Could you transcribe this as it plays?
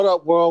What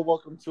up, world?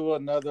 Welcome to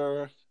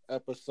another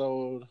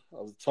episode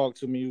of the Talk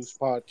to Muse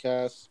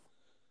podcast.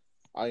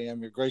 I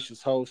am your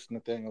gracious host,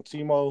 Nathaniel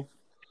Timo.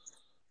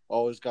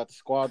 Always got the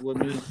squad with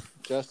me.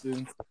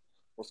 Justin,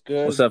 what's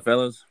What's good? up,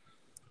 fellas?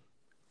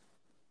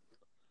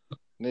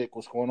 Nick,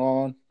 what's going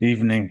on?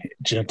 Evening,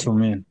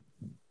 gentlemen.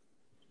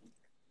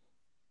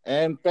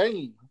 And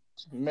Benny,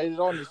 you made it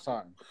on this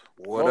time.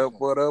 What Welcome.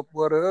 up, what up,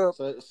 what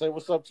up? Say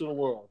what's up to the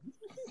world.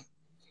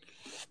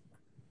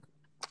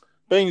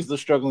 Benny's the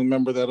struggling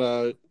member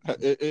that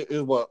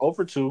is what 0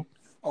 for 2.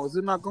 Oh, is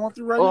it not going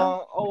through right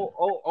now?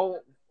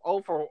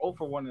 Oh for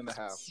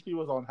 1.5. He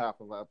was on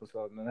half of the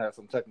episode and then had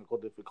some technical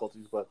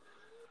difficulties, but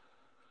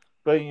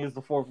Benny is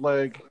the fourth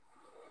leg.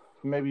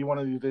 Maybe one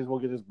of these days we'll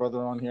get his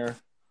brother on here.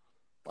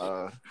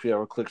 If he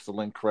ever clicks the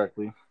link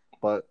correctly.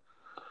 But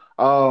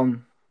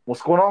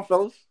what's going on,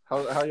 fellas?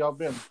 How y'all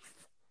been?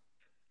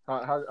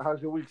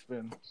 How's your week's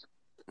been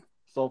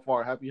so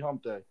far? Happy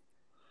Hump Day.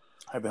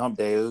 Happy Hump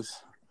Days.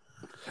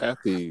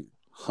 Happy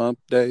Hump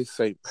Day,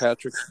 St.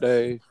 Patrick's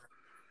Day.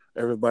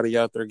 Everybody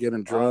out there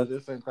getting drunk.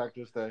 This St.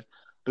 Patrick's Day.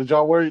 Did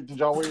y'all wear your green?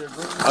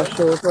 I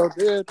sure as hell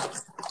did.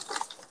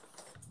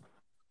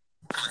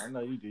 I know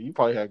you did. You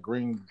probably had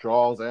green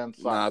drawers and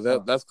socks. Nah,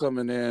 that's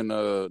coming in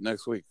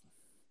next week.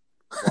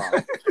 Wow.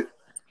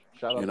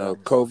 Shout out. You know,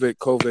 to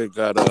COVID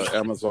got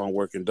Amazon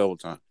working double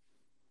time.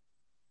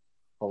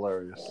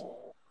 Hilarious.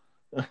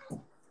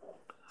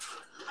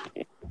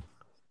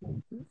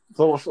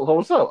 So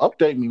what's up?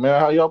 Update me, man.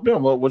 How y'all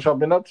been? What y'all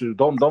been up to?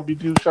 Don't be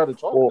too shy to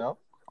talk now.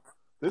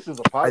 This is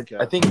a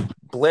podcast. I think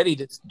Bleddy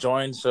just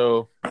joined,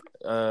 so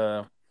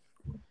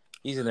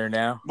he's in there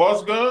now.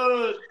 What's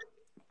good?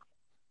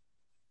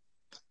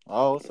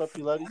 Oh, what's up,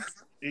 you lady?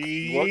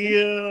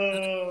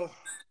 Yeah,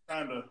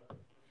 kind of.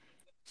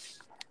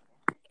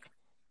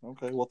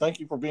 Okay, well, thank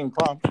you for being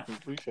prompt. We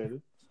appreciate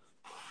it.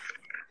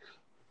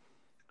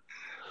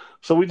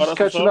 So we just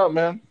catching up,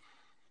 man.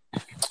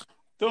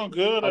 Doing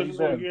good. How I you just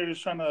doing? over here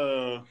just trying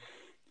to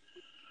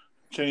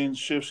change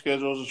shift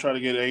schedules and try to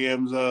get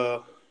AMs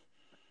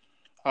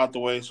out the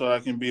way so I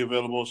can be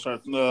available.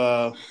 Start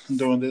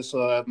doing this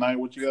at night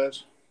with you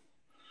guys.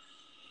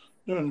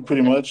 Doing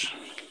pretty much.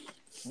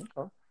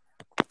 Okay.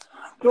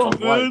 Doing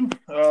good.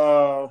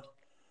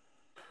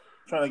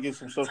 Trying to get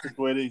some stuff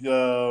situated.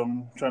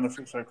 Trying to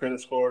fix our credit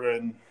score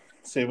and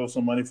save up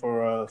some money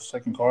for a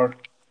second car.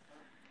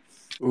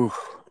 Ooh.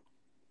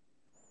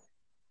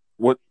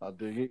 What I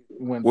dig it.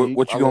 Went what, deep.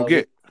 what you I gonna love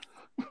get?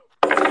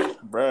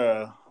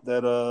 Bruh,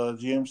 that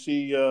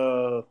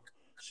GMC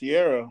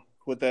Sierra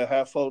with that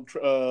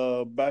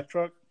half-float back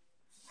truck.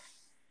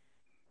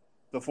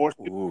 The four.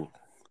 Ooh.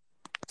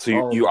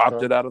 So you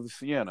opted out of the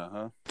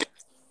Sienna,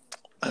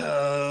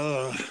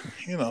 huh?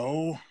 You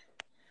know,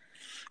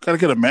 gotta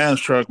get a man's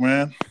truck,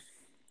 man.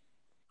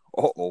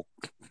 Uh-oh.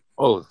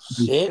 Oh,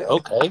 shit.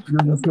 Okay. You're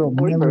gonna feel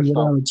Well, you manly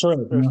better without a truck,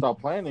 You better man. stop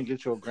playing and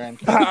get your grand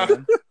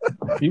caravan.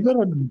 You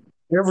better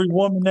every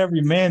woman, every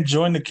man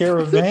join the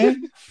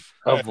caravan.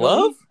 Of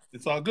love?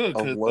 It's all good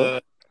Of because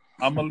what?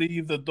 I'm gonna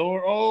leave the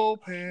door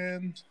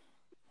open.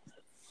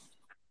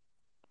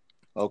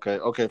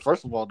 Okay.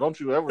 First of all, don't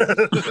you ever.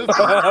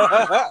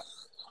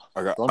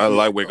 I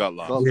like we got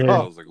lost. Yeah.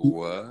 I was like,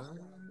 what?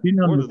 You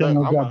know Where the did that- thing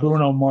I'm got not-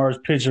 Bruno Mars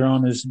picture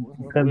on his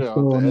We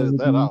pedestal have and to edit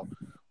that everything. out.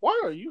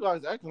 Why are you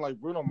guys acting like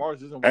Bruno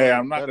Mars isn't? Hey, one of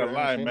I'm the not better gonna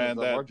lie, entertainers man.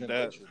 of our That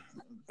generation?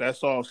 that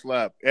song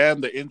slap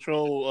and the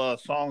intro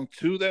song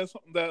to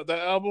that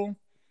album,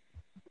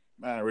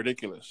 man,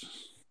 ridiculous.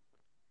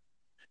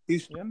 You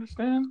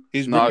understand?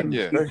 He's Not bringing,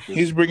 yet.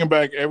 he's bringing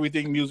back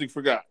everything music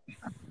forgot.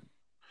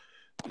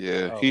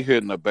 Yeah, Oh. he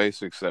hitting the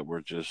basics that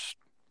were just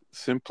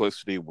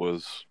simplicity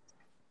was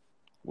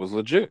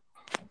legit.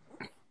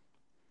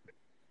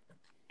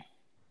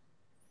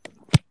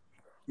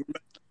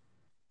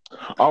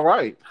 All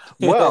right.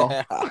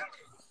 Well,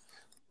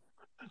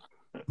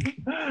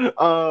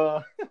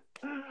 I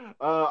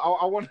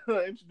want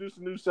to introduce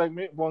a new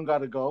segment. One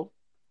gotta go.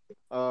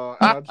 And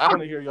I just want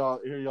to hear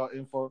y'all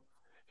info.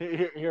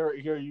 Hear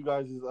you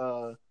guys'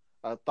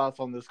 thoughts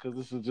on this because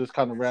this is just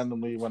kind of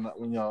randomly when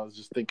y'all was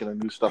just thinking of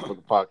new stuff for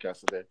the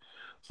podcast today.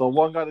 So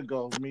one gotta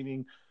go,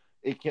 meaning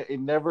it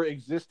never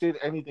existed.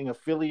 Anything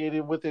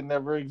affiliated with it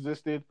never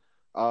existed.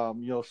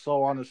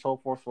 So on and so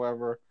forth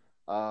forever.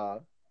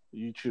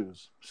 You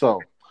choose.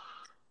 So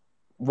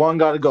one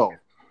gotta go.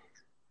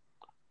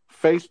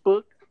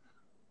 Facebook,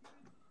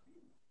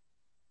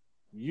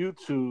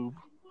 YouTube,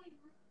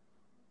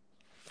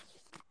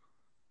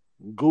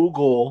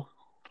 Google,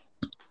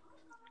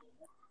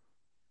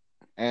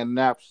 and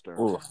Napster.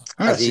 Ooh,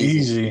 That's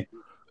easy.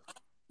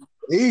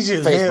 Easy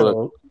as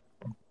hell.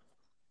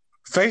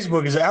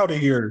 Facebook is out of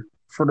here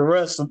for the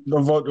rest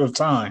of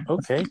time.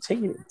 okay,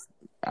 take it.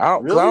 I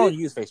Really? don't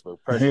use Facebook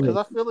personally. Because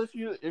I feel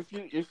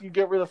if you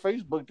get rid of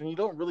Facebook, then you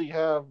don't really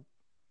have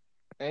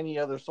any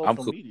other social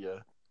cool.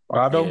 media.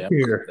 I don't Yeah, I'm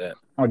cool care. with that.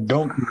 I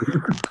don't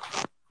care.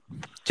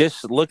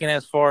 Just looking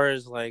as far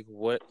as like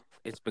what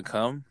it's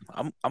become,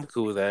 I'm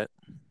cool with that.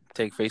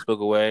 Take Facebook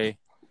away,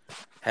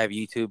 have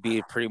YouTube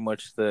be pretty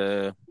much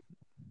the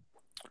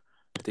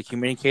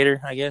communicator,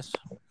 I guess,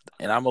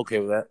 and I'm okay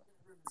with that.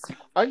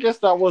 I guess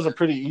that was a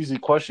pretty easy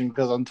question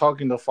because I'm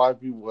talking to 5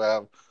 people who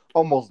have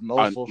almost no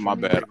social My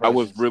media bad. I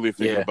was devices. really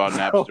thinking Yeah. about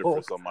Napster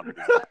for some odd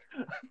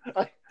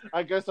reason.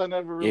 I guess I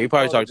never really. Yeah, you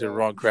probably thought of talked to the that.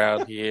 wrong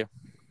crowd here.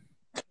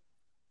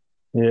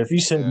 Yeah, if you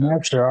said Yeah.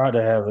 Napster, I'd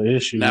have an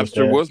issue with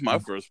Napster that. was my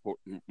first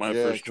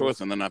Yeah,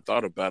 choice, and then I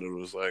thought about it. It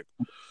was like,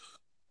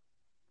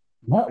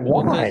 Well,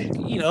 Why?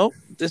 because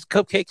this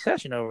cupcake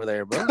session over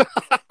there, bro.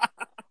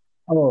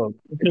 Oh,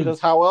 because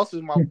how else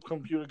is my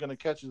computer gonna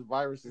catch his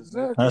viruses?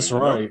 exactly. that's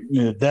right.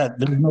 Yeah, that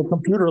there's no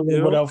computer love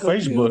Yo, without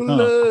Facebook,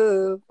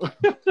 huh?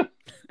 love.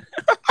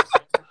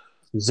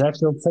 Is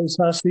that your face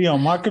I see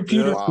on my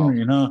computer Yeah. Wow.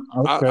 screen, huh?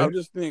 Okay. I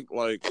just think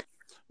like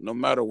no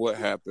matter what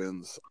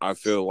happens, I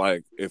feel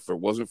like if it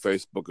wasn't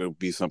Facebook, it would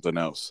be something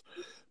else.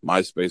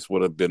 MySpace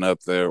would have been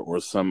up there, or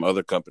some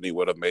other company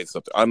would have made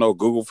something. I know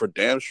Google for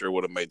damn sure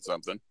would have made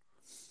something.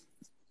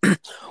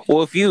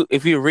 Well, if you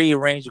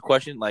rearrange the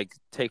question, like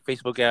take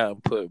Facebook out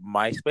and put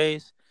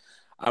MySpace,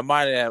 I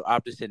might have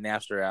opted to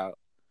Napster out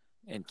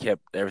and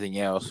kept everything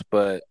else.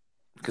 But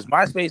because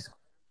MySpace,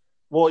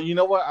 Well, you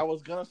know what? I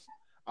was between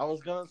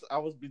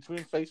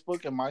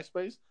Facebook and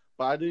MySpace,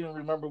 but I didn't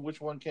remember which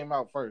one came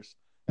out first.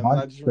 And then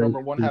I just remember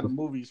one had a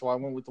movie, so I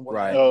went with the one.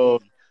 Right. Oh,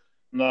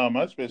 no,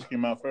 MySpace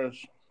came out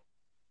first.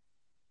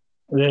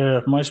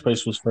 Yeah,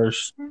 MySpace was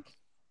first.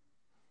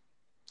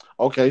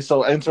 Okay,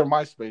 so enter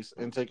MySpace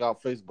and take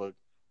out Facebook.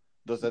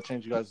 Does that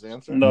change you guys'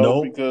 answer? No,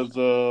 Nope. because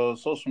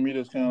social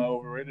media is kind of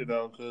overrated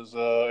now because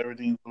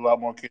everything's a lot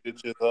more catered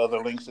to the other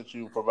links that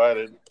you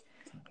provided,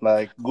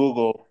 like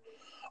Google.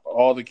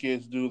 All the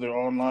kids do their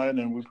online,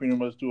 and we pretty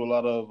much do a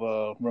lot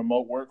of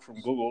remote work from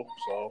Google.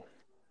 So,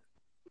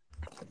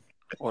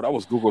 Well, that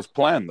was Google's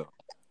plan, though.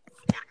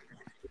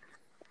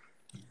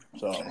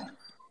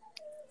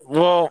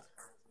 well,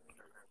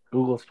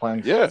 Google's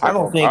playing. Yeah, I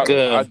don't think.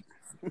 I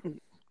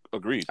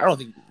agreed. I don't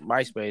think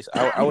MySpace.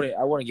 I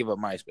wouldn't give up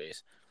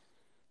MySpace.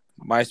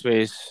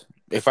 MySpace.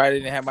 If I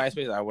didn't have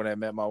MySpace, I wouldn't have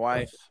met my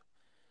wife.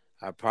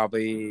 I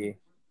probably.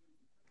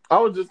 I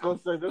was just gonna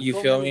say, there's You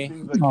so feel many me?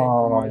 things that came from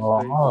MySpace.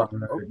 all right.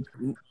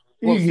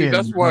 Well, You see, getting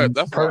that's why I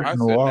said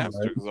personal, all Napster,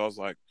 right. because I was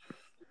like,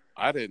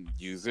 I didn't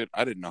use it.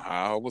 I didn't know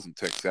how. I wasn't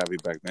tech savvy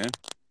back then.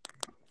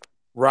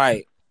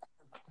 Right.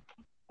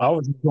 I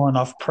was just going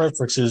off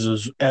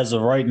preferences as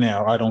of right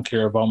now. I don't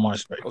care about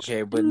MySpace.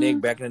 Okay, but Nick,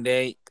 back in the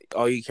day,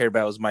 all you cared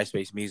about was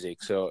MySpace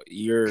music. So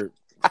you're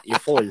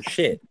full of your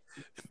shit.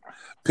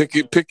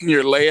 Picking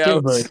your Yeah,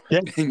 layouts but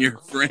that, and your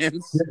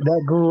friends.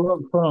 that grew up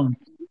from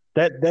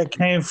that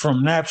came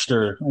from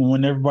Napster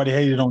when everybody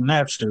hated on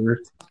Napster.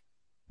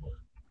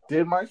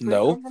 Did MySpace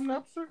No. come from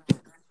Napster?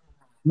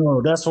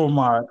 No, that's what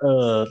my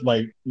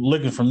like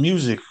looking for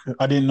music.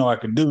 I didn't know I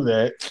could do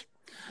that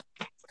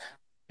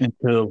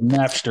until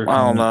Napster. I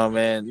don't came. know,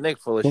 man. Nick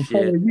full of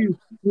Before shit. you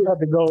had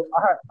to go.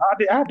 I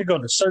had to go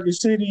to Circuit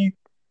City,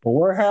 a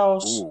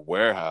warehouse, Ooh,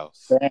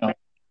 warehouse. damn.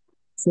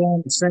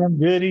 Sam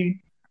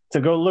Goody to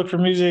go look for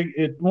music.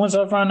 Once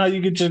I found out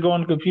you could just go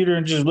on the computer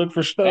and just look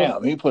for stuff.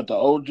 Damn, he put the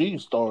OG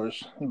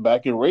stores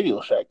back in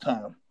Radio Shack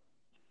time.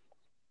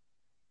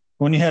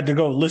 When you had to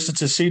go listen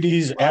to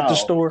CDs at the Wow.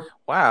 store.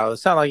 Wow, it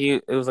sounded like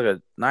it was like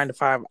a 9 to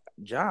 5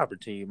 job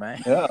to you,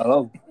 man. Yeah, I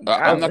know.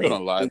 I'm not Golly.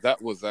 gonna lie,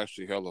 that was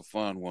actually hella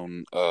fun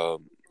when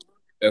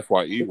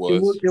FYE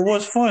was. It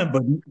was fun,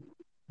 but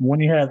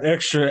when you have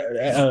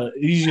extra,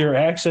 easier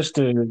access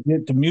to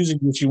get the music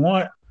that you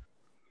want,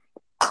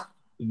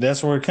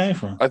 that's where it came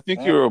from. I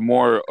think you were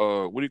more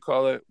what do you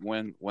call it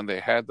when they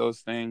had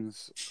those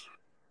things?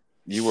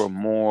 You were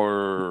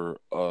more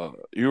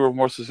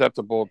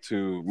susceptible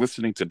to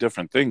listening to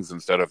different things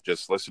instead of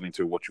just listening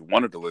to what you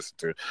wanted to listen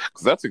to,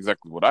 because that's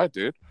exactly what I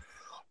did.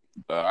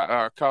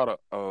 I caught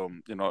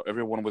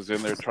everyone was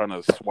in there trying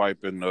to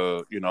swipe in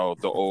the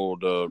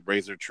old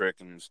razor trick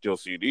and steal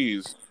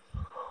CDs.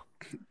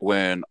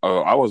 When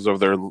I was over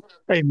there,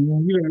 Hey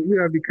man, you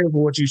gotta be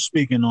careful what you're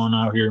speaking on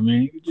out here,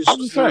 man. I'm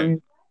just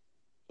saying.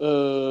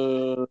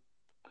 Man,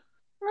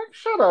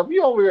 shut up!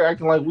 You over here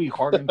acting like we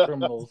hardened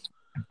criminals.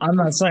 I'm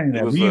not saying It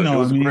that, was but you know it what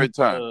was I a mean. great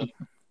time.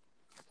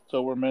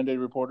 So we're mandate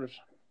reporters.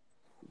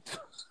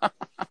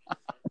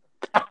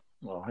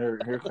 Well, here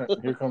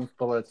comes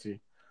Paletti.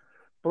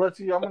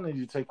 Paletti, I'm gonna need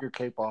you to take your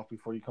cape off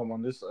before you come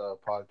on this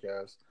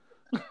podcast.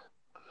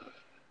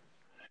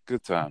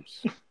 Good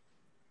times.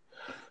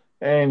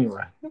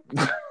 Anyway,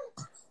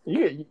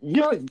 you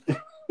know.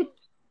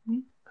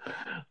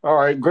 All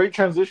right, great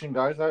transition,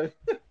 guys. I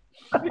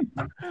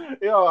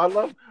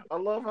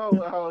love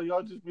how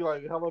y'all just be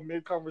like hella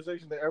mid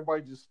conversation that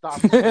everybody just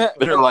stops.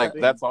 They're like,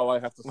 that's all I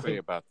have to say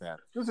about that.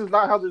 This is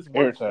not how this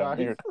works,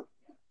 Airtime,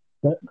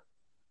 guys.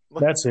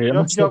 That's it.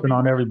 I'm stepping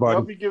on Y'all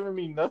everybody. be giving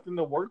me nothing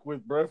to work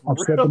with, bro. I'm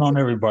stepping on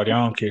everybody.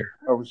 I don't care.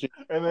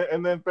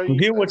 And then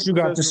Forget what you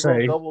got to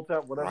say. Double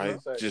tap whatever Right? you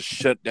say. Just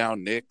shut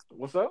down Nick.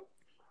 What's up?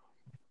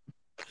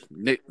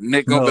 Nick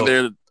No. over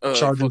there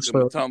Charging fucking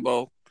stuff.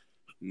 Matumbo.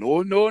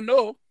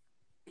 No.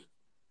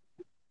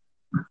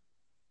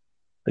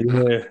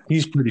 Yeah,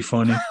 he's pretty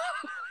funny.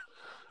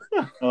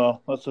 Oh,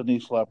 that's a knee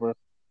slapper.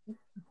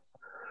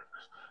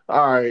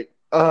 All right.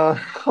 Uh,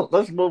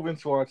 let's move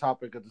into our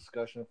topic of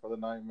discussion for the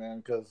night, man,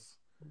 because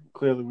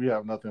clearly we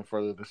have nothing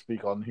further to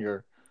speak on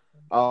here.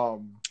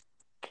 Um,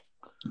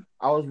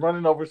 I was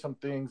running over some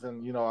things,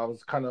 and I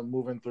was kind of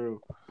moving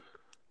through.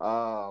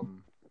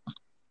 Um,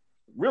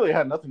 really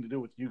had nothing to do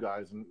with you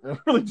guys, and it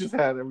really just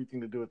had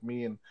everything to do with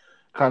me and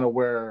kind of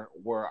where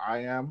I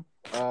am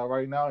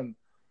right now, and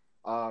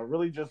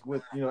really just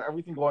with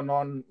everything going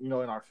on, in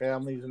our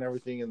families and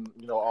everything,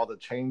 and all the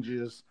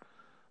changes.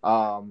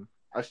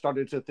 I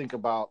started to think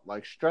about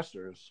like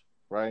stressors,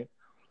 right?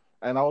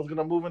 And I was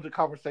gonna move into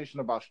conversation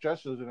about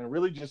stressors, and it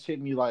really just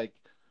hit me like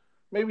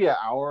maybe an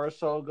hour or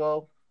so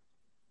ago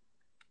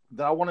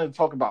that I wanted to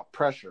talk about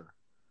pressure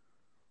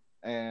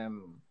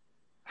and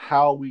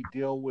how we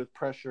deal with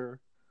pressure,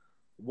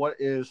 what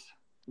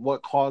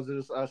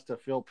causes us to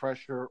feel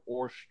pressure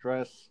or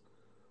stress,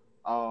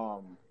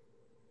 um,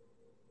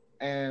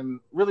 and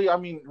really, I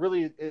mean,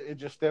 really, it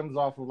just stems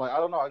off of like I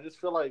don't know. I just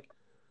feel like,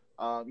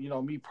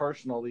 me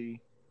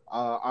personally,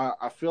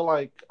 I feel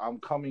like I'm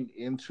coming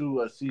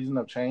into a season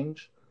of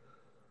change.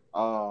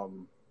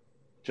 Um,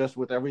 just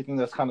with everything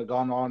that's kind of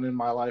gone on in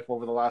my life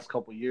over the last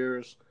couple of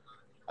years,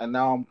 and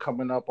now I'm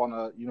coming up on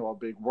a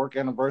big work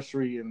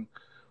anniversary, and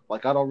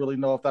like I don't really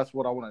know if that's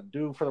what I want to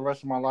do for the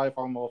rest of my life.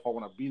 I don't know if I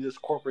want to be this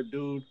corporate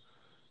dude,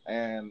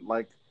 and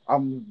like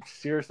I'm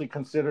seriously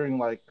considering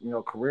like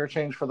career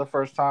change for the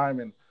first time,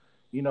 and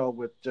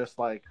with just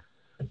like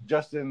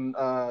Justin,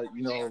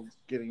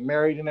 getting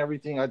married and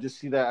everything, I just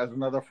see that as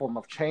another form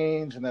of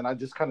change, and then I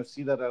just kind of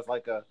see that as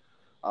like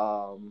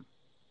um,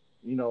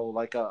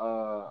 like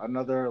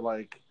another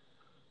like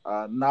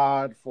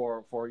nod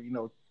for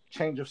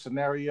change of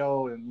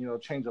scenario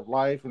and change of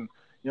life, and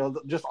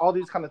just all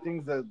these kind of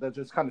things that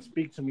just kind of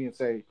speak to me and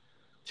say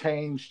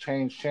change,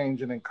 change,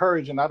 change, and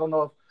encourage. And I don't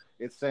know if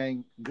it's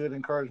saying good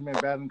encouragement,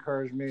 bad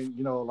encouragement,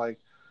 like,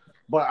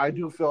 but I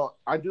do feel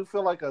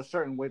like a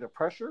certain weight of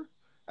pressure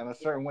and a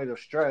certain weight of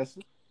stress,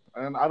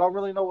 and I don't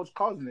really know what's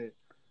causing it.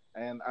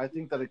 And I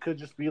think that it could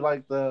just be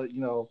like the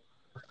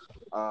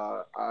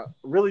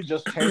really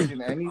just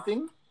changing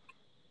anything.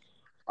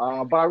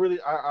 But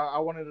I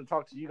wanted to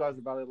talk to you guys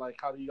about it. Like,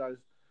 how do you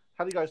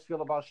guys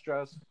feel about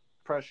stress,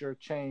 pressure,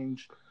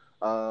 change?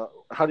 How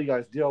do you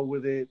guys deal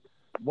with it?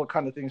 What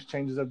kind of things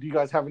changes up? Do you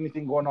guys have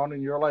anything going on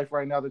in your life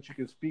right now that you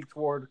can speak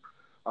toward,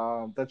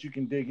 that you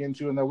can dig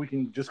into, and that we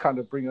can just kind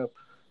of bring up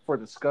for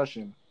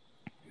discussion?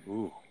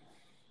 Ooh.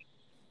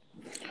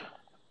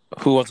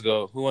 Who wants to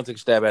go? Who wants to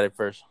stab at it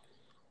first?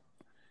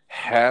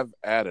 Have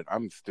at it.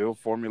 I'm still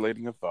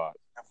formulating a thought.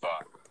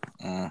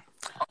 Mm.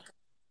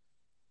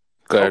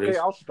 Go ahead. Okay,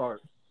 I'll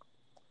start.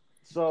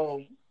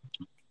 So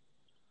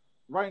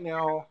right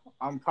now,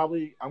 I'm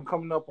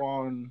coming up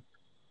on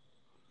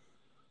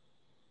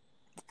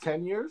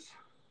 10 years.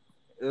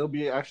 It'll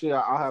be actually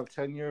I'll have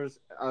 10 years,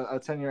 a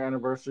 10-year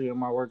anniversary in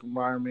my work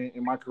environment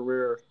in my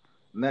career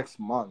next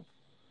month.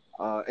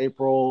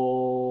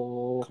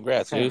 April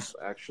Congrats, 10th Zeus.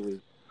 actually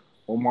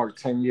will mark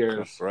 10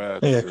 years.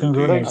 Congrats, Yeah, Thank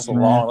congrats, That's you, a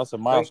man. long. That's a thank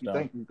you, milestone.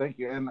 thank you, thank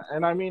you.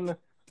 And I mean,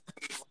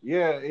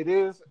 yeah, it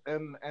is.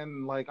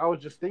 And like I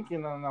was just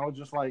thinking, and I was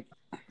just like,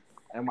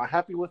 am I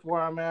happy with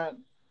where I'm at?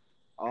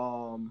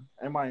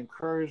 Am I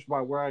encouraged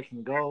by where I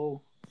can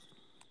go?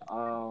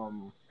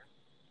 Um,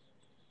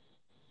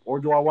 or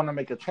do I want to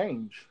make a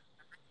change?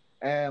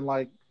 And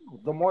like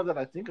the more that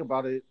I think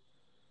about it,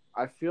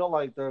 I feel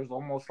like there's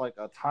almost like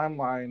a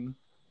timeline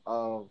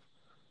of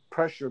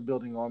pressure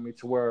building on me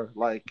to where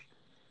like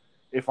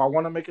if I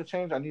want to make a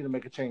change, I need to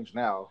make a change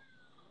now.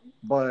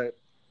 But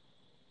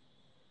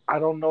I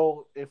don't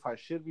know if I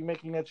should be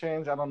making a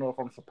change. I don't know if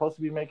I'm supposed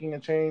to be making a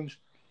change.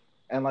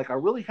 And like I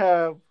really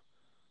have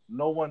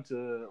no one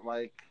to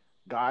like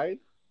guide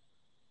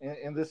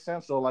in this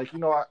sense. So like,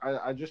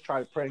 I just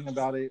tried praying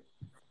about it,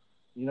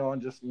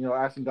 and just,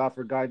 asking God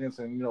for guidance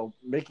and,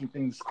 making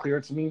things clear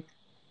to me.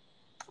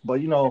 But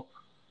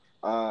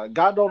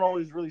God don't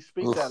always really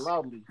speak that Oof.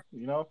 loudly,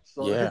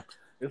 So Yeah.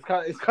 it's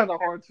kind of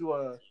hard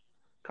to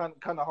kind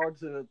of hard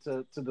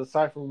to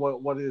decipher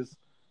what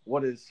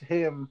is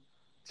Him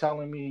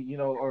telling me,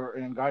 or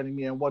and guiding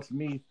me, and what's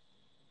me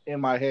in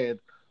my head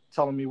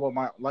telling me what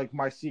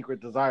my secret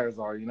desires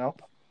are,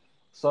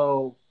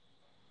 So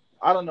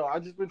I don't know. I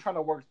just been trying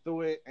to work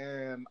through it,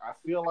 and I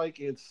feel like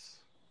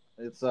it's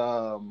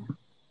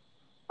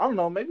I don't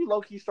know, maybe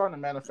low key starting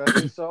to manifest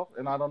itself,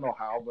 and I don't know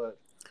how, but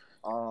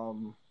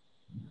um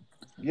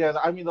yeah,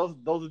 I mean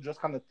those are just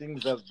kind of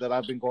things that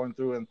I've been going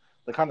through, and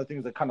the kind of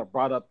things that kind of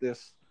brought up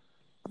this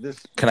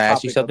Can I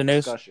ask you topic of something,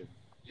 News? discussion.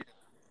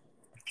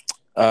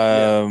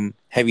 Yeah,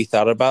 Have you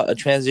thought about a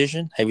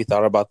transition? Have you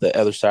thought about the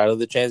other side of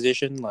the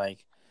transition?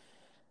 Like,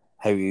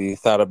 have you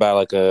thought about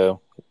like a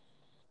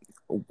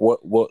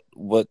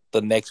what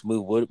the next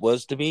move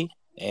was to be?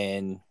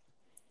 And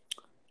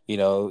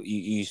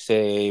you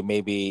say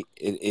maybe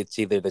it's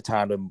either the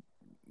time to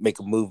make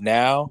a move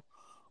now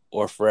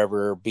or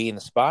forever be in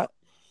the spot.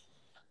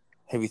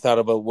 Have you thought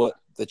about what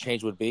the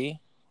change would be?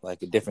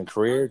 Like a different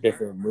career,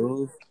 different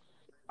move?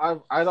 I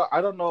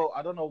don't know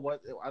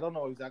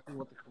exactly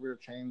what the career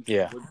change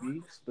Yeah. would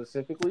be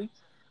specifically.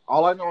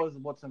 all I know is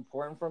what's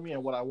important for me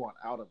and what I want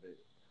out of it.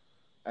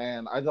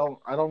 And I don't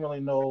really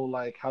know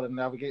like how to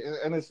navigate.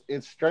 And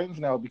it's strange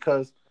now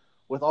because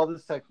with all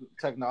this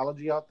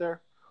technology out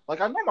there, like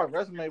I know my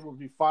resume will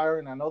be fire,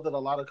 and I know that a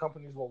lot of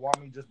companies will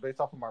want me just based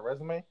off of my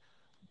resume,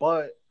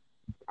 but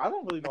I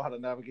don't really know how to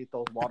navigate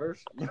those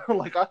waters.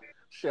 Like I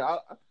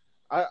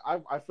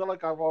feel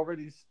like I've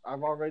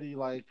already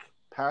like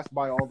passed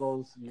by all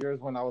those years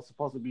when I was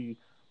supposed to be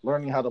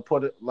learning how to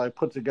put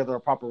together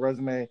a proper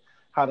resume,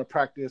 how to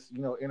practice,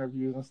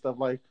 interviews and stuff.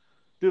 Like,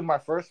 dude, my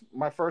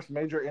first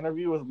major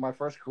interview was my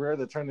first career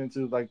that turned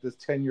into like this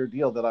 10-year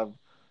deal that I've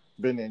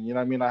been in. You know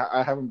what I mean?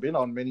 I haven't been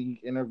on many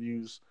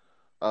interviews,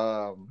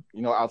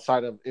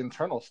 outside of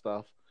internal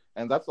stuff,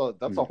 and that's a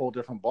whole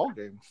different ball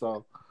game.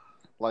 So,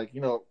 like,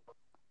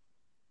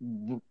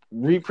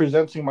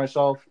 representing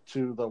myself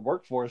to the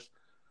workforce,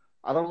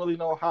 I don't really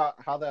know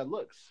how that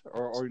looks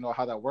or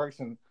how that works.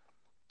 And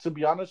to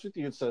be honest with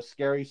you, it's a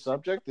scary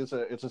subject. It's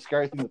a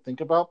scary thing to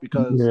think about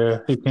because Yeah,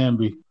 it can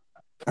be.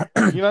 you know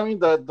what I mean,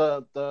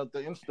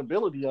 the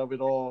instability of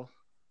it all.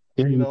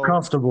 Yeah, you're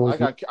comfortable.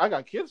 I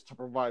got kids to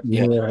provide for.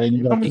 Yeah, and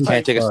You know what I You mean?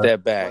 can't take a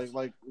step back.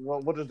 Like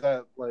what is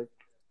that like?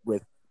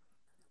 With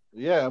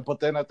Yeah, but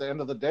then at the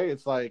end of the day,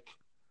 it's like,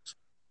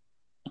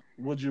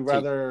 would you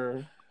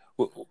rather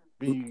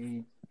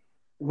be?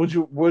 Would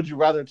you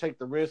rather take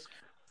the risk,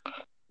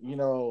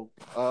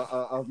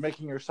 of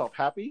making yourself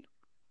happy,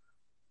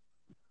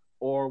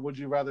 or would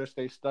you rather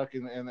stay stuck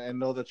and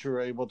know that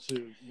you're able to,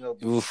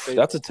 be stable?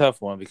 That's a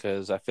tough one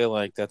because I feel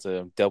like that's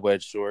a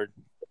double-edged sword.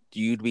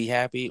 You'd be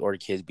happy or the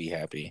kids be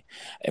happy.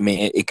 I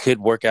mean, it could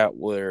work out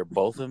where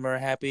both of them are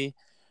happy,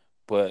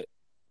 but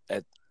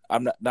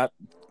I'm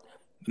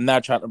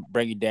not trying to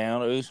bring you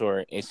down, Oos,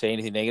 or say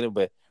anything negative,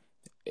 but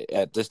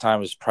at this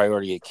time it's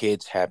priority of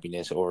kids'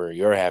 happiness or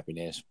your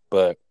happiness.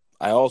 But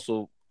I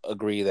also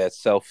agree that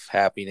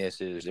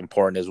self-happiness is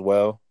important as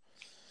well.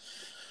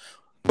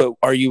 But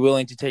are you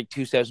willing to take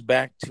 2 steps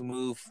back to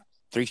move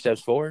 3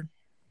 steps forward?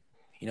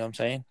 You know what I'm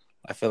saying?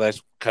 I feel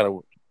that's kind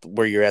of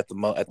where you're at the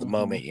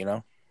moment,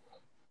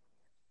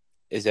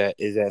 Is that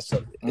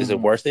is it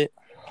worth it?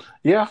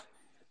 Yeah.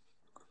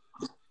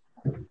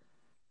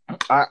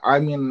 I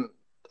mean,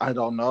 I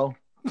don't know.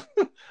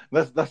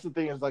 That's the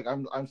thing, is like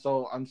I'm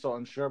so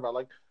unsure about,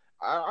 like,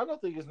 I don't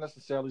think it's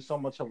necessarily so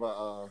much of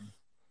a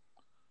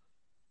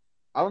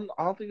I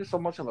don't think it's so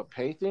much of a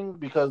pay thing,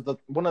 because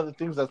one of the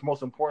things that's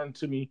most important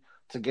to me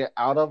to get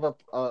out of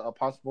a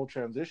possible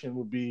transition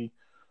would be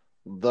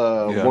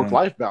the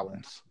work-life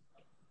balance.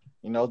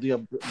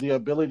 The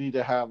ability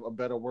to have a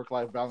better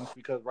work-life balance,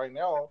 because right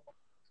now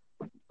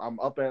I'm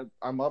up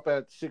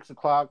at 6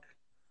 o'clock.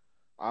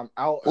 I'm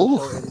out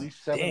until at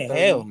least 7:30.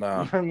 Hell no. You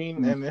know what I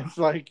mean? And it's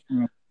like,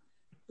 and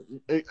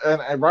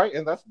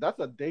that's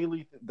a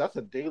daily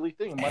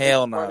thing. Monday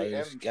Hell to no. Friday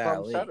and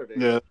some Saturday.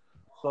 Yeah.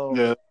 So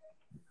Yeah.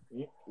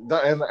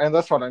 and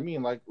that's what I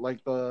mean. Like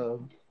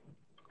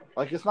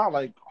it's not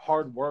like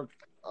hard work,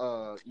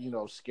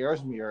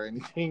 scares me or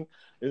anything.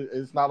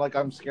 It's not like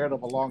I'm scared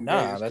of a long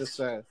day. It's just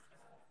that,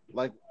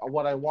 like,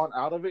 what I want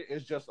out of it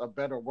is just a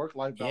better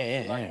work-life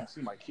balance, so I can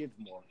see my kids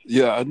more.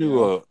 Yeah, I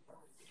knew.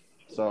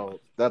 So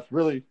that's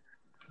really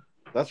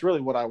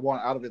what I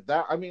want out of it.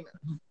 That, I mean,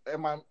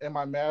 am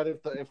I mad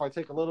if I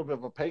take a little bit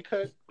of a pay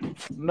cut?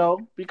 No,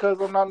 because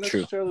I'm not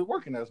necessarily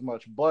working as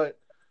much, but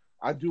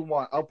I do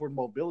want upward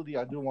mobility.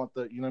 I do want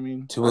the, you know what I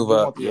mean, to move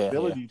up. Want the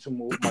ability to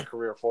move my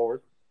career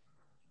forward.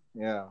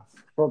 Yeah.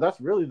 So that's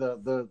really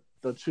the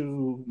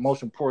two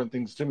most important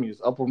things to me,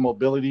 is upward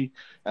mobility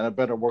and a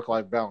better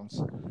work-life balance.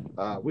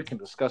 We can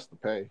discuss the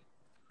pay.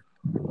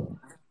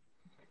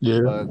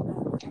 Yeah. But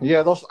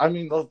yeah, those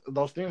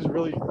things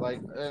really,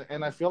 like,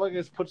 and I feel like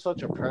it's put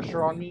such a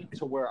pressure on me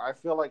to where I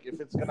feel like if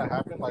it's gonna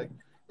happen, like,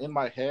 in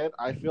my head,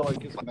 I feel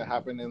like it's gonna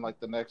happen in like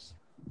the next,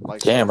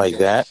 like, damn, like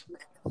days.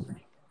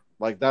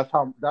 Like that's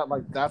how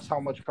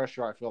much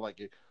pressure I feel like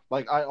it.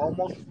 Like, I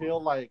almost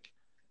feel like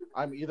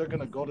I'm either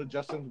gonna go to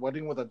Justin's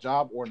wedding with a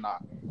job or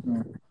not.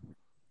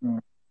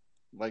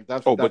 Like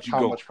that's how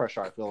much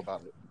pressure I feel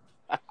about it.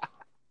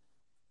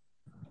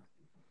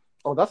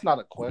 Oh, that's not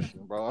a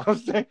question, bro.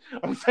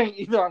 I'm saying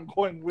either I'm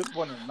going with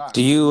one or not.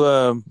 Do you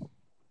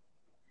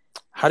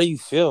how do you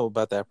feel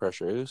about that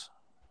pressure, Oos?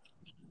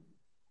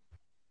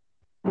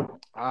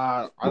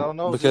 I don't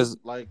know, because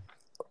dude, like,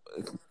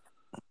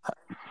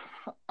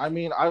 I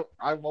mean,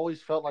 I've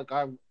always felt like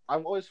I've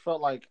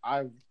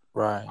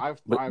right.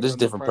 But there's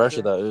different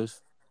pressure though,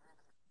 Oos.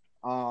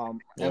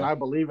 And I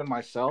believe in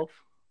myself,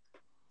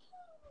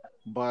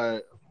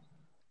 but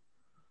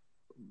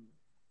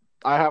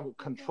I have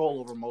control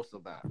over most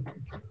of that.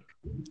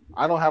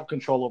 I don't have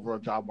control over a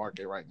job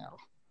market right now.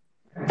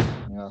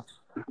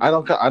 I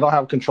don't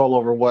have control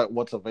over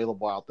what's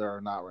available out there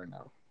or not right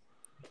now.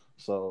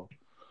 So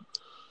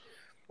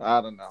I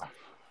don't know.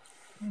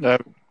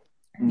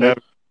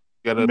 Maybe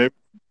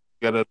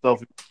gotta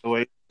self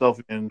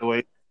and the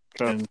way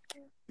and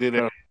did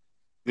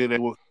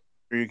it work.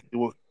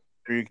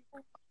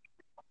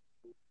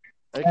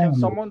 Hey, can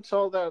someone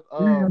tell that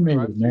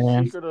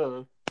man, Seeker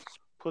to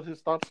put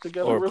his thoughts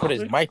together or real put quick?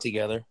 his mic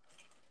together?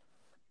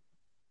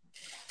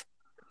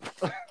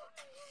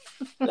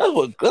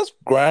 That's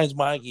grinds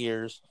my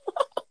gears.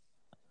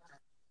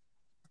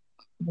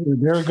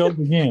 There it goes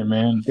again,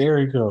 man. There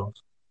he goes.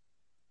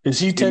 Is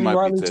he He Teddy might be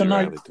Riley Teddy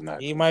tonight? Riley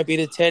tonight. He might be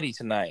the Teddy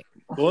tonight.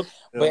 What?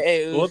 But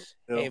hey, What?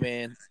 hey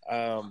man,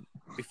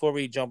 before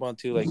we jump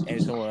onto like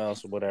someone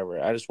else or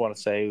whatever, I just want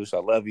to say, I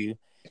love you,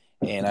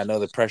 and I know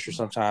the pressure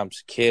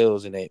sometimes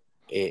kills, and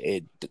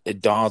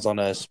it dawns on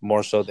us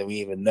more so than we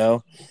even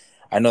know.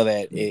 I know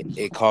that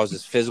it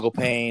causes physical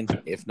pain,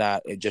 if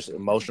not it just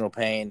emotional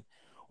pain,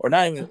 or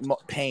not even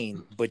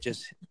pain, but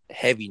just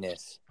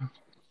heaviness.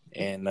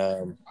 And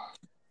I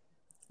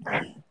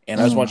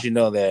just want you to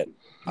know that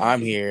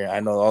I'm here. I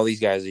know all these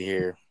guys are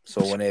here.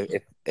 So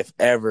if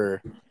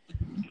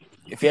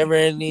you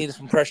ever need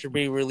some pressure to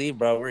be relieved,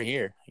 bro, we're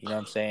here. You know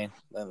what I'm saying?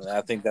 And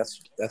I think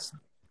that's I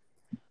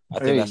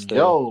think that's the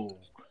yo.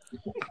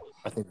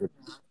 I think that,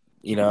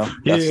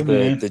 that's Yeah,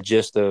 man. the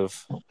gist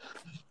of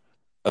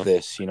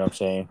this. You know what I'm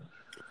saying?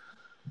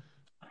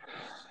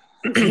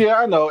 Yeah,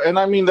 I know, and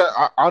I mean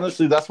that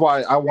honestly. That's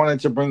why I wanted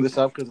to bring this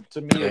up because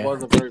to me it Yeah.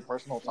 was a very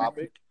personal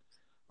topic,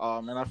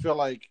 and I feel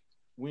like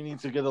we need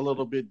to get a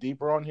little bit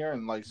deeper on here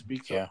and like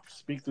speak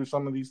through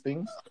some of these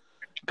things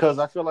because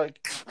I feel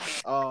like,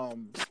 far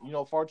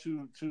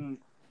too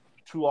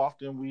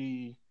often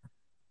we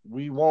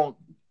won't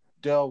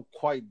delve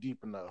quite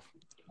deep enough.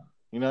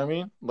 You know what I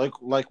mean?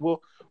 Like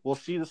we'll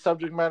see the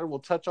subject matter, we'll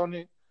touch on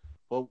it,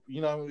 but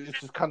it's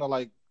just kind of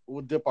like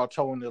we'll dip our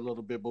toe in it a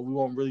little bit, but we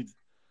won't really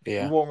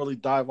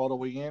dive all the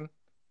way in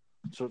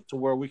to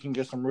where we can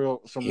get some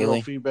real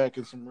feedback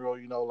and some real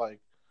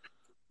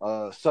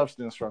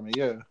substance from it.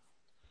 Yeah.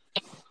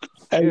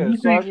 Hey,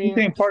 Yeah, you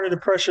think part of the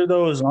pressure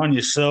though is on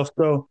yourself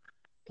though,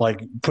 like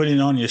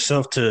putting on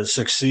yourself to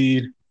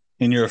succeed,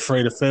 and you're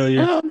afraid of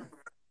failure?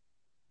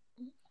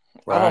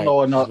 I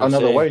don't know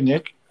another way,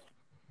 Nick.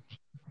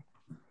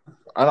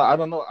 I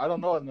don't know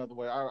another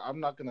way. I'm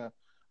not gonna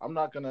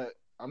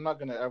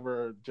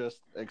ever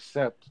just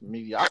accept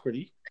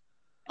mediocrity.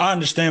 I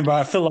understand, but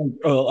I feel like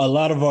a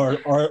lot of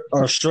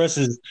our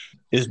stresses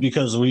is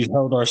because we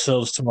held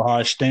ourselves to a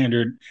high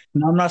standard.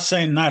 And I'm not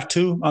saying not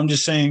to. I'm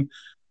just saying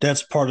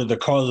that's part of the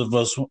cause of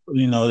us.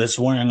 That's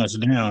wearing us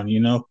down. We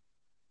don't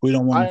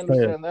want to fail. I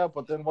understand that,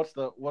 but then what's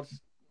the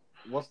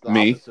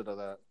Me? opposite of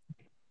that?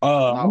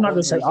 I'm not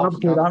gonna say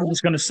opposite. I'm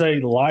just gonna say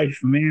life,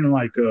 man.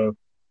 Like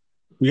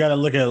we got to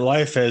look at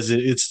life as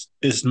it's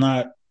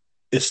not.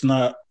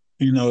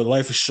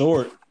 Life is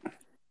short,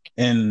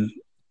 and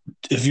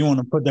if you want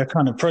to put that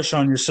kind of pressure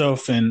on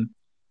yourself and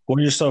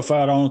wear yourself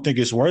out, I don't think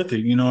it's worth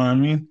it. You know what I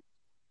mean?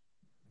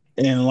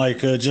 And like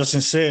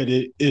Justin said,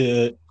 well,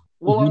 you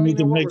I mean, need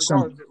to in what make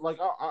regard? Like,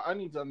 I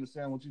need to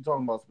understand what you're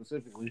talking about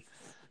specifically,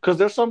 because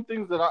there's some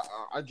things that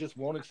I just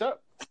won't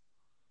accept.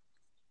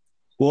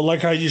 Well,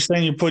 like how you're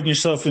saying, you're putting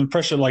yourself in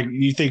pressure. Like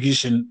you think you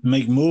should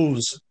make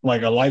moves,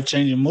 like a life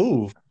changing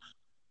move.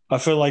 I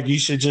feel like you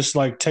should just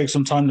like take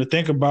some time to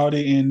think about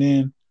it, and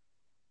then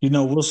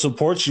we'll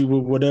support you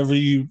with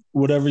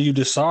whatever you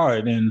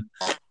decide, and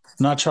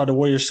not try to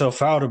wear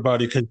yourself out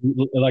about it because,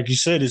 like you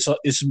said, it's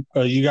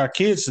you got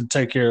kids to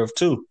take care of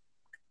too.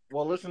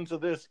 Well, listen to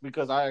this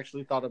because I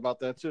actually thought about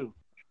that too.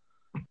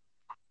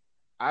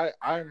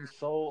 I'm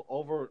so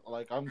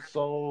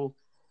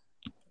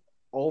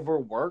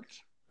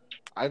overworked.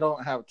 I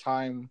don't have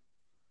time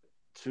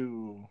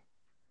to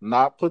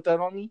not put that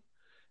on me.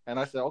 And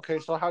I said, okay,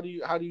 so how do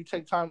you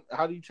take time?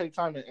 How do you take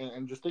time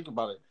and just think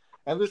about it?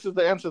 And this is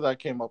the answer that I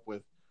came up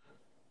with: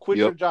 quit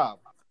your job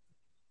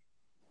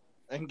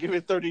and give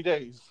it 30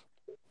 days.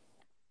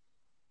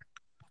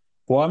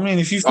 Well, I mean,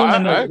 if you feel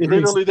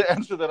literally the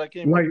answer that I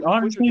came up with.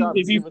 Honestly,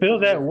 if you feel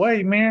that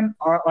way, man,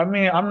 I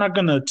mean, I'm not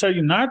gonna tell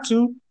you not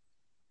to.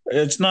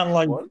 It's not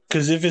like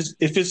because if it's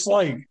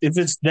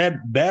that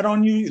bad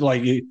on you,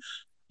 like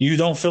you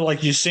don't feel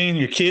like you're seeing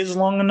your kids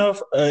long enough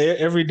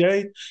every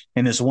day,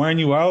 and it's wearing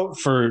you out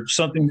for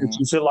something that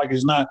you feel like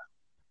is not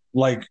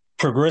like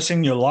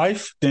progressing your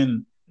life,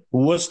 then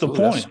what's the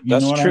point? You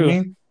know what I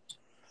mean?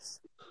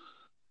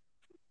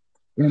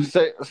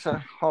 Say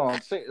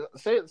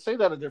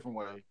that a different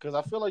way, because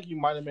I feel like you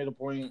might have made a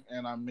point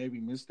and I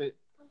maybe missed it.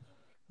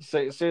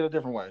 Say it a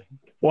different way.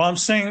 Well, I'm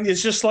saying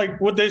it's just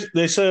like what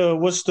they say.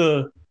 What's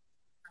the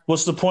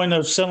point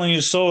of selling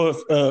your soul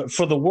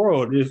for the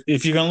world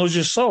if you're gonna lose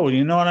your soul?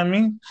 You know what I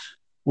mean?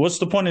 What's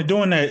the point of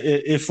doing that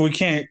if we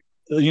can't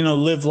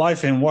live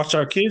life and watch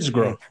our kids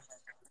grow?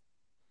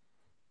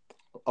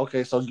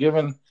 Okay, so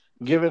given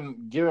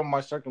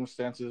my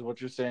circumstances, what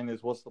you're saying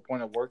is, what's the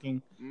point of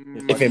working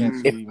if it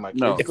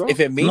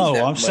means no?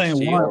 that I'm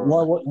saying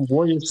why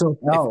wear yourself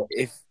out?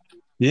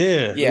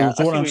 That's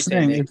what I'm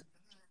saying.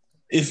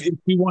 If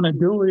you want to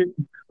do it,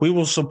 we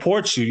will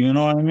support you. You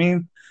know what I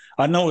mean?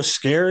 I know it's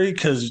scary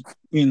because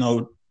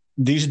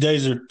these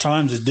days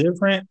times are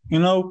different.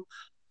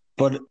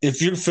 But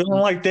if you're feeling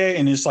like that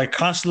and it's like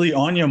constantly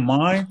on your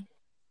mind,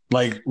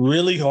 like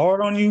really hard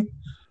on you,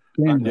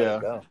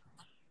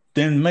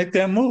 then make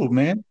that move,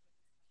 man.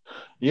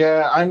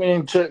 Yeah, I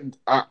mean,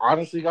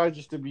 honestly, guys,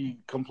 just to be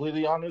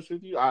completely honest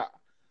with you, I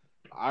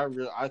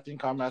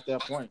think I'm at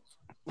that point,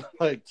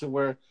 like to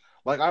where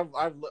like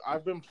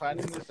I've been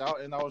planning this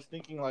out, and I was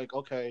thinking like,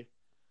 okay,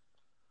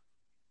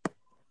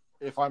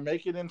 if I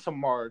make it into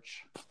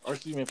March, or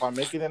excuse me, if I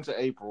make it into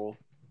April,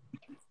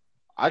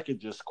 I could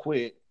just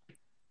quit,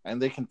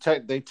 and they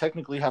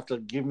technically have to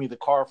give me the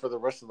car for the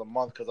rest of the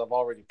month because I've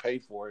already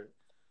paid for it,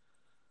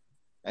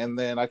 and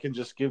then I can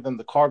just give them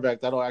the car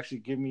back. That'll actually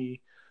give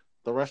me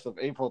the rest of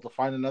April to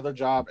find another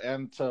job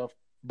and to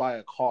buy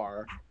a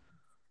car,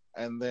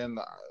 and then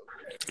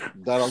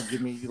that'll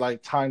give me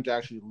like time to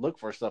actually look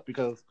for stuff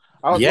because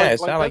I was Yeah, like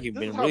it's not like that, you've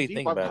this been is how really deep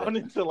thinking I've about gone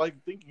it. into like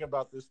thinking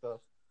about this stuff.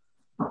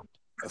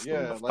 That's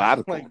Yeah,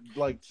 methodical.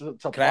 like to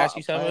Can I ask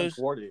you something, plan Luz?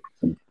 toward it.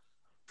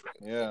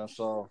 Yeah,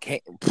 so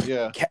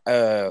Yeah.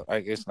 I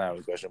guess not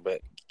a question,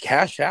 but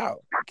cash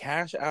out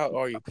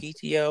all your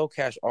PTO,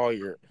 cash all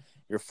your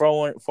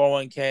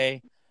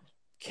 401k,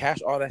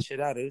 cash all that shit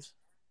out, dude.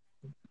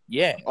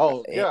 Yeah.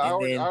 oh yeah, I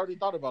And then already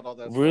thought about all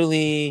that stuff.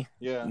 really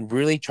Yeah,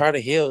 try to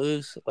heal,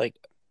 Ooze. Like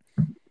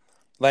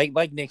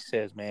Nick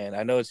says, man.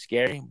 I know it's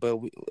scary, but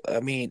I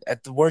mean,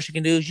 at the worst you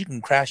can do is you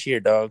can crash here,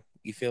 dog.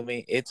 You feel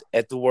me? It's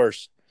at the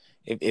worst.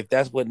 If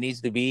that's what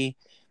needs to be,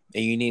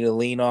 and you need to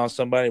lean on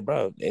somebody,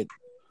 bro. It's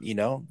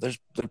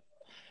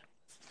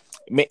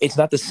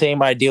not the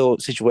same ideal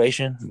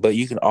situation, but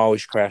you can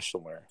always crash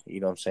somewhere. You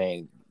know what I'm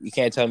saying? You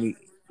can't tell me,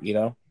 you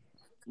know?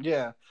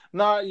 yeah.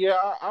 Nah, yeah.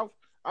 I've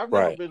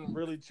never Right. been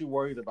really too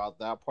worried about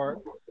that part.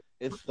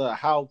 It's the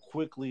how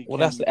quickly Well,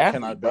 that's the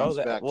can I athlete, bro. bounce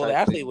back The type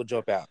athlete thing. will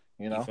jump out.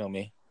 You You know? feel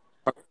me?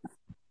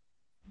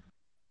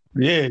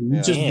 Yeah, you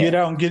Yeah. just get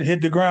Yeah. out and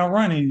hit the ground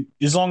running.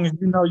 As long as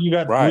you know you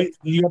got Right.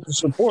 the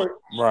support,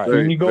 Right.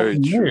 then you go Very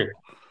from true.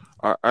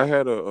 there. I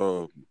had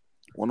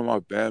one of my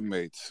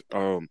bandmates.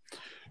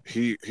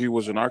 He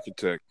was an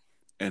architect,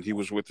 and he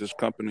was with this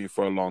company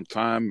for a long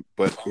time,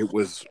 but it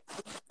was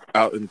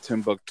out in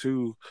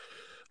Timbuktu,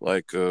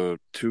 like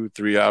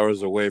 2-3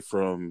 hours away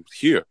from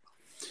here.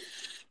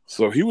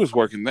 So he was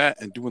working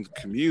that and doing the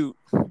commute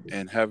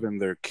and having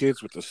their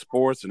kids with the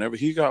sports and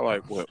everything. He got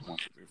like what 1,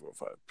 2, 3, 4,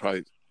 5,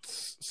 probably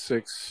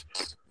six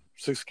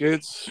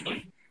kids.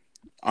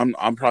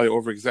 I'm probably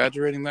over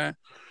exaggerating that,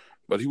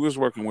 but he was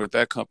working with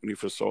that company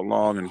for so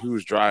long, and he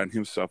was drying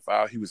himself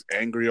out. He was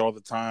angry all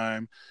the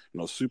time,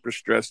 super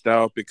stressed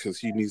out because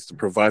he needs to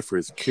provide for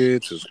his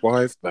kids, his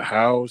wife, the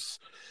house,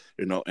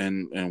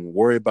 and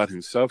worry about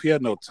himself. He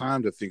had no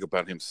time to think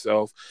about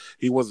himself.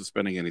 He wasn't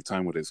spending any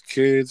time with his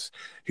kids.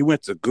 He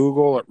went to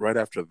Google right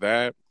after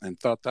that and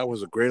thought that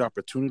was a great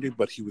opportunity,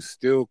 but he was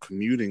still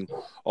commuting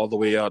all the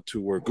way out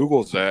to where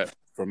Google's at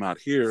from out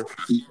here,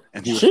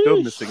 and he was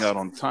still missing out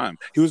on time.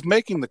 He was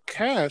making the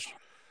cash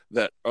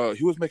that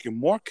he was making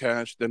more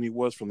cash than he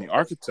was from the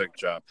architect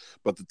job,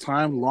 but the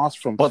time lost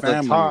from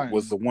family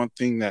was the one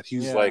thing that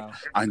he's like,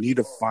 I need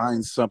to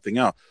find something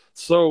out.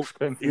 So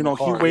he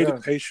waited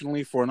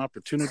patiently for an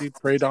opportunity,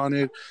 prayed on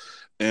it,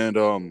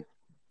 and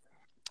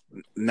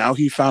now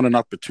he found an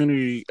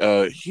opportunity.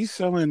 He's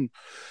doing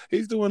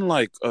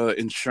like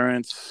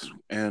insurance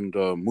and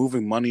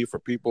moving money for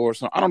people or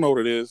something. I don't know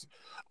what it is.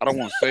 I don't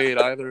want to say it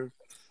either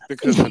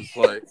because it's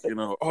like,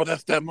 oh,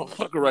 that's that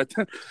motherfucker right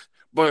there.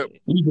 But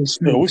we can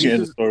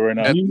end the story right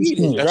now. You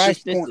just at dry this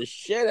snitched point, the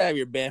shit out of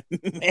your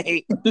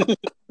bandmate.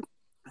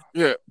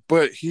 yeah,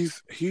 but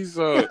he's his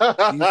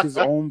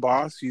own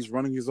boss. He's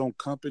running his own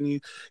company.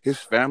 His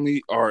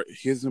family are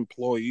his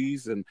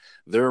employees, and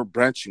they're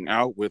branching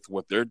out with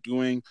what they're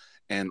doing.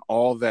 And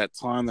all that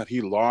time that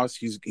he lost,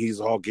 he's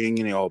all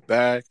gaining it all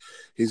back.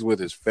 He's with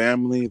his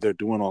family. They're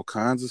doing all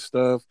kinds of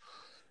stuff.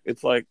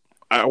 It's like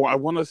I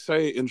want to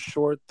say, in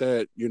short,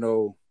 that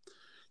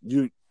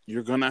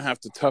you're going to have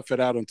to tough it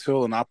out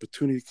until an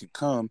opportunity can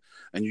come,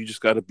 and you just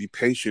got to be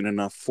patient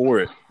enough for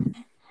it.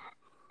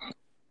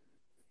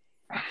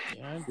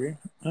 Yeah, I agree.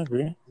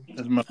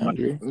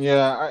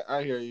 Yeah,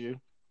 I hear you.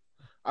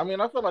 I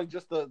mean, I feel like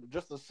just the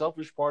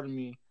selfish part of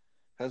me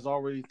has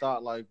already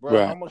thought like, bro,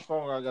 Right. how much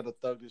longer I got to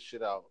thug this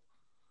shit out?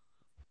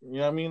 You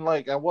know what I mean?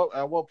 Like at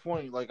what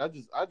point? Like I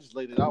just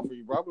laid it out for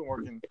you, bro. I've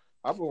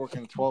been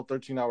working 12,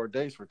 13-hour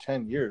days for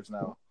 10 years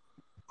now.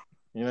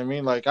 You know what I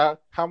mean? Like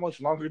how much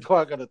longer do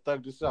I got to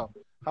thug this out?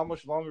 How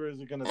much longer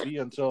is it going to be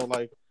until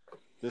like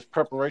this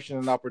preparation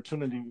and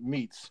opportunity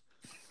meets?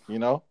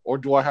 Or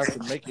do I have to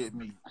make it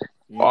meet?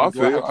 I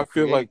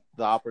feel like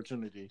the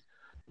opportunity.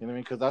 You know what I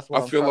mean? Because that's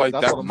what I feel like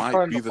that might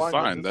trying be to the find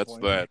sign. at this That's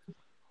point. that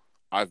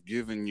I've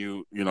given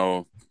you,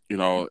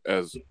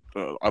 as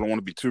I don't want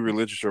to be too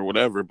religious or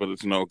whatever, but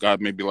it's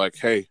God may be like,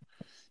 hey,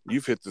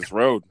 you've hit this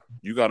road.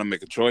 You got to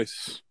make a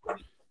choice.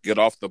 Get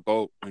off the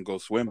boat and go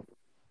swim.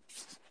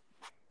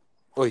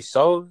 Oi,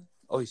 so.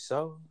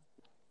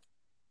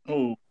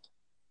 Oh,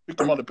 we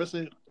come on the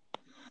pussy.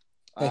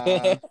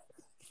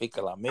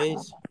 Fica la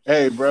mesa.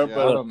 Hey, bro, Yeah,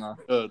 I don't know.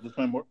 Does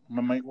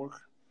my mic work?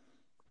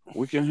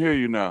 We can hear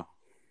you now.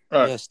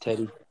 All right. Yes,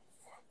 Teddy.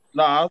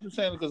 No, I was just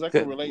saying because I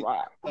can relate,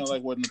 kind of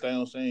like what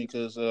Nathaniel was saying.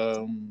 Because,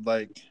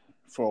 like,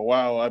 for a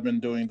while, I've been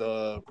doing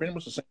pretty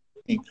much the same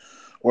thing,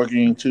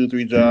 working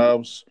 2-3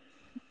 jobs,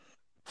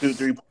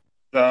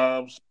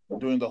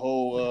 doing the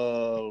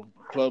whole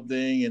club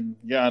thing, and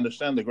yeah, I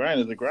understand the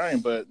grind is a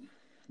grind, but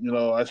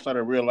I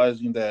started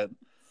realizing that,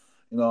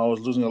 I was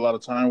losing a lot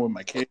of time with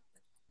my kids.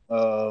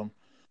 Um,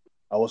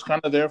 I was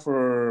kind of there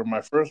for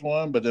my first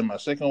one, but then my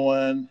second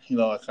one,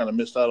 I kind of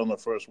missed out on the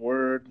first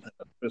word.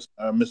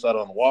 I missed out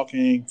on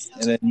walking,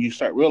 and then you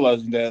start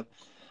realizing that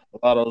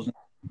a lot of those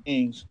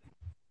things,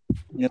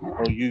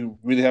 you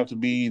really have to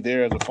be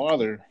there as a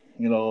father.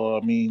 I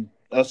mean,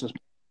 us as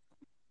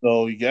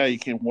so yeah, you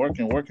can work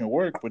and work and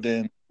work, but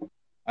then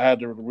I had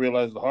to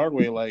realize the hard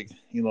way, like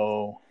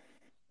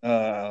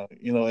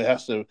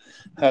it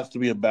has to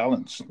be a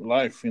balanced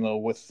life,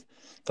 with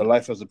the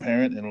life as a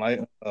parent and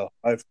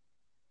life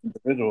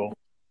individual.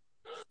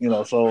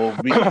 So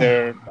being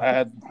there, I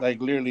had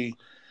like literally,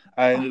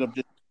 I ended up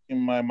just in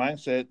my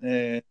mindset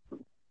and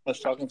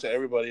much talking to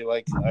everybody.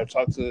 Like I've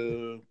talked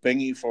to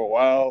Bengy for a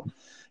while,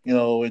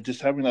 and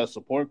just having that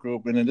support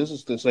group. And then this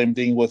is the same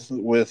thing with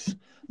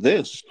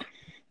this.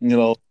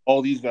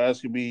 All these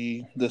guys could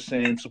be the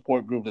same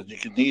support group that you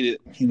could need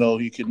it.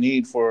 You could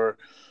need for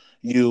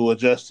you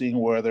adjusting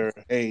whether,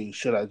 hey,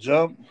 should I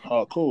jump?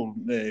 Oh, cool.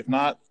 If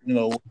not,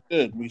 we're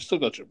good. We still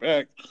got your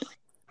back.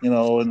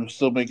 And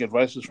still make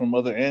advices from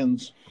other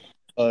ends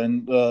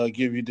and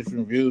give you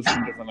different views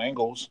from different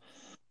angles.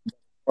 As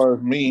far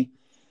as me,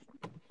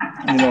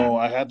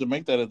 I had to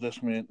make that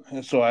adjustment,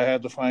 and so I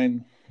had to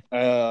find.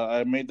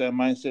 I made that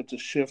mindset to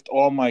shift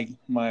all my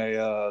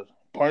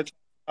part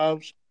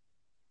jobs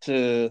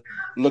to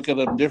look at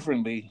them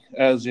differently.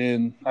 As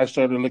in, I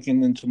started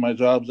looking into my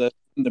jobs as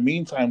in the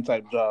meantime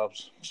type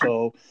jobs.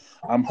 So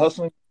I'm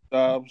hustling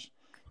jobs,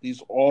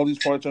 all these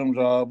part time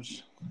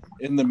jobs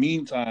in the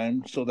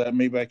meantime, so that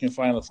maybe I can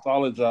find a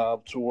solid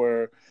job to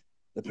where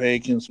the pay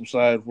can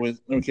subside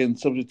with, or can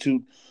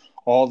substitute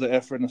all the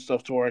effort and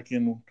stuff to where I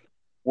can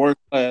work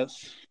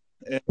less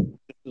and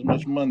get as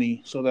much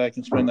money so that I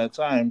can spend that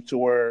time to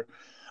where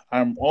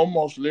I'm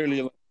almost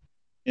literally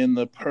in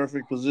the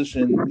perfect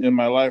position in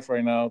my life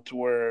right now to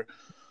where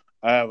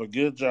I have a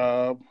good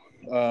job.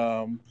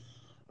 Um,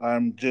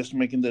 I'm just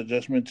making the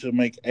adjustment to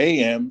make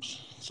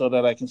AMs so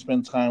that I can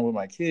spend time with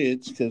my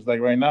kids. Because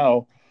like right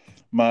now,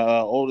 my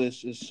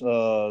oldest is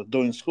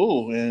doing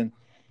school and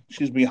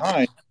she's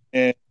behind,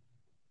 and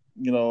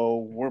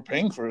we're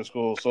paying for her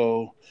school.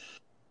 So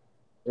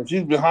if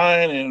she's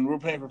behind and we're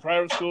paying for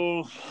private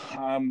school,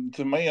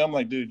 to me, I'm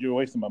like, dude, you're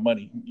wasting my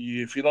money.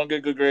 If you don't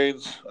get good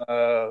grades,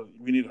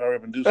 we need to hurry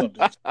up and do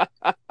something.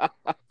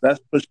 That's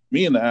pushing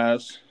me in the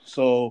ass.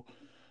 So,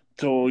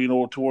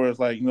 towards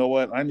like,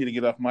 what, I need to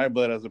get off my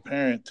butt as a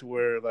parent to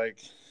where like,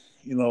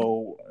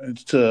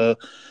 it's to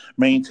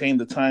maintain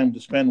the time to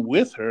spend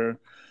with her.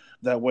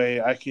 That way,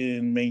 I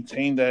can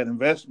maintain that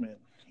investment.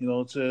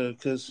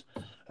 Because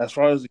as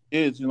far as the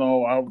kids,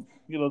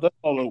 that's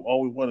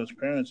all we want as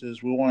parents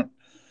is we want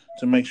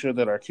to make sure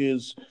that our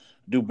kids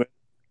do better.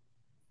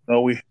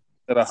 We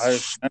set a higher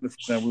standard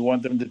for them. We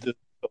want them to just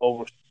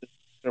over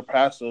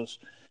surpass us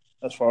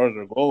as far as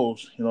their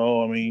goals. I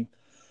mean,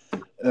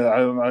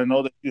 I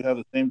know that you have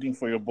the same thing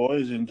for your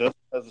boys, and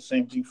Justin has the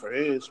same thing for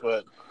his.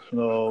 But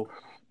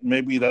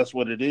maybe that's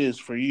what it is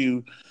for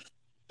you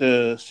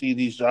to see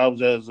these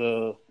jobs as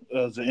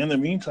in the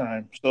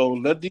meantime. So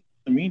let these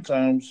in the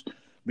meantimes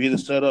be the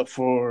setup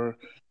for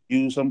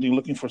you, something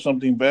looking for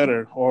something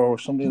better or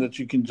something that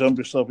you can jump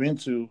yourself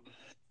into.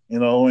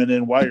 And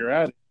then while you're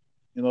at it,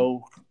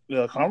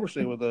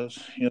 conversate with us,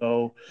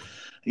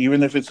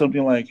 even if it's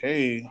something like,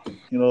 hey,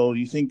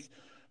 you think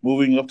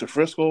moving up to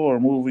Frisco or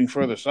moving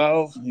further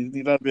south, you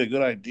think that'd be a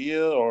good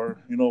idea? Or,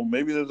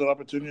 maybe there's an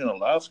opportunity in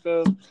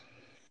Alaska.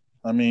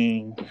 I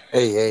mean,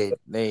 Hey.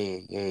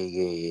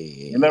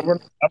 you never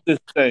know. I'm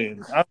just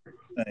saying,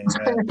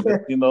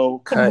 man,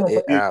 Cut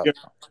it out.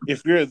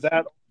 if you're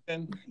that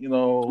open,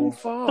 Too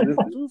far. this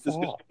Too is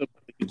far. something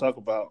you talk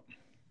about.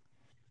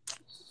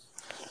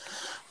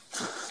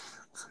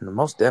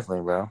 Most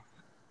definitely, bro.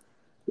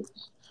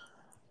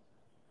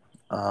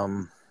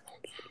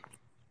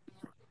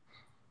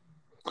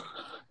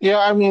 Yeah,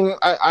 I mean,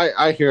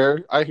 I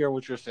hear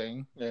what you're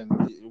saying, and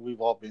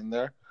we've all been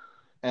there.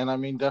 And I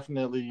mean,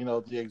 definitely,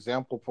 the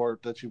example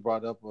part that you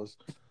brought up was,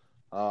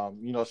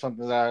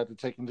 something that I had to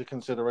take into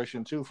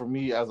consideration too. For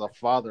me as a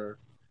father,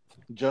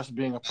 just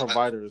being a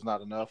provider is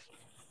not enough.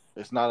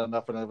 It's not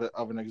enough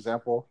of an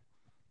example.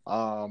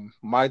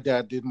 My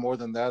dad did more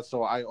than that,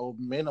 so I owe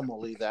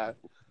minimally that,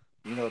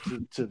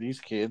 to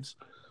these kids.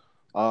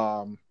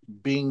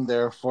 Being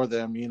there for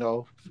them,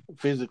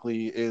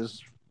 physically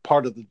is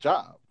part of the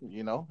job,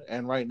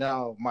 and right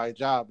now my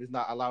job is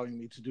not allowing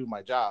me to do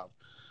my job.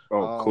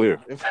 Oh, clear.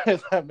 If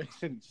that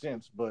makes any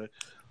sense, but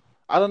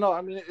I don't know.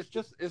 I mean,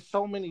 it's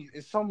so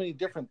many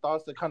different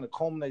thoughts that kind of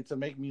culminate to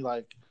make me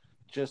like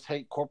just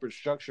hate corporate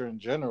structure in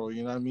general.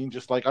 You know what I mean?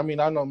 Just like, I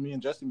mean, I know me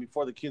and Justin,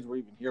 before the kids were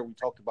even here, we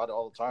talked about it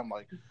all the time.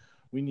 Like,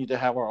 we need to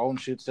have our own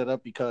shit set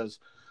up because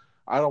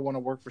I don't want to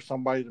work for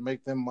somebody to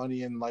make them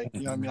money, and like,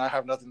 you know what I mean, I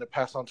have nothing to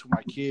pass on to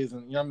my kids,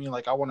 and you know what I mean,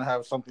 like I want to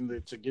have something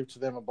to give to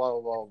them and blah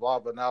blah blah blah.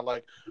 But now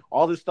like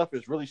all this stuff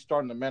is really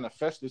starting to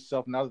manifest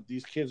itself now that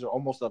these kids are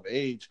almost of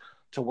age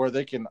to where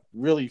they can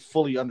really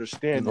fully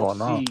understand and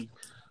Going on. see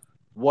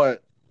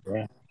what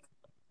Yeah.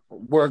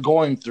 we're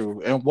going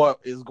through and what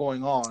is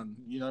going on.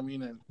 You know what I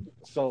mean? And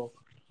so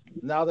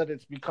now that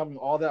it's becoming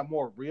all that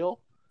more real,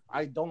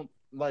 I don't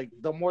like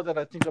the more that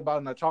I think about it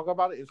and I talk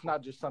about it, it's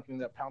not just something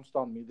that pounced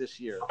on me this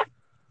year.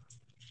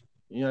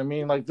 You know what I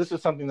mean? Like this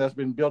is something that's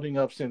been building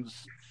up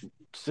since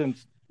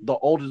the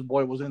oldest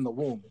boy was in the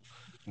womb,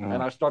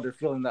 and I started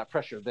feeling that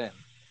pressure then.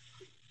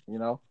 You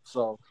know,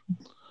 so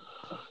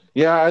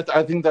yeah,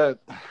 I think that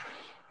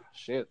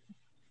shit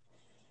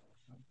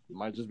it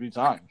might just be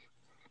time.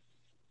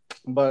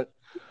 But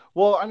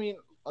well, I mean,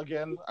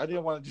 again, I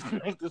didn't want to just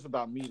make this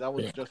about me. That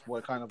was just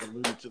what kind of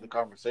alluded to the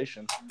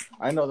conversation.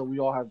 I know that we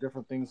all have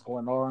different things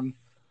going on,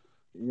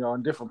 you know,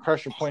 and different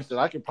pressure points that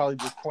I could probably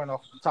just point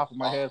off the top of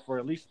my head for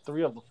at least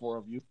 3 of the 4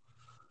 of you.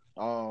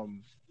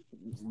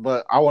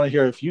 But I want to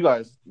hear if you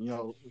guys, you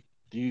know,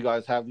 do you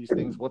guys have these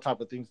things? What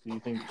type of things do you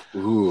think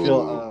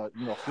feel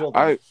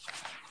them?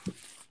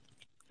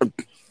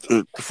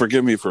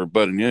 Forgive me for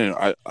butting in.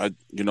 I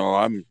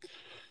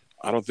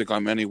don't think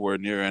I'm anywhere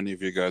near any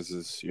of you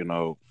guys',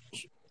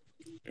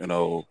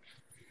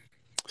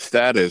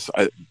 status.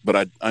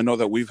 But I know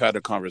that we've had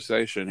a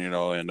conversation,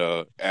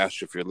 and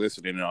Ash, if you're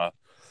listening,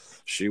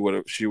 she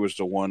was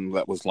the one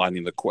that was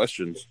lining the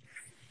questions,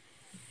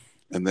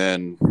 and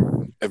then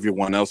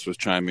everyone else was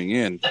chiming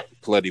in.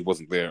 Pletty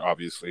wasn't there,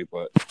 obviously,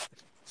 but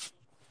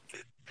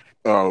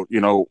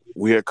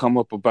we had come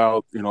up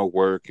about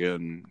work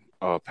and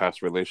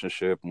past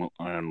relationship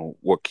and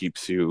what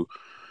keeps you,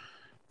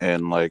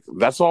 and like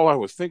that's all I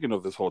was thinking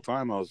of this whole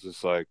time. I was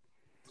just like,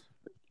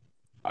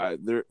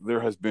 there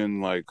has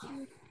been like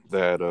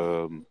that.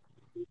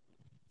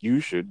 You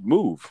should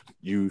move.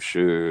 You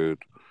should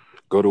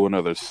go to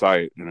another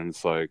site, and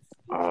it's like,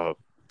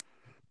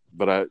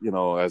 but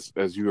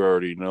as you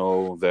already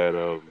know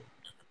that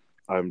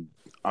I'm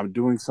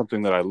doing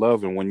something that I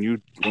love, and when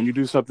you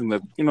do something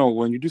that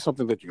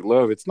you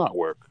love, it's not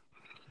work.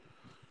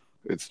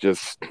 It's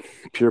just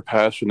pure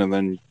passion, and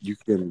then you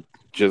can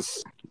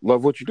just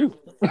love what you do.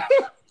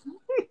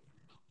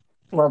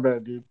 My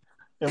bad, dude.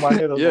 In my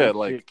head, I was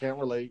like, shit, can't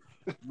relate.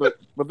 But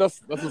that's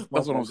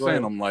what I'm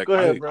saying. I'm like,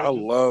 I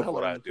love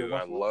what I do.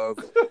 I love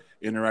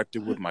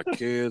interacting with my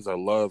kids. I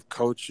love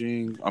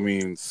coaching. I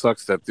mean,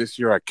 sucks that this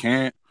year I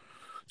can't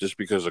just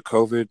because of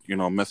COVID,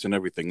 messing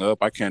everything up.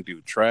 I can't do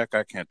track.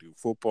 I can't do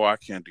football. I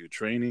can't do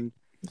training.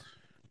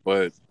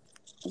 But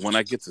when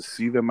I get to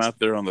see them out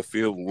there on the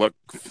field, look,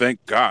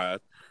 thank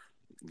God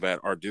that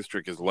our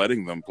district is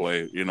letting them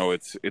play.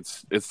 It's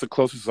the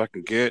closest I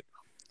can get.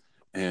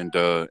 And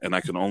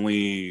I can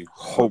only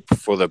hope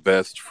for the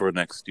best for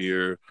next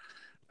year,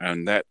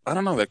 and that I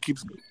don't know, that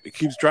keeps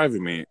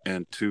driving me,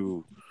 and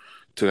to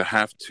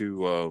have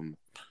to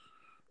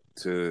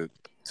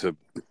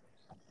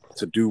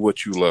do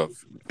what you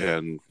love,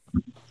 and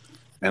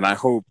I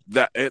hope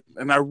that it.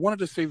 And I wanted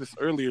to say this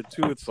earlier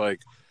too. It's like,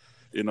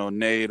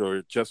 Nate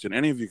or Justin,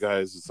 any of you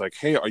guys, it's like,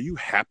 hey, are you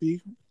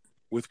happy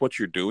with what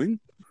you're doing?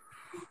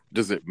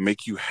 Does it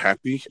make you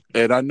happy?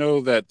 And I know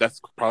that that's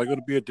probably going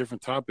to be a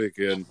different topic,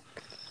 and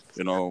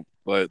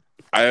but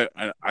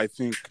I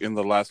think in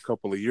the last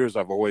couple of years,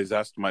 I've always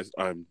asked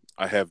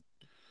I have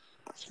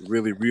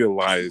really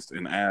realized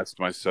and asked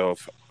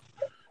myself,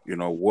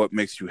 what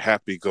makes you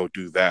happy? Go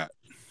do that.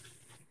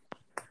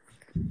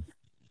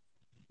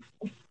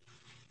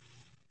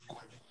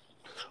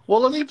 Well,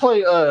 let me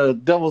play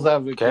devil's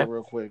advocate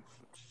real quick.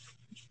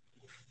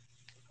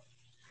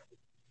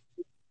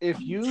 If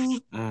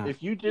you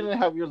didn't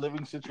have your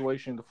living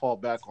situation to fall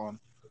back on,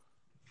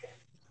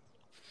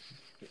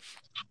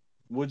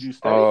 would you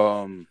stay?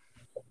 I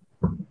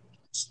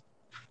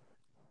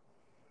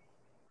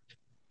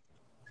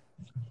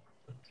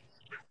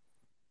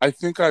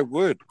think I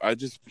would. I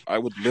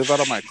would live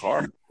out of my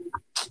car.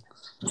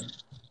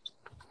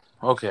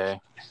 Okay.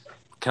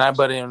 Can I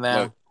butt in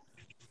now?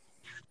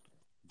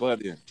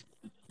 Butt in.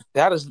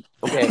 That is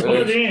okay.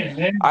 Butt in,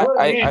 man.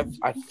 I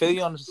feel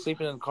you on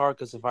sleeping in the car,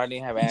 because if I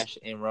didn't have Ash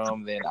in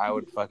Rome, then I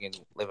would fucking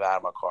live out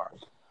of my car.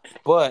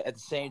 But at the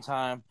same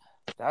time,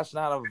 that's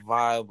not a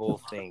viable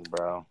thing,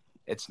 bro.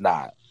 It's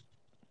not.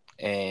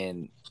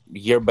 And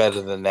you're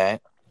better than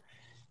that.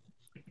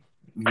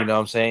 You know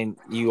what I'm saying?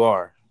 You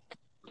are.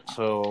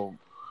 So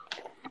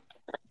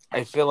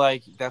I feel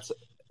like that's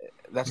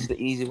the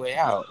easy way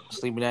out.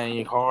 Sleeping out in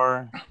your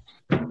car.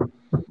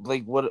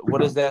 Like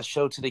what does that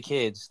show to the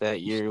kids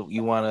that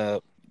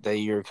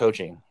you're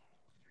coaching?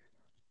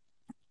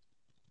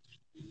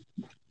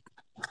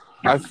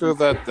 I feel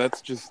that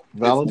that's just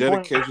Valid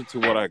dedication to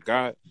what I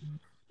got,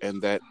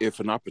 and that if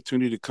an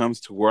opportunity comes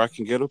to where I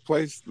can get a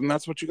place, then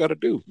that's what you got to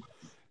do.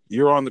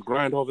 You're on the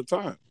grind all the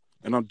time,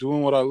 and I'm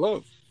doing what I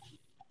love.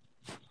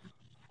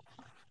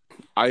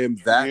 I am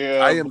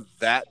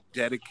that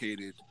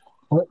dedicated.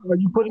 Are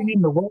you putting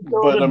in the work?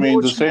 But I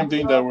mean, the same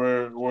thing that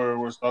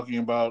we're talking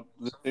about,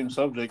 the same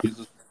subject is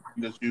the thing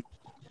that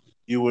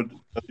you would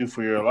do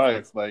for your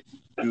life, like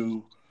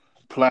you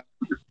plan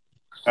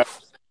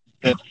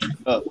set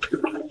up,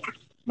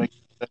 make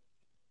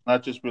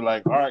not just be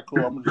like, all right,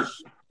 cool, I'm gonna just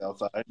stay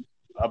outside.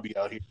 I'll be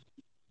out here.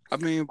 I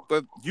mean,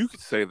 but you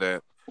could say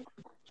that,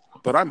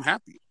 but I'm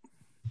happy.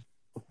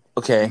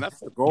 Okay, and that's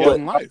the goal but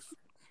in life.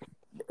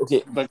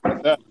 okay, Like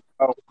that.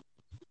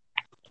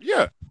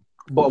 Yeah,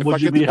 But if I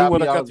would you get to be do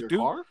what I happy out got of to your do,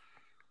 car?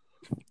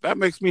 that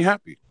makes me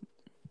happy.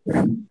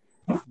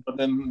 But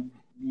then,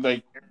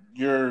 like,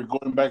 you're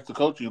going back to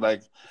coaching.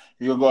 Like,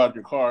 you'll go out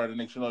your car, and the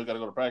next you know, you got to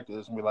go to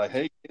practice and be like,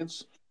 "Hey,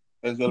 kids,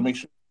 you guys got to make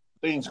sure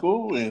you stay in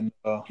school and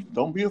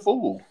don't be a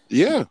fool."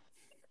 Yeah,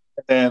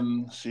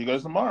 And see you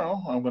guys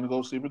tomorrow. I'm gonna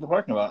go sleep in the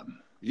parking lot.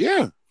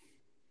 yeah.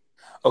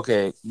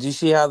 okay. Do you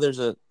see how there's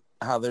a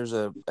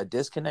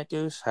disconnect,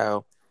 Deuce?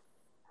 How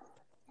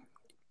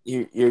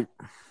you're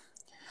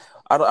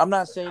I'm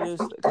not saying this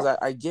because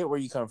I get where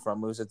you come from,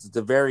 Moose. It's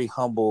a very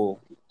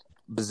humble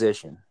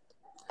position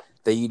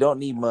that you don't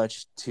need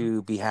much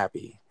to be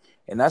happy,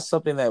 and that's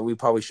something that we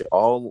probably should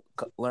all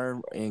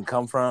learn and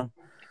come from.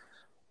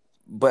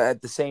 But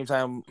at the same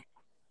time,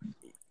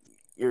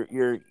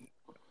 you're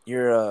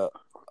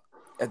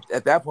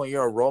at that point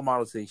you're a role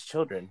model to these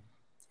children,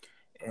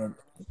 and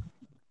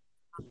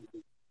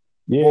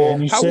Yeah, and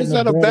well, you How is setting a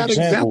that a bad bad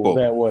example example?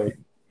 that way.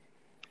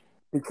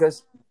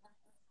 because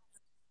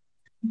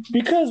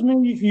Because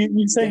man,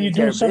 you say taking you're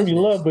care doing of something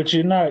you love, business. but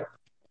you're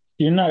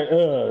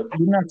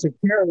not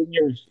securing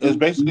It's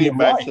basically your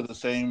back to life. the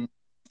same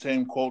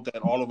quote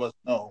that all of us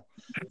know.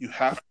 You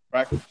have to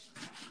practice.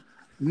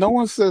 No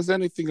one says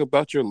anything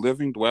about your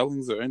living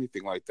dwellings or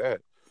anything like that.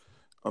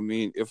 I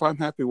mean, if I'm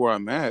happy where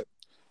I'm at,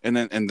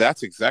 and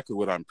that's exactly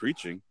what I'm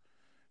preaching,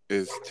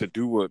 is to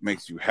do what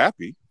makes you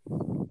happy.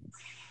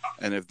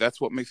 And if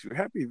that's what makes you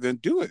happy, then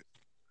do it.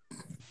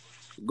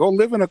 Go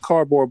live in a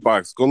cardboard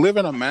box. Go live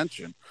in a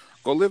mansion.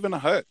 Go live in a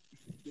hut.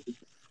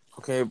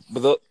 Okay,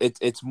 but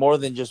it's more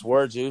than just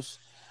words, Zeus.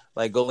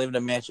 Like go live in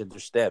a mansion.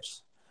 There's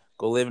steps.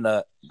 Go live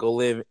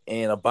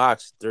in a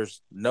box.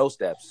 There's no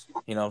steps.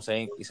 You know what I'm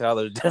saying? You see how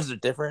there's a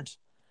difference?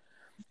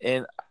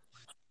 And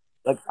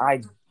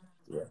like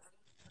yeah.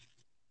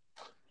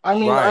 I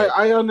mean, Right.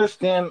 I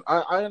understand.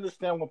 I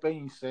understand what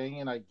Benny's saying,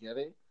 and I get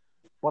it.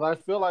 But I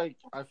feel like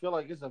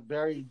it's a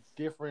very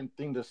different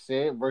thing to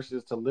say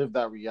versus to live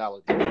that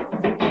reality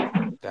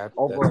That's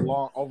over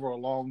a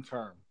long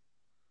term.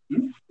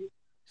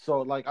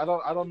 So like I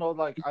don't know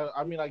like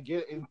I mean I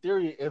get in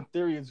theory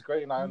it's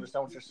great and I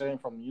understand what you're saying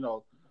from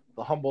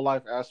the humble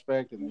life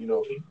aspect and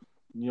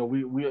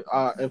we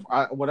if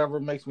I whatever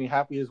makes me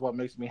happy is what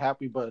makes me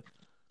happy, but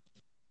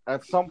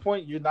at some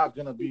point you're not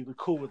gonna be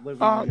cool with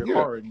living in your Yeah.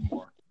 car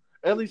anymore.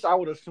 At least I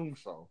would assume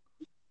so,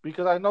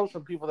 because I know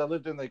some people that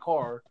lived in their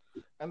car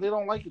and they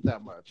don't like it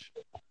that much,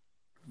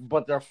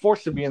 but they're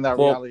forced to be in that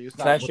well. reality. It's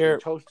Can I not what they share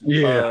chose to do.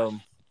 Yeah.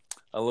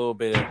 a little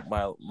bit of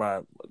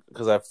my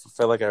because I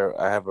feel like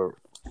I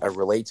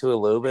relate to it a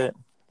little bit.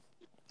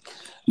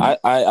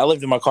 I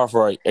lived in my car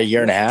for a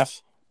year and a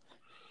half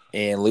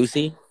in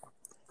Lucy,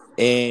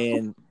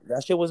 and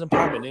that shit wasn't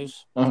popping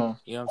news. Uh-huh.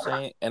 You know what I'm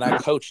saying? And I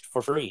coached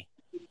for free,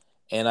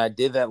 and I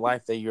did that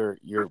life that you're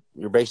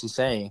basically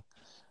saying,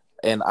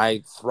 and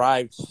I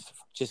thrived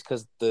just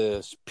because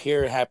the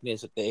pure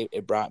happiness that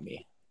it brought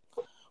me.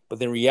 But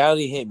then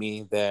reality hit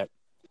me that's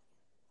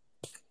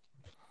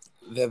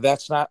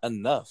not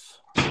enough,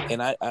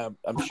 and I'm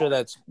sure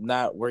that's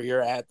not where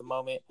you're at the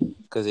moment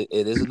because it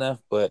is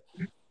enough. But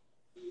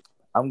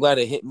I'm glad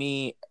it hit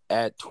me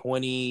at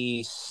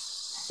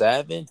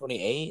 27,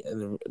 28,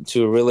 and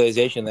to a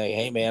realization that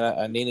hey man,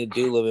 I need to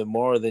do a little bit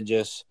more than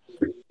just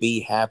be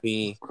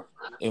happy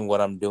in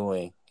what I'm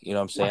doing. You know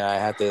what I'm saying? I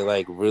have to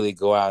like really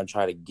go out and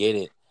try to get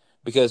it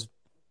because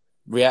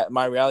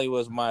my reality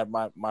was my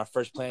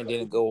first plan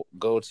didn't go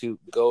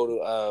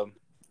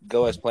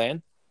as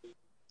planned.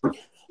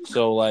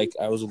 So like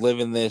I was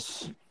living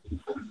this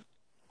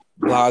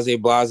blase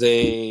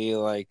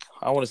like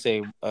I want to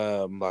say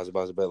blase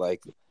but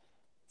like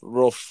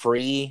real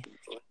free.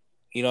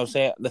 You know what I'm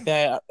saying? The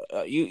thing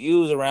you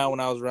was around when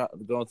I was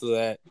going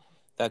through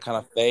that kind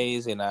of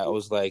phase, and I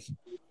was like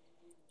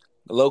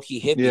low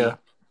key hippie.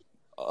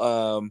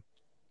 Yeah.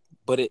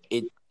 But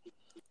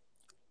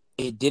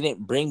it didn't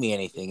bring me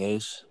anything. It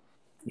was,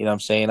 you know what I'm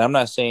saying? I'm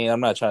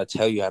not trying to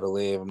tell you how to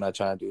live. I'm not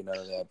trying to do none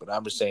of that. But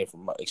I'm just saying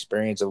from my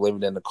experience of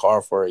living in the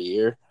car for a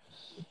year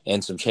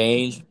and some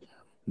change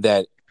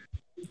that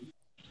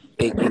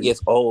it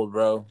gets old,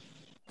 bro.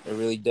 It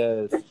really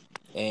does.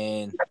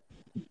 And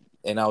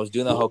I was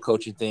doing the whole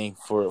coaching thing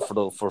for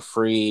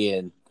free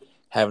and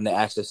having the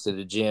access to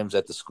the gyms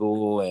at the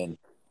school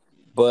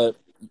but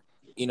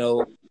you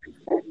know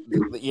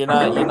you're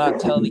not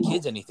telling the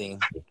kids anything.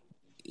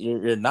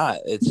 You're not.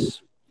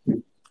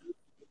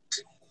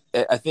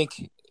 I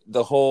think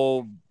the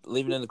whole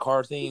living in the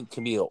car thing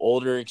can be an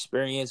older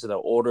experience and an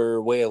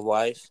older way of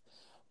life,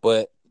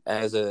 but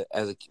as a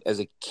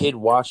kid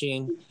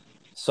watching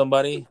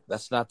somebody,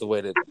 that's not the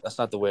way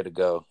to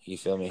go. You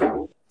feel me?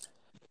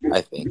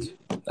 I think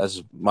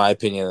that's my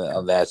opinion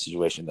on that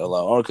situation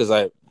alone, or because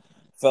I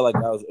felt like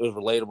it was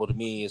relatable to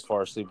me as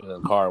far as sleeping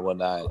in the car and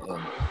whatnot,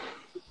 and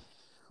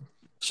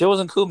shit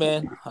wasn't cool,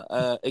 man.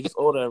 It gets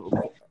older.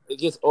 It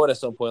gets old at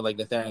some point, like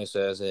Nathaniel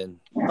says, and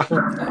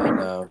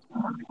I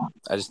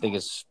just think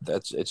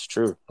it's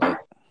true. Like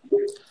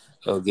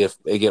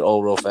it get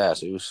old real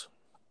fast. It was.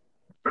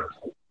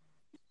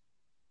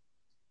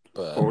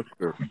 But For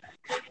sure.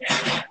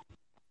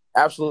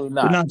 absolutely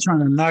We're not. not trying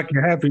to knock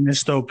your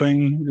happiness, though,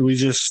 Penny. We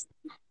just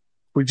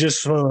Oh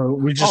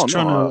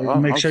trying no, to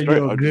make I'm sure straight.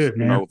 you're I just good,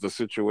 man. the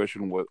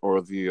situation with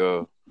or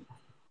the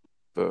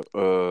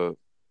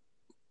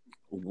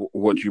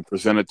what you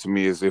presented to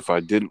me is if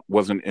I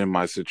wasn't in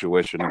my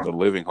situation in the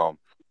living home,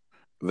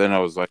 then I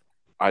was like,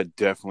 I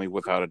definitely,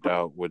 without a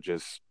doubt, would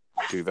just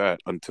do that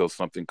until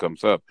something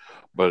comes up.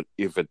 But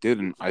if it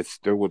didn't, I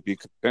still would be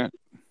content.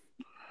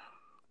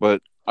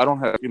 But I don't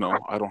have,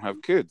 I don't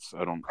have kids.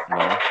 I don't,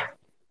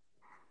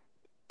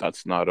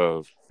 that's not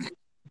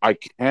I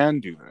can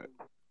do that.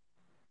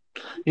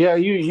 Yeah,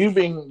 you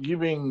being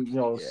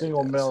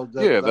single male.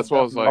 Yeah, That that's why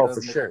I was definitely like, does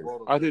for make a sure.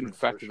 world of I didn't difference, for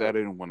factor that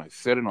sure. in when I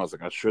said it. And I was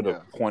like, I should have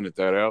Yeah. pointed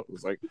that out. It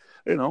was like,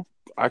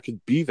 I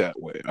could be that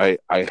way. I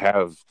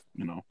have,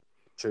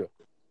 True.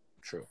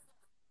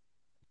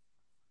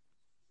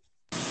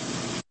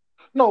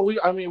 No,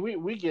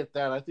 we get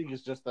that. I think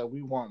it's just that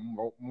we want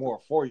more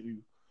for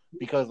you,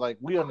 because like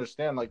we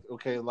understand, like,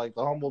 okay, like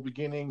the humble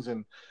beginnings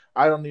and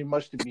I don't need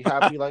much to be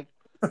happy. Like,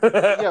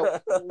 yeah,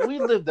 we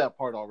lived that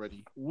part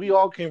already. We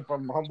all came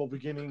from humble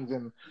beginnings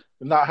and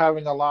not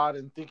having a lot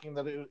and thinking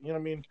that it,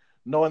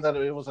 knowing that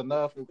it was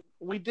enough.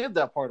 We did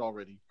that part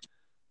already.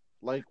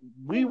 Like,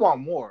 we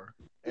want more,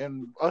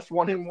 and us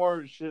wanting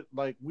more shit.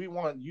 Like, we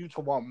want you to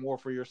want more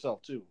for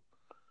yourself too.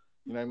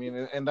 You know what I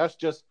mean? And that's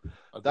just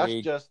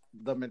Agreed.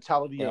 the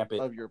mentality Stamp it.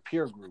 of your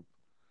peer group.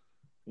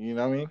 You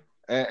know what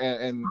I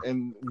mean?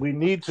 And we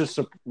need to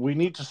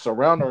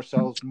surround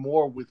ourselves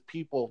more with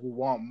people who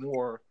want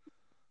more,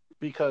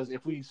 because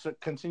if we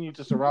continue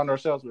to surround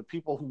ourselves with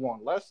people who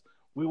want less,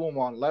 we will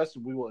want less.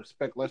 We will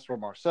expect less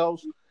from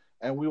ourselves,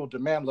 and we will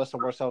demand less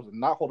of ourselves and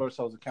not hold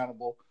ourselves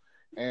accountable.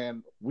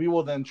 And we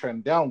will then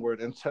trend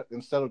downward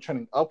instead of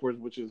trending upwards,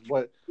 which is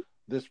what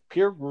this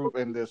peer group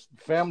and this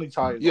family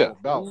tie is all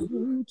about.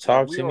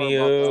 Talk We to are me,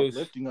 about the Oos.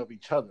 uplifting of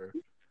each other,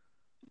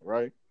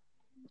 right?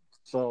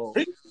 So,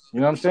 you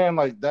know what I'm saying?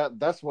 Like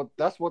that's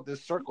what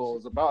this circle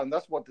is about, and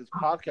that's what this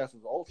podcast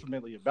is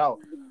ultimately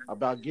about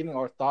getting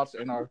our thoughts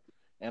and our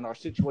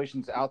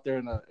situations out there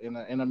in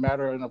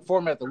a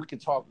format that we can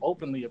talk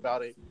openly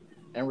about it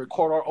and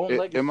record our own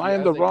legacy. Am I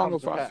in as the they wrong come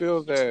if to I pass.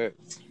 feel that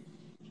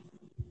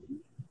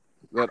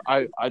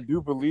I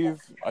do believe,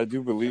 I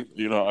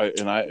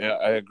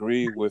I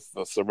agree with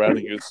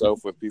surrounding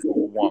yourself with people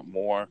who want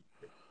more,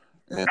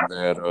 and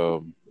that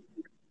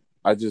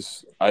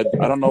I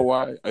don't know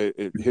why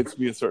it hits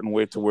me a certain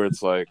way to where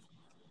it's like,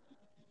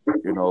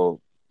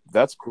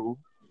 that's cool,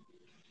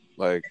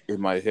 like in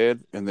my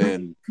head, and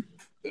then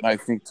I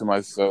think to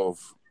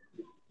myself,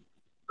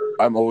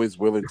 I'm always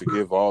willing to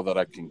give all that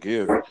I can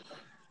give,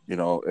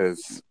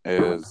 as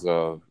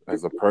a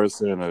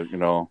person,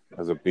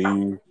 as a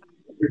being.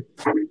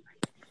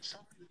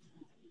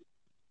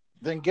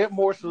 Then get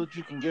more so that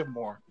you can give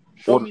more.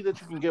 Show me that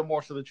you can get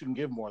more so that you can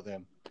give more.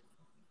 Then,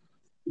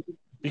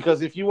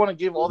 because if you want to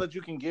give all that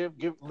you can give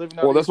living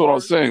out. Well, that's what I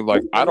was saying.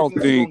 Like, I don't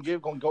think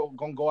gonna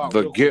go out.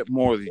 the get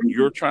more that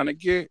you're trying to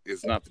get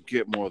is not the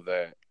get more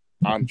that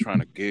I'm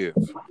trying to give.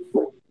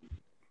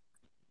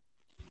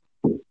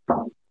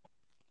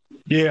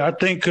 Yeah, I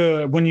think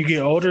when you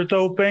get older,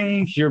 though,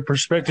 Penny, your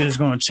perspective is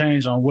going to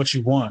change on what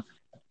you want.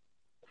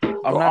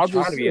 I'm not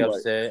trying to be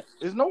upset.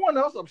 Is no one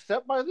else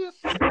upset by this?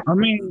 I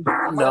mean,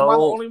 Am I the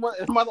only one?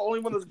 Am I the only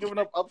one that's giving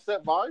up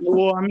upset vibes?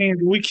 Well, I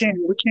mean, we can't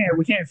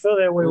feel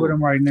that way with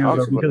him right now,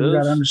 though, because we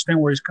got to understand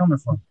where he's coming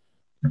from.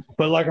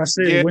 But like I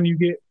said, when you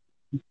get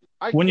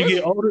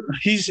older,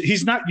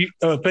 he's not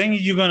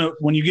Penny.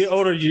 When you get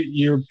older,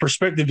 your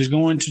perspective is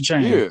going to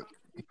change. Yeah.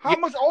 How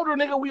much older,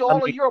 nigga? We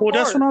all a year apart. Well,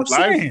 that's what I'm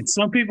saying.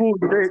 Some people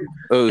they're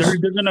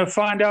gonna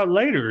find out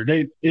later.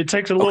 It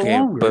takes a little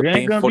longer. But it ain't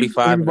being gonna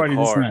 45 be everybody in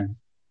the the car same.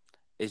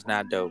 is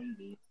not dope.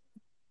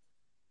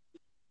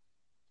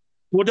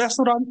 Well, that's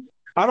what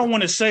I don't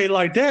want to say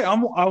like that. I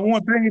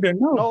want Penny to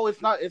know. No,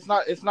 it's not.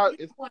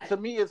 To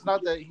me, it's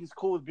not that he's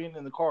cool with being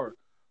in the car.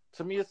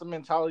 To me, it's the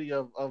mentality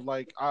of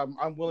like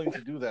I'm willing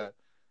to do that.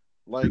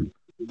 Like,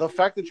 the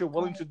fact that you're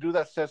willing to do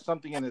that says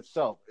something in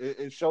itself.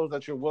 It shows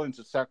that you're willing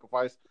to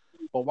sacrifice.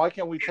 But why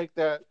can't we take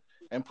that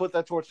and put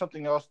that towards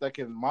something else that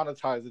can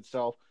monetize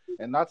itself?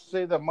 And not to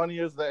say that money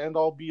is the end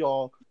all be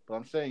all, but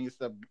I'm saying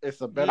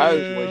it's a better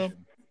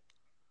situation.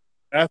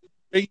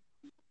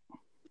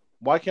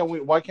 Why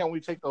can't we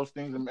take those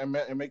things and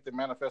make them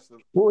manifest?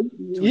 Well,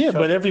 yeah,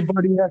 but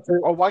everybody has to.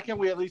 Or why can't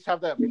we at least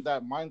have that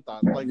mind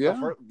thought? Like,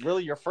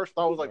 your first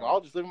thought was like,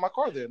 I'll just live in my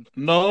car then.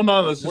 No,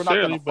 not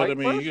necessarily. But I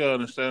mean, you gotta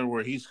understand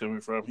where he's coming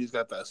from. He's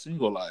got that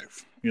single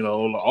life.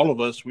 All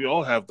of us, we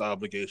all have the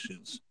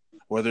obligations,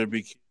 whether it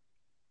be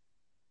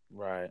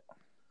right.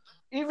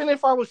 Even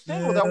if I was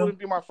single, that wouldn't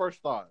be my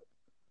first thought.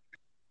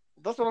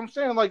 That's what I'm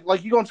saying.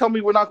 Like you gonna tell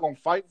me we're not gonna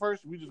fight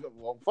first? We just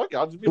fuck it.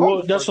 I'll just be.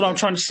 Well, that's what I'm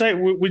trying to say.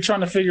 We're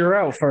trying to figure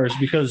out first,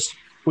 because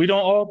we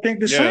don't all think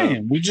the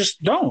same. We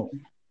just don't.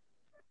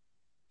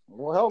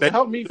 Well,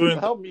 help me figure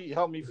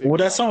well,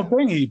 that's on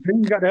Penny.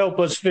 Penny got to help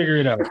us figure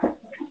it out.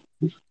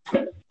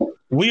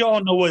 we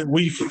all know what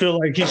we feel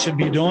like he should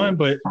be doing,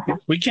 but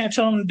we can't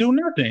tell him to do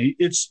nothing.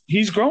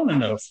 He's grown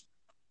enough,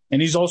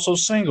 and he's also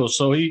single,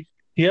 so he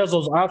has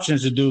those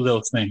options to do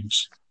those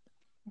things.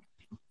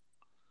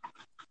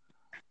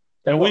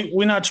 And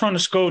we're not trying to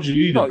scold you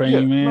either,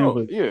 Pain, man.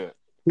 But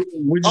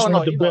we just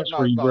want the best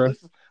for you, bro.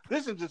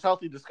 This is just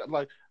healthy discussion.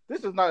 Like,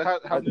 this is not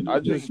how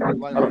to do things.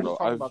 Like, I don't know.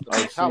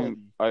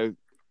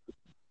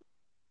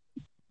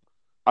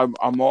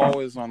 I'm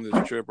always on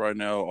this trip right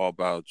now, all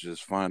about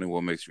just finding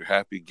what makes you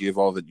happy. Give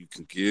all that you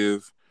can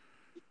give,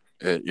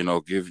 and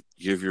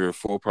give your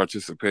full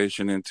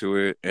participation into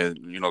it, and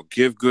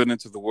give good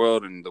into the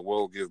world, and the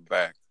world give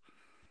back.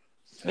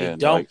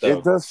 And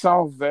it does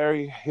sound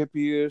very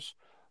hippie-ish,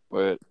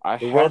 but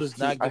the world is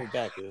not giving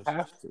back.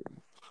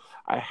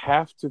 I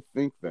have to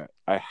think that.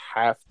 I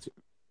have to.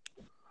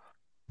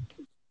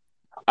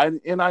 I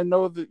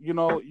know that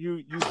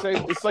you say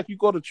it's like you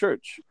go to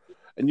church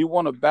and you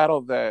want to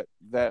battle that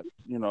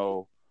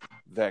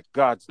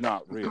God's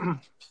not real.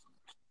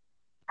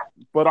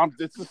 But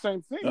it's the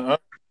same thing.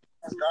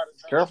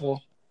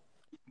 Careful.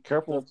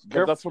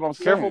 That's what I'm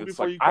saying. Careful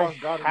before you cross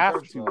God. I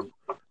have to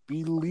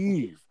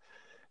believe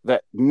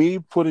that me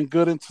putting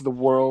good into the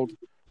world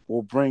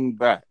will bring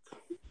back.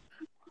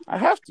 I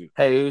have to.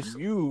 Hey, have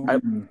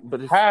to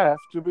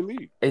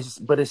believe.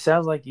 But it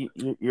sounds like you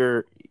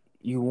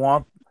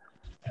want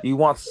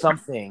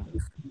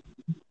something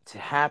to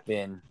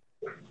happen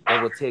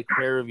that will take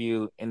care of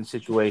you in the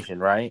situation,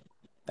 right?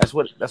 That's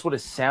what it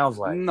sounds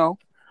like. No.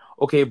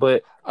 Okay,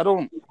 but I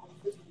don't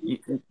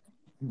need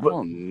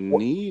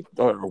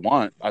or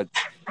want. I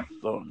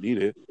don't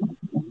need it.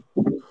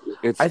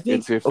 If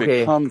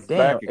it comes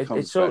back, it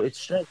comes back. It's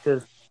strange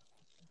because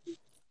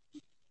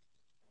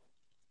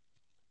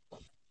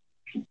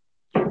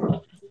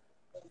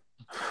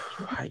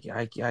I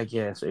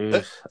guess it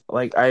was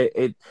like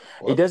it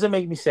doesn't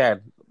make me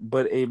sad,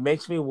 but it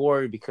makes me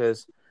worried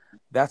because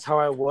that's how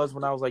I was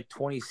when I was like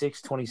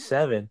 26,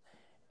 27,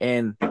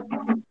 and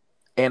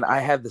I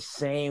had the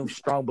same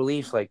strong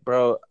beliefs. Like,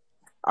 bro,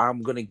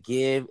 I'm gonna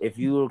give. If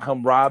you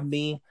come rob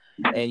me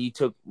and you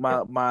took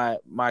my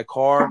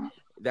car,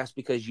 that's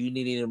because you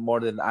needed it more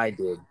than I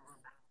did.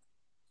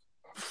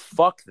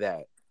 Fuck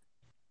that.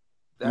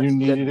 That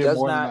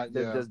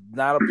does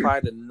not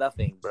apply to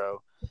nothing,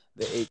 bro.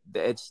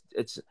 It's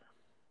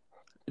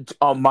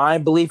on my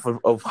belief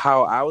of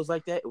how I was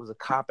like that. It was a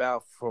cop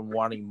out from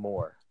wanting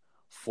more,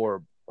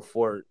 for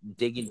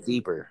digging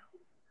deeper.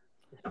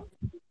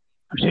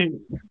 Hey,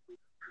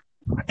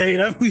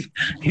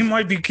 he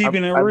might be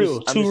keeping it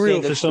real, too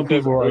real for some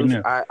people right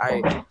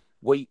now.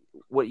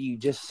 What you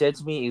just said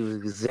to me is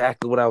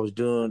exactly what I was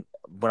doing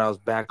when I was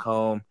back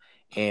home,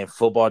 and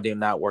football did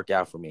not work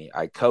out for me.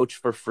 I coached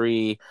for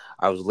free.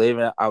 I was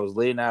living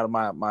out of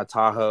my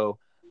Tahoe,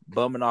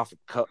 bumming off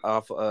couch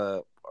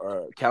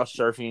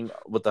surfing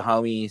with the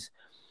homies,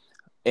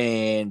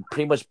 and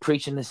pretty much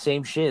preaching the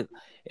same shit.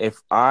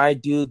 If I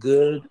do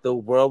good, the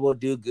world will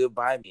do good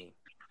by me.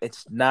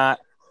 It's not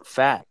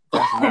fact.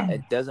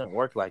 It doesn't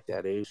work like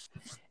that,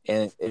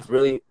 and it's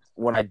really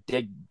when I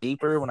dug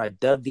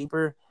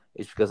deeper,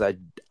 it's because I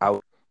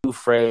was too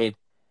afraid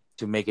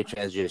to make a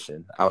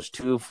transition. I was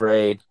too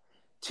afraid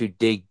to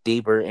dig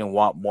deeper and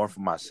want more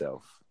for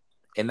myself,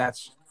 and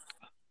that's.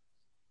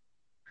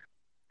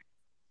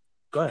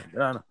 Go ahead.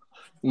 No.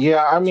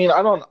 Yeah, I mean,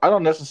 I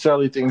don't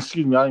necessarily think.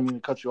 Excuse me, I didn't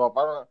mean to cut you off.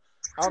 I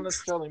don't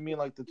necessarily mean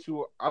like the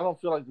two. I don't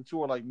feel like the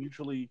two are like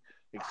mutually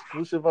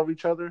exclusive of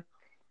each other.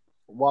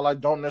 While I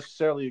don't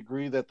necessarily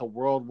agree that the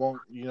world won't,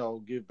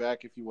 give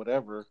back if you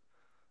whatever,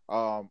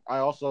 I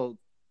also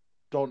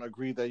don't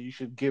agree that you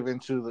should give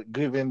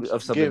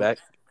back.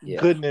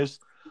 Yeah. Goodness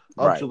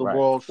unto the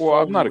world.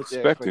 Well, I'm not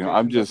expecting.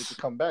 I'm just to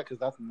come back because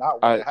that's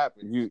not what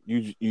happened.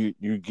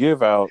 You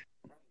give out.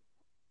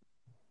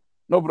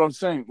 No, but I'm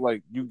saying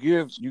like you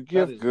give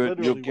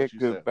good, you'll get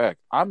good back.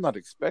 I'm not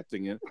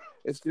expecting it.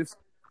 It's just,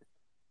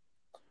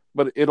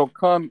 but it'll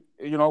come.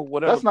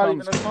 Whatever. That's not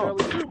comes, even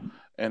necessarily true.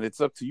 And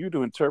it's up to you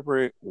to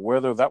interpret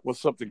whether that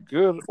was something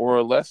good or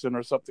a lesson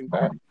or something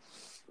bad.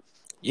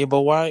 Yeah,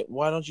 but why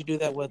don't you do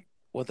that with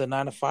a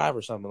 9 to 5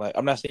 or something? Like,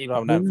 I'm not saying you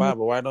don't have a 9 to 5,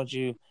 but why don't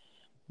you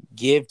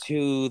give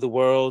to the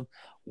world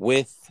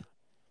with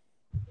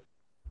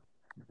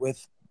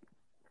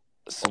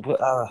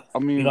I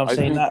mean, you know what I'm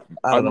saying? I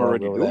don't know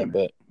already doing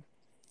that,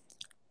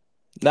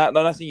 but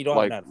not saying you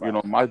don't have 9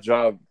 to 5. My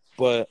job.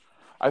 But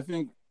I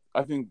think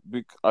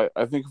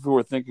if we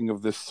were thinking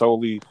of this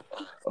solely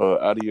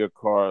out of your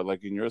car,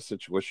 like in your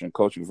situation,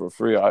 coaching for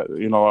free,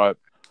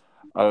 only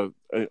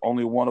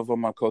one of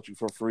them I'm coaching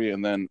for free,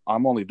 and then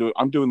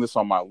I'm doing this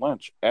on my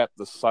lunch at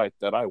the site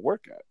that I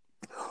work at,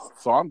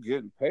 so I'm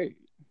getting paid.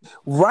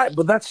 Right,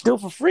 but that's still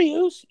for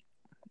free.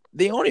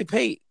 They only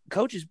pay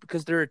coaches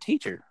because they're a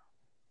teacher.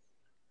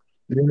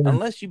 Yeah.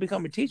 Unless you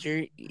become a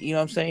teacher, you know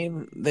what I'm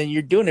saying, then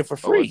you're doing it for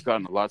free. It's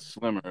gotten a lot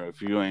slimmer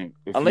if you ain't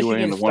one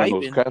of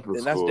those Catholic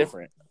schools. That's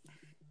different.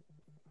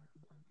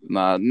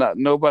 Nah,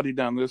 nobody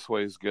down this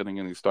way is getting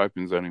any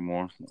stipends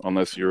anymore,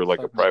 unless you're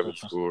like a private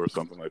school or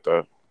something like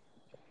that.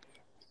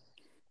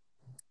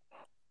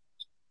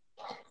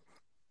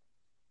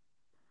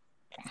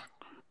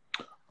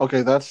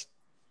 Okay, that's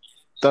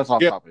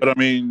off Yeah, topic. but I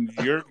mean,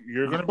 you're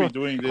going to be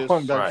doing this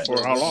Going back for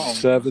to how long?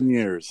 7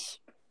 years.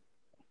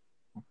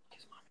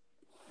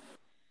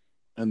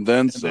 And then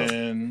And some.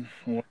 then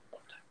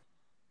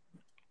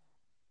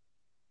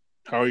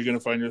how are you going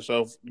to find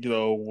yourself,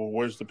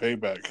 where's the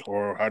payback?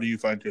 Or how do you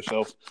find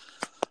yourself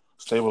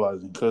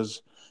stabilizing?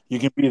 Because you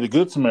can be the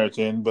good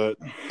Samaritan, but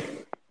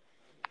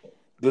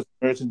good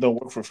Samaritans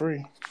don't work for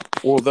free.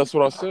 Well, that's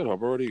what I said.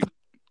 I've already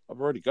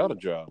got a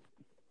job.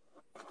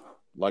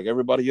 Like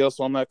everybody else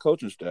on that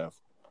coaching staff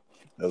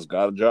has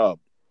got a job.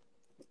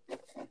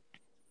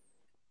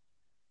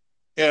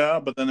 Yeah,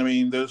 but then, I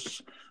mean, then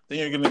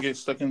you're going to get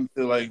stuck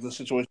into, like, the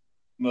situation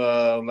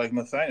like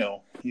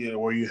Nathaniel,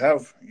 where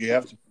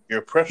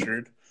you're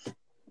pressured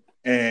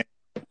and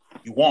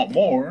you want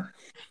more,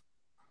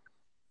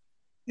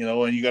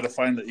 and you got to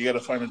find a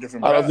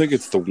different I path. don't think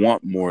it's the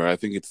want more. I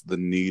think it's the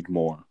need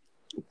more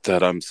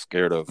that I'm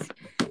scared of.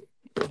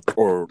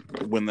 Or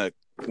when that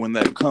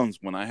comes,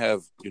 when I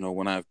have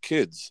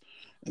kids,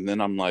 and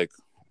then I'm like,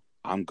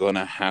 I'm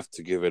gonna have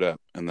to give it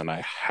up, and then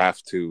I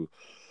have to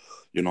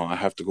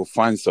go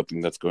find something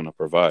that's gonna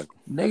provide.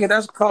 Nigga,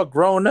 that's called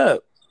growing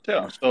up.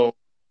 Yeah, so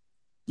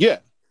yeah,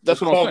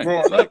 that's what I'm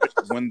saying. Growing up.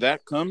 When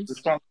that comes,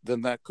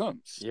 then that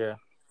comes. Yeah.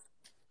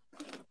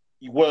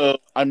 Well,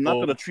 I'm not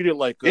gonna treat it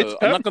like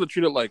I'm not gonna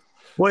treat it like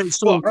Wait,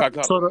 so fuck, I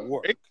gotta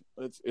work.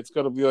 It's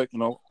gonna be like,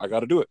 I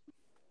gotta do it.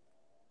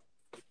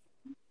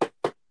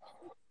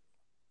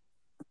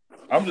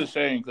 I'm just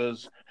saying,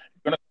 because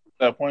you're gonna get to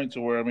that point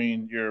to where, I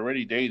mean, you're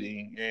already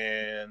dating,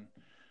 and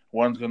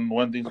one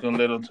thing's gonna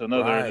lead on to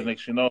another, Right. and the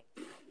next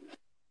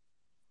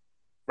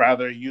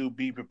rather you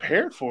be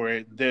prepared for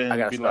it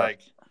than be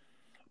like,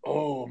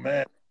 oh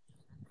man,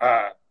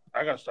 I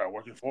gotta start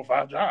working 4 or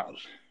 5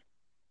 jobs.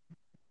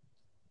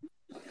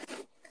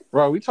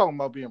 Bro, we talking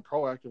about being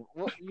proactive.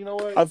 Well, you know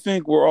what? I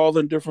think we're all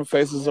in different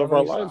phases of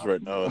our lives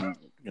right now, and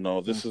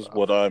this is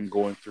what I'm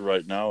going through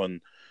right now,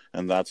 and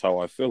that's how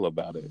I feel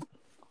about it.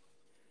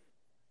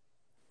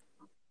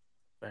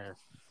 Man.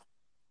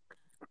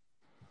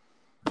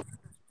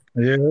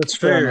 Yeah, that's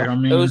fair. I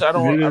mean, I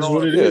don't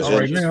what it is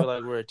right now. feel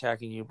like we're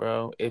attacking you,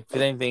 bro. If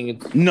anything,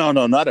 it's, No,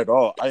 not at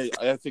all. I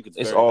think it's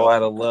very all healthy.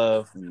 out of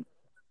love.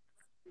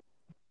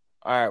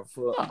 All right,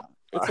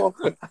 it's all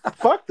good.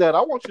 Fuck that.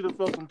 I want you to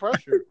feel some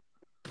pressure.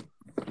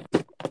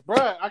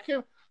 Brad, I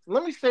can't.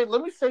 Let me say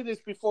this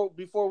before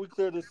we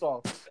clear this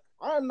off.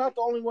 I am not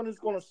the only one who's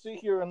going to sit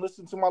here and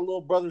listen to my little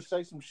brother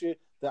say some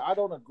shit that I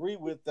don't agree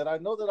with, that I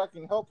know that I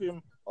can help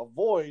him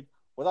avoid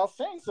without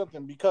saying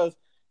something. Because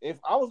if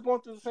I was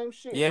going through the same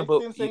shit, but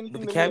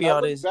the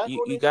caveat is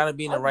you got to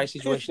be in the right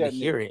situation to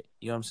hear it.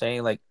 You know what I'm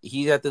saying? Like,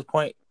 he's at this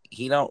point,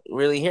 he don't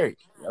really hear it.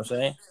 You know what I'm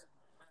saying?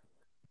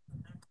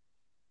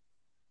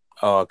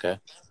 Oh, okay.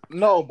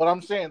 No, but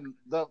I'm saying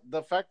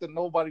the fact that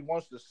nobody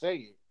wants to say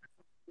it,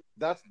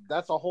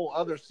 that's a whole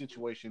other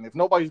situation. If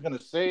nobody's gonna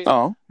say it,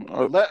 I'll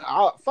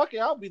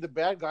be the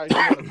bad guy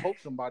who's gonna coach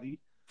somebody.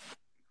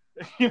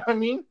 You know what I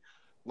mean?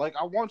 Like,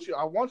 I want you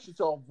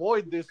to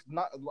avoid this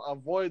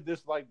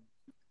like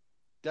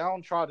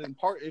downtrodden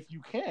part if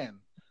you can.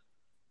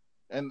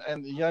 And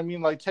you know what I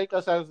mean? Like, take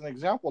us as an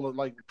example of,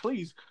 like,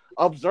 please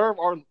observe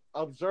our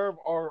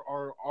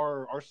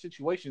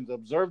situations,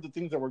 observe the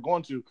things that we're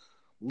going to,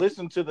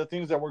 listen to the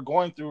things that we're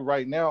going through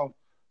right now,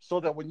 so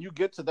that when you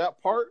get to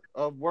that part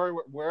of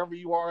wherever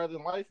you are at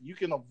in life, you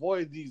can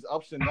avoid these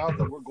ups and downs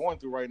that we're going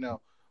through right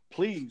now.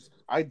 Please.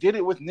 I did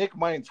it with Nick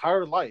my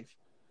entire life.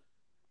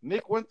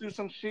 Nick went through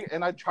some shit,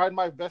 and I tried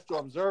my best to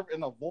observe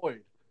and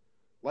avoid.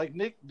 Like,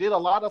 Nick did a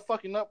lot of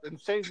fucking up and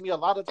saved me a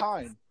lot of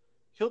time.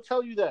 He'll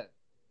tell you that.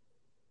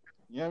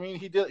 You know what I mean?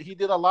 He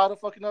did a lot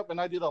of fucking up,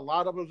 and I did a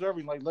lot of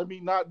observing. Like, let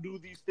me not do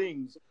these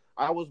things.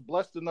 I was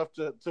blessed enough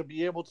to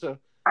be able to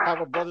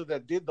have a brother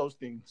that did those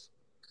things.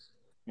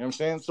 You know what I'm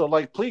saying? So,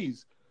 like,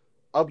 please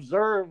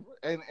observe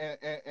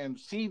and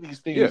see these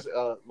things.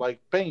 Yeah. Like,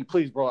 Benny,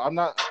 please, bro. I'm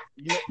not.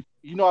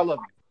 You know I love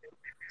you.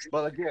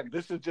 But again,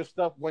 this is just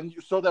stuff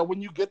so that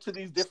when you get to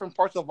these different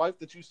parts of life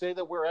that you say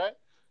that we're at,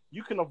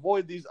 you can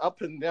avoid these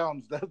up and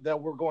downs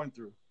that we're going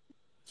through.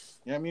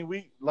 You know what I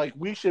mean?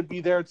 We should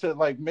be there to,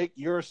 like, make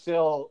your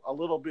sail a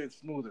little bit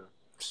smoother.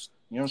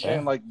 You know what I'm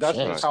saying? Like, that's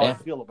just how I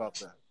feel about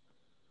that.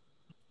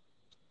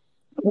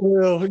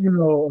 Well,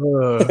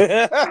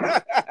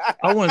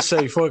 I wouldn't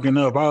say fucking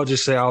up. I'll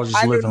just say I was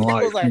just living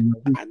life. Like,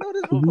 I know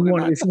this. If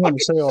you want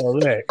to say all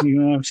that, you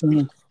know what I'm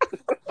saying?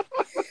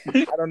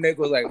 I know Nick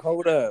was like,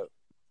 hold up.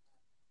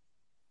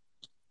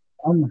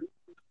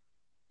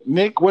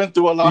 Nick went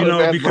through a lot of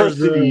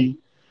adversity.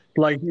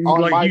 Like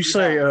you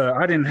say,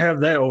 I didn't have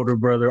that older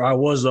brother. I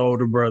was the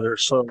older brother.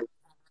 So,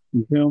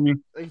 you feel me?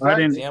 Exactly. I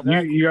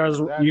didn't.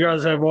 You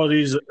guys have all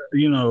these,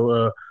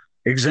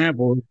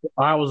 examples.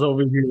 I was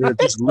over here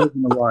just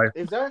living the life.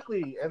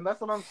 Exactly, and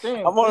that's what I'm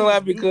saying. I'm only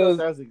laughing because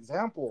as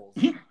examples.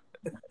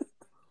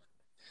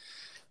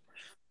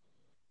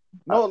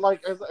 No,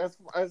 like,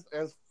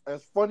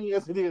 as funny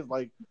as it is,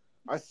 like,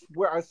 I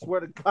swear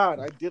to God,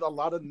 I did a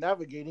lot of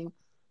navigating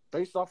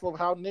based off of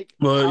how Nick.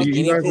 Well,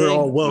 you guys are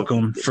all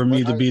welcome for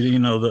me to be,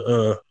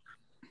 the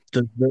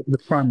the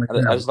prime I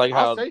example. just like I'll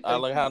how say thank you.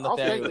 I'll say Nathaniel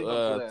thank you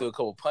for that. threw a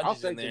couple I'll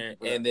punches say in thank there you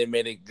for and that. then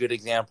made a good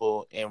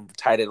example and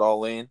tied it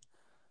all in.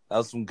 That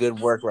was some good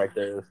work right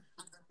there.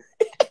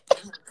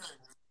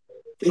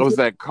 It was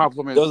that It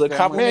compliment was a sandwich. Man,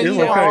 compliment It's you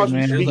know sandwich. how okay, I be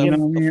man. It was You a know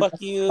what I speaking, mean? fuck I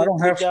you, don't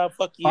good have job,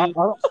 fuck I you.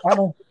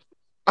 don't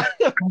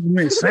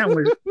compliment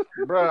sandwich.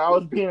 bro. I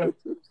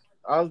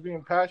was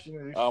being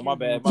passionate. Oh, my Excuse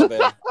me. bad, my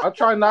bad. I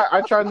try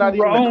not even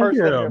to Wrong, curse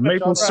on yeah. here, but Maple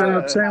y'all know syrup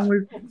that. Right.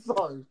 sandwich. I'm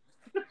sorry.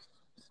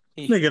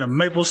 He Nigga, a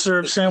maple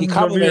syrup he sandwich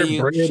over here, complimented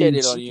you, bread and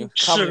shitted on you,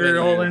 sugar complimented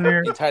all you, in there.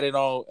 and tied it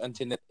all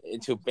into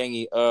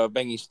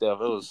bangy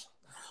stuff. It was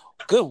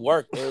good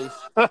work, Ace.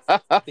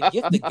 The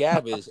gift of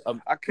gab is I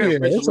Yeah,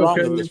 can't wait is to it's strong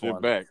okay. with listen to this this shit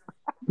one. back.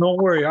 Don't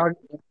worry. I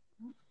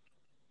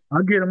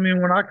get them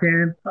in when I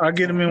can. I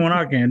get them in when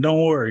I can.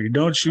 Don't worry.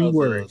 Don't That you was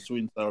worry. a Sweet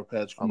and Sour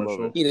Patch I love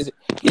commercial. He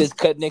just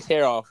cut Nick's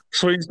hair off.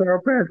 Sweet and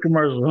Sour Patch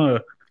commercial, huh?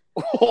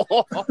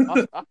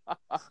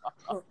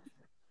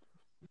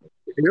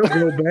 It'll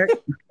grow back.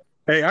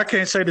 Hey, I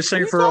can't say the Who same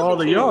you for all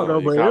talking of y'all to? though,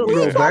 You but got it'll me Who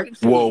you grow there. back.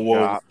 talking Whoa, to? whoa.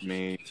 Got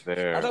me I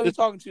there. thought you were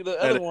talking to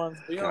the other ones.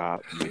 But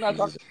Got you're not me.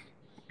 talking.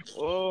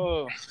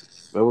 Oh,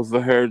 That was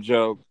the hair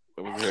joke.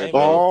 That was the hair hey joke.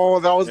 man. Oh,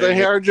 that was the Hey,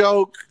 hair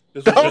joke.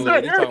 this That was was Oh, the wait,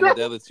 a he's hair talking about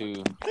the joke. other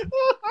two.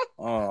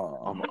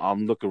 Oh,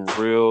 I'm looking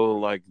real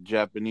like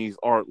Japanese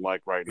art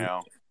like right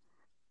now.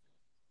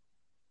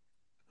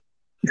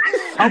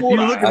 You looking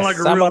a like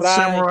a real samurai,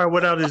 samurai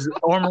without his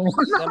armor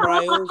on.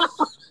 samurai.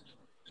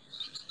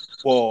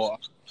 well.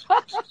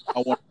 I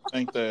want to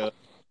thank the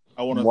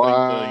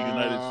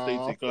United States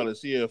Wow.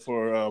 Ecclesia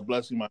for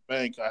blessing my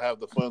bank. I have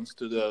the funds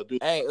to do the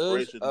Hey,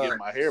 operation to get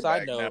my hair side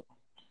back now. note,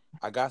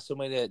 I got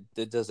somebody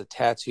that does a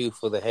tattoo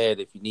for the head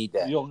if you need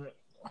that.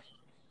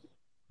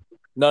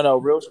 No,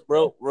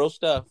 real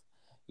stuff.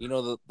 You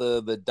know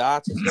the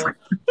dots and stuff.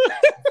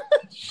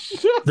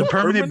 The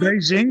permanent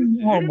Permanent? Beijing?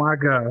 Oh my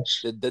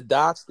gosh. The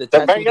dots, the The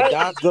tattoo with the bang-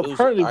 dots. the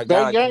permanent I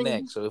gotta bang-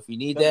 connect. So if you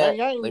need the that,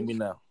 bang- let me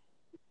know.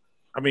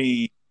 I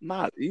mean,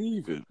 Not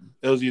even.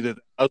 it was either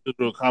I was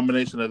do a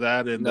combination of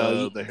that and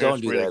No, the don't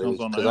do hairspray that that, comes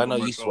on the because I know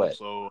you infomercial. sweat.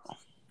 So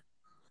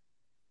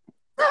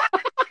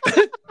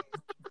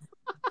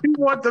You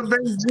want the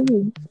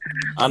Beijing?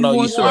 I know you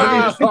want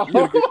the sweat. Wow.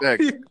 You gotta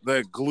get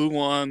that glue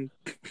on,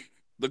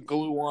 the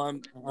glue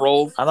on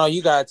roll. I know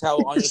you got a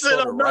towel on He your said, I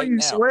shoulder know right you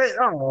now. sweat.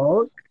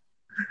 Oh,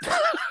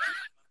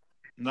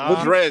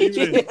 nah, dreads,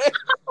 even,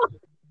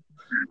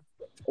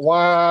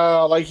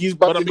 Wow, like he's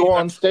about but I to mean, go I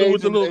on do stage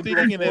with the little and do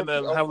thing, and then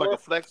have like a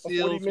flex a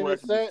seal so I 40-minute can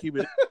just set. keep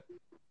it.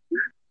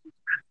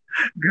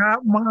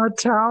 got my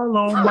towel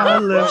on my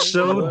left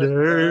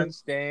shoulder.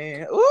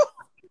 Stand. Ooh.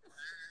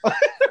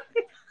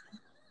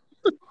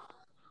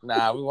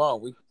 Nah, we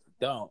won't. We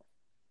don't.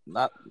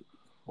 Not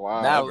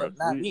Wow,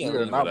 not we me at are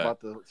least. not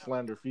about to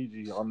slander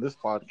Fiji on this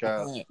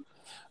podcast. I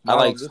Not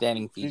like on this-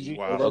 standing Fiji. We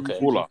Wow. love you, Okay.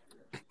 Fiji.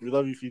 We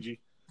love you, Fiji.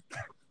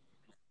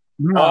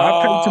 No,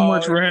 I pay too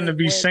much for him to Nick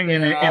be went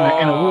singing there.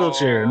 in a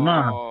wheelchair.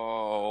 Nah.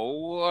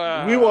 Oh,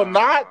 wow.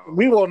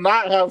 We will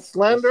not have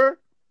slander.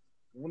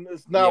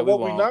 Now, Yeah, we what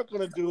we're won't. not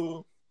gonna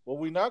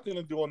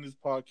do on this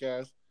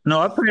podcast. No,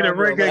 I paid a Slander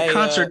reggae Hey,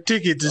 concert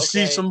ticket to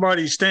see okay.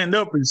 somebody stand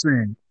up and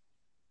sing.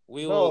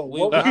 We No, will. We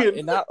will what not, we-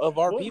 and not of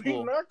our What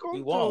people. we're not We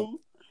gonna won't. do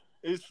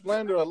is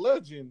slander a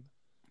legend.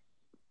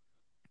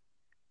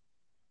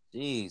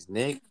 Jeez,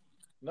 Nick,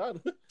 Not,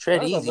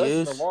 tread not a easy,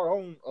 legend dude. of our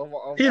own.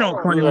 Of He don't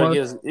our claim own.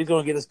 us. He's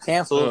gonna get us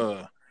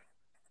canceled.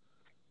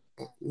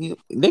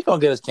 Nick gonna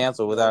get us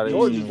canceled without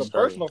George even is a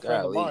starting. personal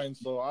friend of Golly. mine,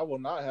 so I will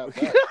not have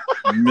that.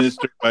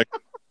 Mr. Like,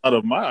 out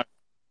of my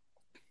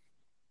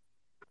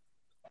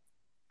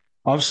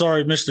I'm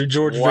sorry, Mr.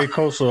 George What?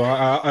 Vacoso.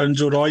 I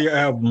enjoyed all your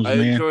albums, I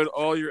man. enjoyed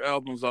all your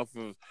albums off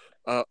of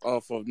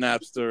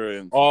Napster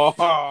and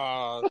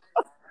Oh,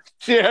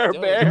 Share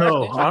Joey, Bear.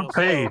 No, snitch on I'm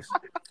paid.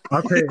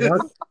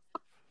 yourself.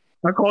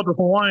 I called the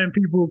Hawaiian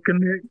people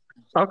connect.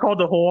 I called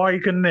the Hawaii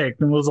Connect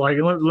and was like,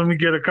 let me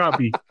get a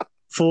copy,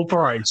 full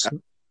price.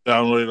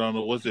 downloaded on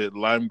was it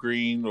Lime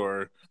Green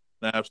or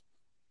Naps?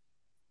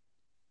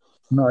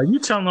 No, you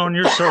telling on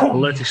yourself,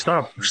 Paletti.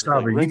 Stop It's it.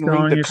 like, You ring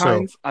telling the yourself.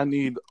 kinds. I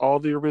need all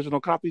the original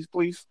copies,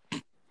 please.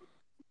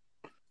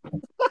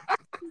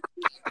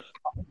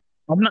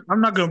 I'm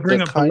not gonna bring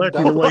The up kind Paletti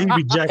of- the way he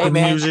be jacking Hey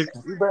man, music.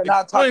 you better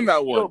not talk. Explain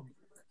that one.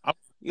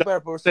 You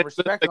better put some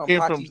respect That on came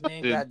from Pachi's name.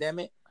 something. God damn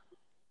it!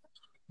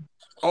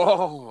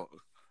 Oh,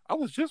 I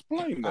was just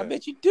playing I that.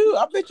 bet you do.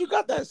 I bet you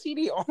got that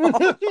CD on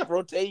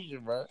rotation,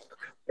 bro.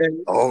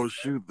 Oh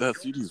shoot, that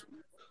CD's.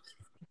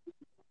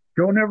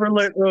 Don't ever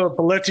let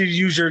Paletti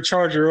use your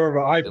charger or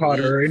an iPod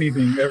Delete. or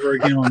anything ever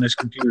again on this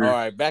computer. All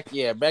right,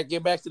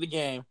 get back to the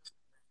game.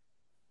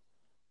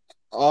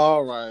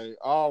 All right. Let's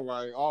All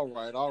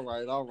bring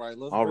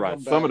right, them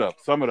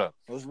sum it up.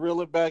 Let's reel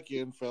it back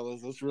in,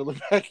 fellas. Let's reel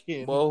it back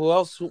in. Well, who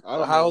else? I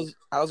don't know.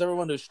 How's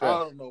everyone doing? I Stress?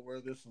 don't know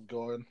where this is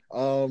going.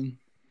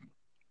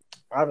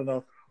 I don't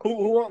know. Who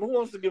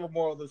wants to give a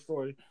moral of the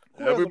story?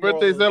 Who has Happy a moral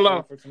birthday, of the story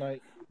Zilla. for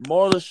tonight?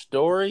 More of the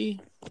story.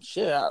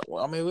 Shit. I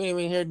mean, we didn't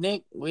even hear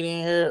Nick. We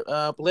didn't hear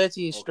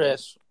Paletti.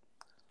 Stress.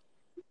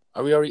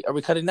 Are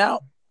we cutting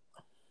out?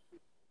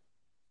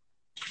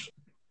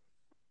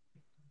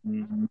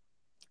 Mhm.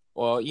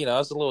 Well,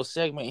 it's a little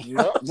segment.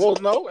 Yeah. Well,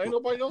 no, ain't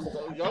nobody else.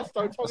 Y'all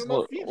start talking It's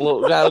about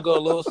FIFA. gotta go a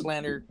little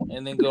slander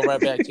and then go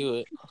right back to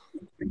it.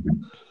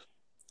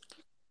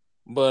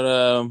 But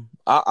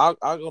I'll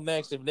go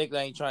next if Nick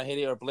ain't trying to hit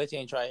it or Blitz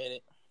ain't trying to hit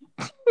it.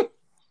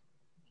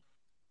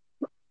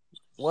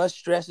 What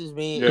stresses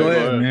me Yeah, Go is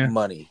ahead, man.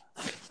 money.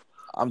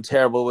 I'm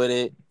terrible with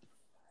it.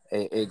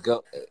 It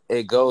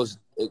goes.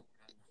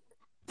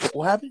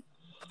 What happened?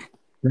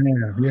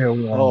 Yeah.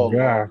 Oh,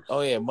 Yeah.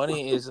 Oh yeah,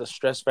 money is a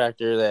stress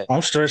factor that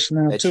I'm stressed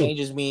now too.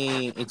 changes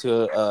me into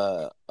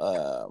a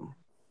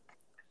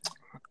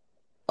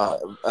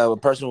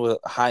person with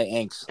high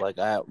angst. Like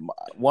I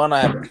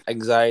have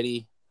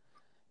anxiety,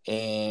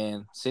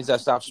 and since I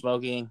stopped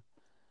smoking,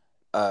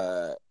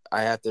 I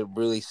have to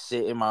really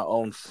sit in my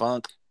own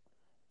funk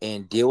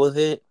and deal with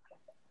it.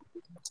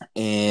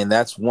 And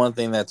that's one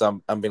thing that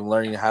I've been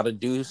learning how to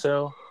do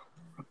so.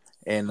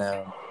 And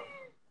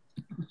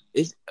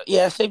it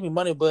saved me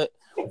money, but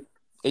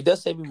it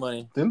does save me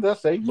money. didn't that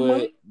save you But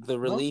money? the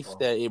relief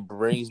that it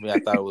brings me, I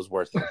thought it was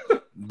worth it.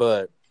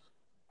 But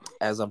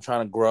as I'm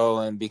trying to grow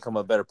and become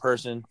a better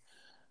person,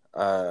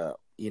 I'm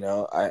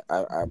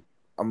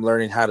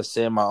learning how to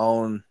sit in my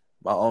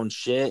own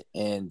shit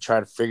and try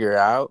to figure it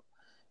out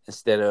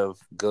instead of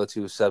go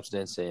to a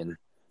substance and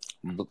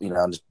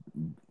just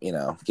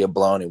get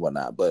blown and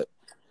whatnot. But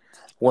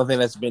one thing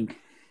that's been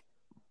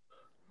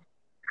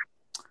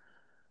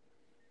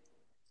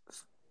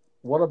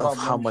What about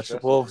how money much?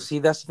 stresses Well, you? see,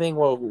 that's the thing.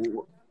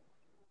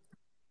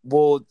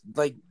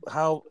 Like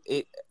how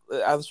it.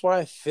 That's why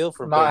I feel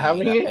for Not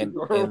Benny having it, and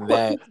or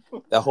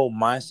that whole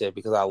mindset,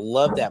 because I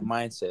love that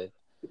mindset.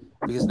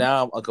 Because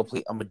now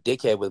I'm a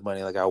dickhead with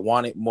money. Like I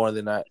want it more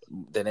than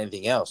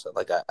anything else.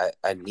 Like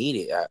I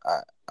need it.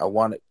 I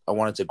want it. I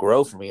want it to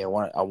grow for me. I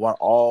want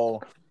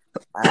all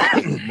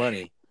aspects of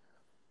money.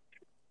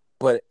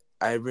 But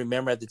I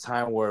remember at the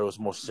time where it was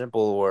more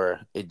simple,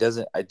 where it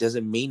doesn't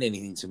mean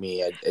anything to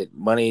me.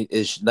 Money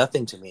is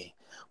nothing to me.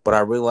 But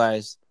I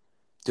realized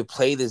to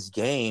play this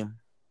game,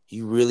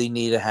 you really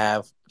need to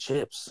have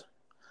chips,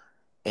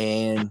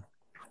 and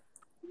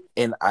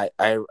I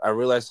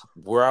realized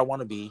where I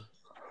want to be,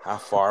 how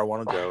far I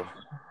want to go,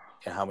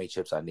 and how many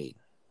chips I need.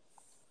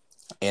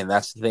 And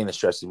that's the thing that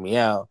stresses me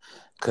out,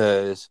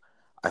 because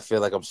I feel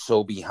like I'm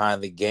so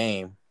behind the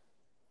game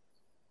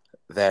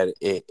that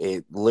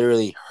it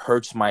literally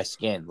hurts my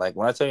skin. Like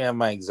when I tell you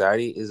my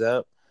anxiety is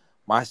up,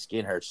 my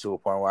skin hurts to a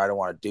point where I don't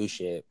want to do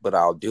shit, but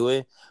I'll do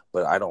it,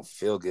 but I don't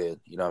feel good.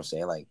 You know what I'm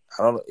saying? Like,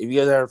 I don't know if you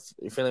guys are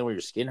feeling where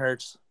your skin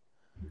hurts,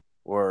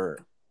 or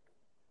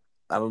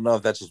I don't know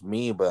if that's just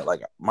me, but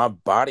like my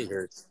body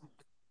hurts.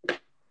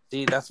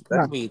 See, that's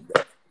Yeah. me.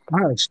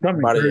 My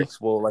stomach Body hurts.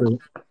 aches. Well, like,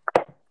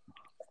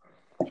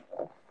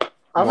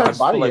 I've I had just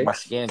feel body like my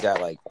aches, skin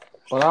got like,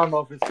 but I don't know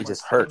if it's it my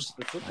just skin hurts.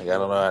 specifically. Like I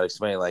don't know how to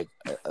explain it. Like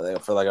I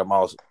feel like I'm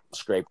all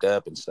scraped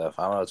up and stuff.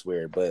 I don't know, it's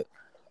weird, but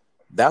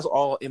that's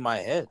all in my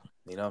head.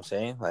 You know what I'm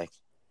saying? Like,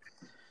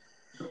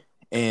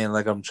 and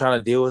like I'm trying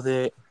to deal with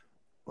it.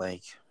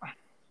 Like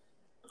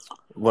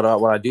what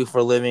I do for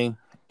a living,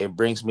 it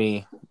brings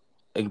me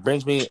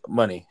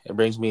money. It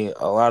brings me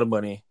a lot of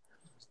money,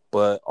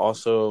 but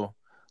also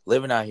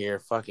living out here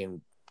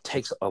fucking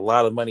takes a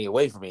lot of money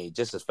away from me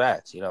just as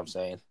fast. You know what I'm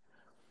saying?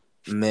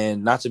 And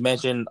then, not to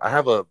mention, I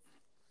have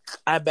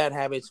bad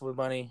habits with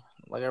money.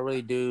 Like I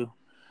really do.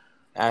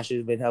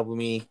 Ashley's been helping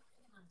me,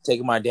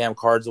 taking my damn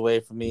cards away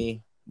from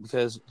me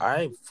because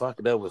I fuck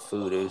it up with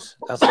food.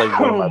 That's like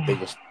one of my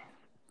biggest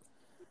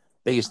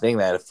thing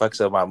that fucks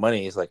up my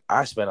money is like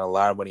I spend a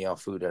lot of money on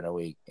food during a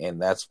week,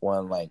 and that's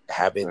one like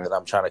habit that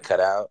I'm trying to cut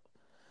out.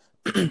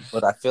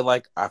 But I feel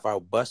like if I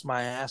bust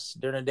my ass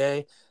during the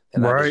day,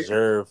 then I Right.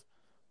 deserve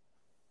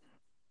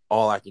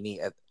all I can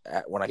eat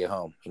at when I get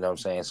home. You know what I'm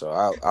saying? So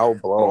I'll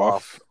blow Oh,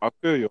 off. I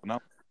feel you. No,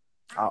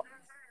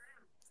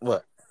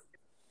 What?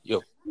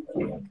 Yo.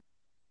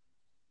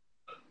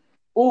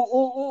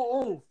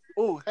 Oh,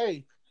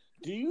 hey,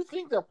 do you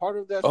think that part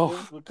of that Oh,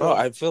 stems bro, because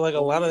I feel like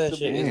a when we lot of used that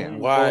to shit is when we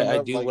was why growing I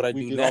up, do like what I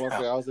we do did all now.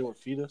 our hours, they would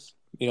feed us?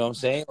 You know what I'm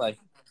saying? Like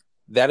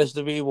that is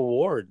the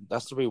reward.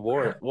 That's the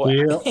reward. Well,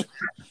 Yeah.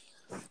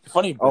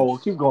 funny, Oh, bro. well,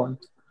 keep going.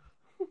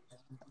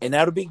 And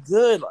that'll be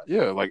good.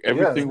 yeah, like Yeah,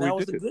 everything And we that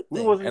was a did. good we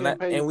thing. wasn't getting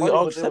paid And we money,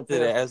 all but they would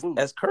accepted pay it us for food.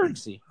 as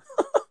currency.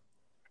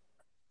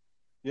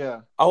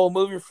 Yeah, I will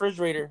move your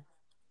refrigerator.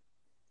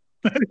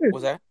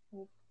 What's that?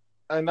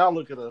 and now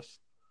look at us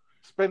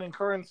spending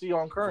currency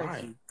on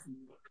currency. Right.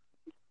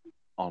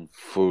 On I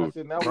food.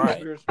 said now we over Right.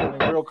 here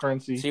spending real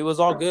currency See, it was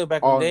all good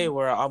back in the day on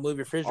where I'll move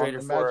your refrigerator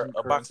for imagined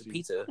a box of currency.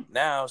 pizza.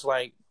 Now it's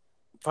like,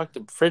 fuck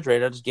the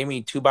refrigerator. Just give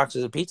me 2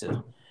 boxes of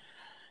pizza,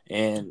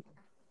 and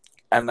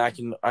I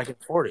can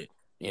afford it.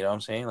 You know what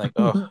I'm saying? Like,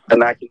 oh,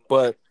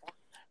 but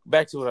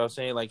back to what I was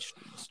saying. Like,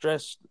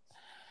 stress,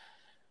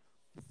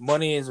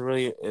 money is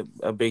really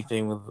a big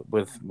thing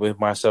with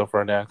myself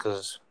right now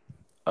because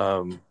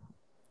I'm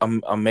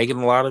making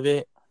a lot of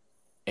it,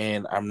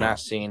 and I'm not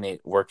seeing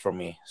it work for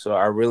me. So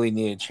I really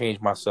need to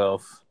change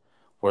myself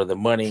where the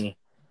money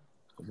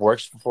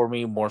works for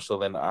me more so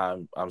than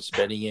I'm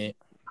spending it.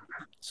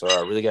 So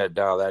I really got to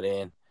dial that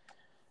in.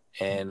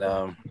 and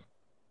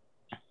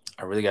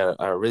I really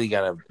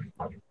gotta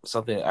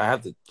something. I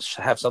have to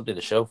have something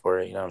to show for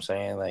it. You know what I'm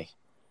saying? Like,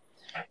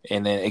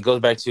 and then it goes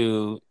back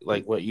to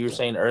like what you were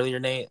saying earlier,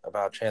 Nate,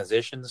 about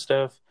transition and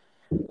stuff.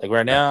 Like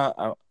right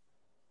now,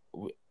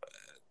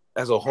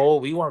 as a whole,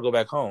 we want to go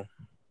back home.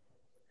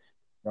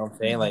 You know what I'm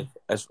saying? Like,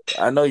 as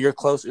I know you're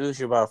close, Oosh.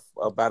 You're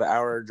about an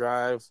hour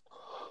drive.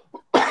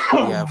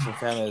 We have some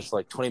family that's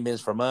like 20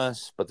 minutes from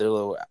us, but they're a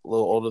little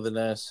older than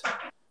us.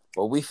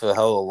 But we feel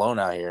hell alone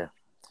out here.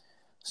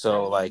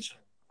 So like,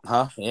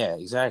 huh? Yeah,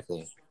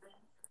 exactly.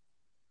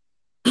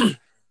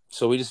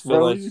 So we just feel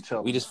Bro, like you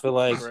tell me.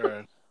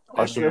 Right.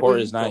 our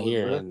support is not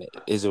here, and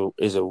is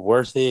it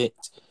worth it?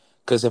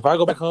 Because if I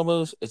go back home,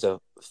 Oosh, it's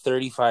a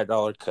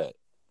 $35 cut.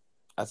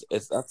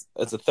 It's a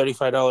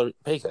 $35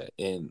 pay cut,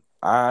 and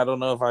I don't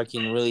know if I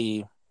can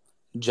really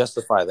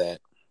justify that.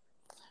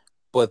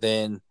 But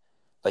then,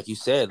 like you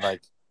said,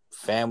 like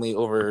family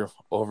over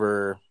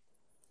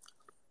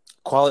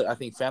quality. I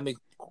think family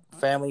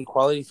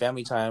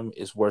time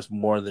is worth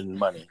more than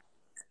money.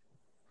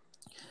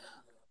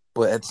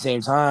 But at the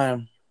same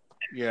time,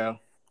 Yeah.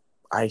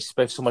 I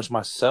expect so much of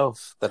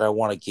myself that I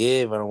want to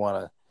give and I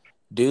want to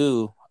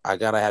do. I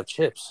gotta have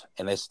chips,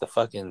 and it's the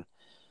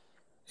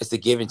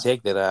give and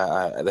take that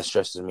that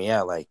stresses me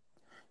out. Like,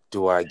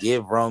 do I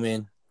give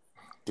Roman?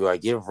 Do I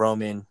give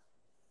Roman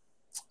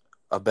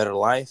a better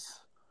life,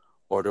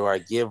 or do I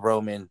give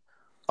Roman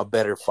a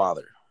better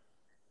father?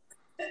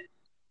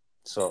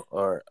 So,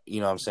 or you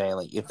know what I'm saying,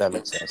 like if that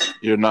makes sense.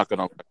 You're not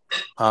gonna.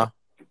 Huh?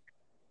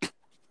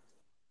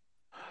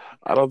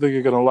 I don't think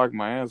you're gonna like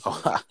my answer.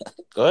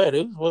 Go ahead,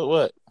 dude.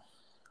 What?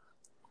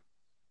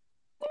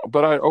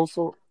 But I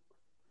also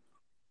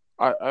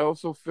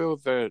feel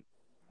that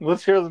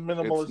Let's hear the it's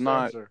minimalist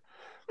not answer.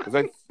 because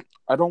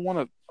I don't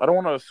want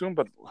to assume,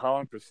 but how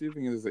I'm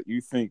perceiving it is that you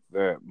think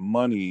that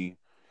money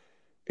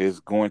is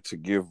going to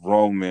give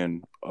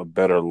Roman a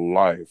better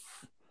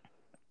life,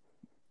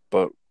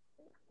 but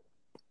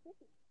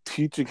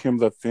teaching him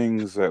the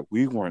things that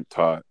we weren't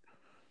taught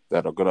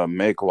that are going to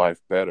make life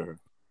better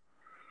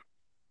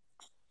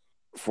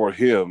for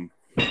him,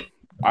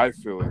 I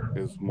feel it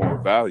is more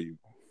valuable.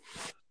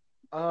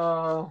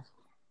 Uh,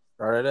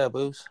 Start it up,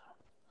 Boost.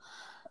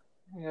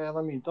 yeah.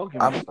 Don't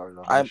get me started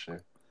on that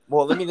shit.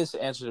 Well, let me just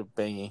answer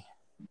Bangy.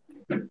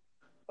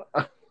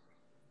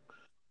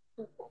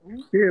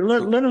 Yeah,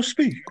 let him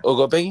speak. Oh,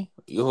 go Bangy.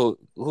 Who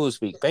will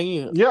speak?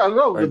 Bangy. Yeah,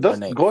 no. Or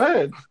Nate? Go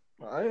ahead.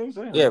 I ain't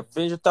saying. Yeah,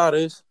 finish your thought,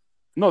 is.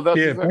 No, that's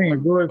Yeah, exactly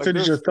Payne, go ahead and like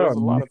finish your there's thought, a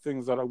lot man. of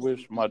things that I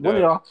wish my One of dad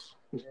y'all.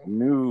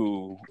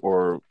 knew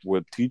or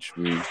would teach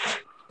me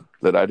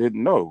that I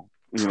didn't know.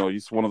 You know,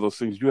 it's one of those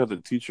things you have to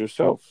teach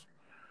yourself.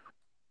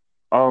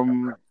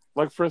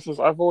 Like for instance,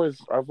 I've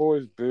always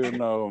been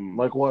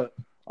Like what?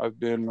 I've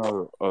been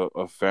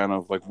a fan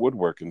of like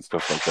woodwork and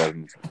stuff like that,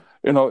 and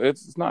you know,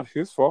 it's not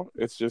his fault.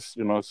 It's just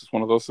it's just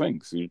one of those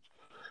things.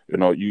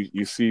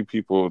 You see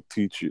people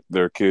teach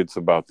their kids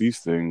about these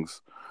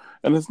things,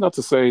 and it's not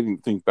to say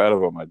anything bad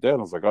about my dad. I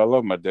was like, I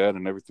love my dad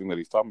and everything that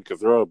he's taught me because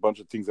there are a bunch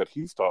of things that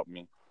he's taught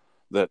me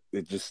that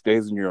it just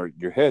stays in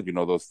your head. You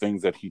know, those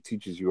things that he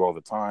teaches you all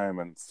the time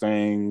and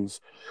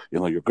sayings. You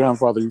know, your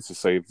grandfather used to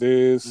say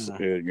this,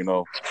 and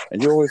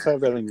and you always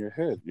have that in your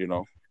head.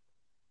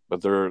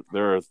 But there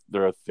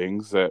are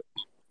things that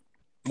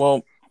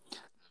Well,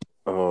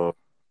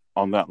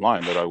 on that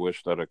line that I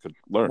wish that I could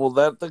learn. well,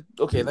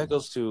 that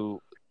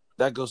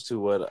goes to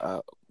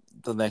what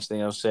the next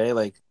thing I'll say.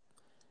 Like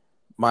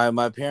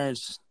my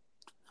parents,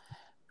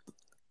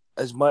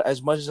 as much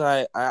as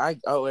I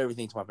owe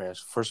everything to my parents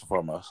first and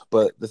foremost,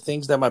 but the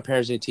things that my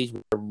parents didn't teach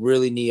me I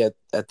really need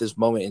at this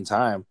moment in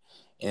time,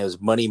 and it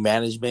was money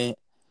management.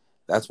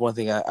 That's one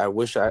thing I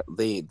wish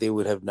they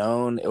would have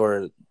known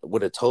or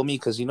would have told me,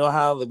 because you know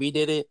how we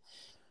did it.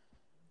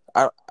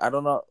 I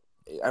don't know.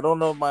 I don't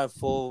know my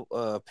full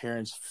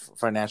parents'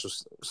 financial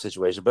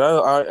situation,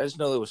 but I just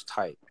know it was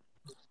tight.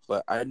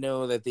 But I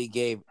know that they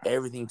gave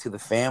everything to the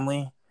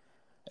family.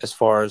 As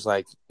far as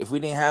like, if we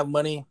didn't have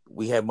money,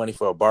 we had money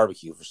for a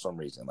barbecue for some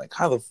reason. Like,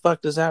 how the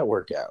fuck does that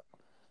work out?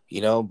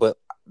 But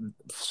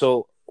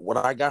so what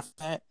I got from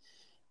that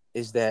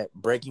is that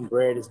breaking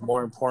bread is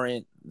more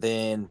important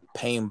than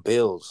paying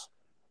bills,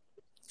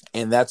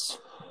 and that's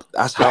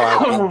how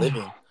I've been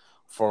living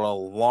for a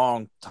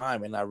long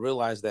time. And I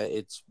realized that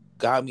it's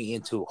got me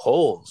into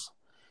holes.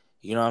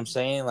 You know what I'm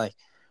saying? Like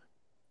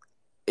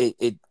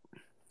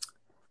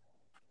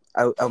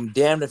I'm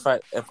damned if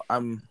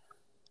I'm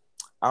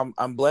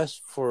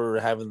blessed for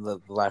having the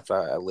life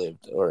I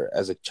lived or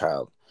as a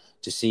child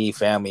to see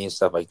family and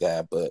stuff like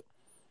that. But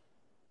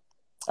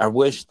I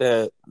wish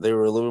that they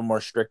were a little more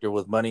stricter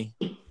with money,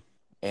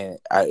 and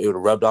it would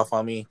have rubbed off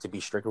on me to be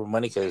stricter with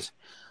money, because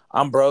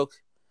I'm broke.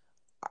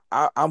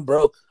 I'm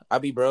broke. I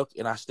be broke,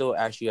 and I still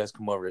ask you guys to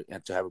come over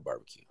to have a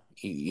barbecue.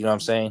 You know what I'm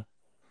saying?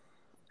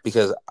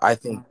 Because I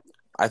think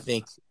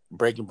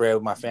breaking bread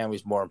with my family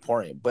is more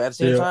important. But at the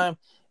same time,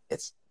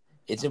 it's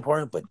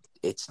important, but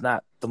it's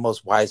not the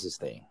most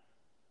wisest thing.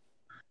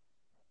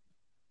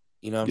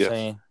 You know what I'm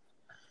saying?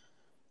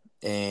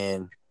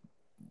 And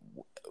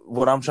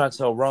what I'm trying to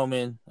tell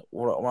Roman,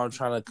 what I'm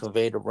trying to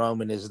convey to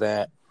Roman is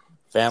that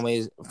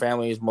family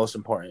is most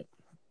important.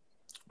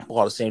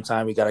 While at the same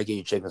time, you gotta get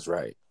your chickens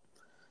right.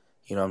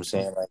 You know what I'm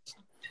saying? Like,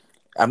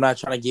 I'm not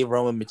trying to give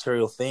Roman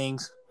material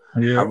things.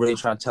 Yeah. I'm really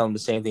trying to tell him the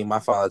same thing my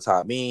father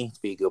taught me: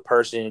 to be a good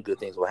person, good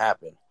things will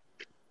happen.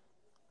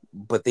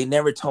 But they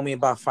never told me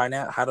about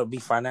how to be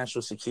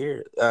financially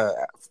secure,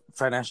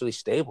 financially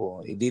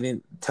stable. They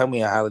didn't tell me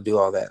how to do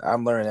all that.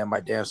 I'm learning that my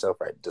damn self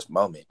right this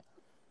moment.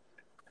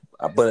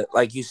 But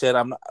like you said,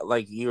 I'm not,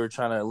 like you were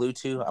trying to allude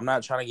to. I'm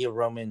not trying to give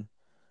Roman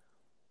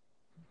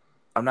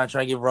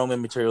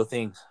material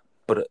things,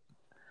 but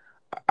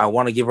I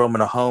want to give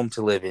Roman a home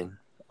to live in.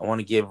 I want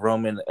to give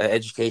Roman an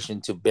education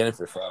to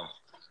benefit from.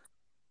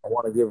 I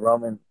want to give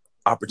Roman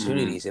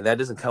opportunities, and that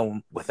doesn't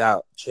come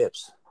without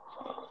chips.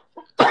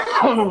 You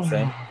know what I'm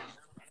saying?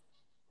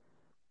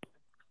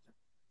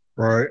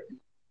 Right.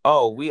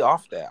 Oh, we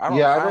off that. I I don't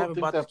haven't think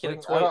bought this that kid a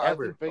Bang, toy I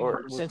ever, think Bang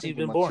or was since he's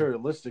thinking been born.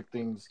 materialistic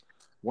things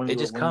when It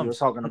just when you were comes.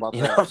 talking about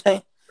You know that. what I'm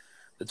saying?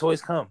 The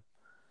toys come,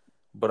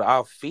 but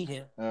I'll feed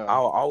him. Yeah.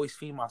 I'll always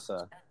feed my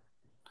son.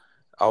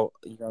 You know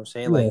what I'm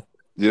saying? Yeah. Like,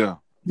 Yeah.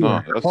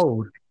 No,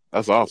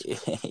 that's awesome.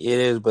 it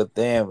is, but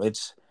damn,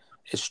 it's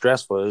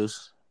stressful.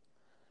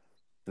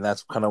 And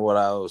that's kind of what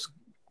I was,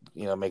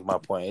 make my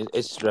point.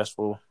 It's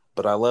stressful,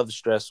 but I love the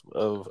stress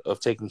of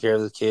taking care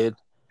of the kid.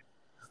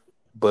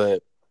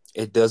 But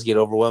it does get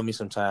overwhelming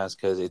sometimes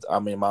because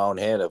I'm in my own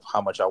head of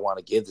how much I want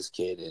to give this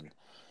kid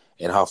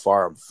and how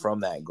far I'm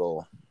from that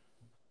goal.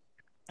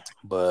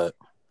 But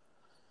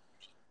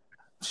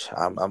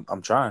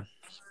I'm trying.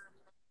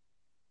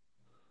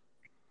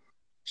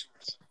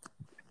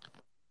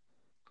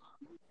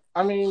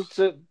 I mean,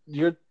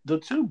 the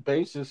two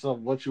bases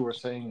of what you were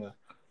saying, the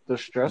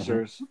Mm-hmm.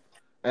 stressors,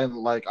 and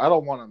like I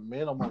don't want to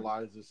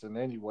minimalize this in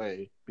any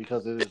way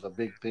because it is a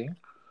big thing.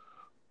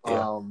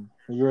 Yeah.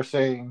 You were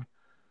saying,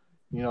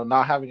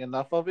 not having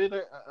enough of it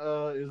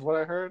is what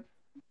I heard,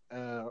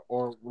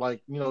 or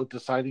like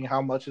deciding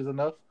how much is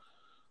enough,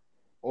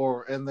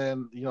 and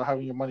then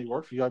having your money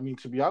work for you. I mean,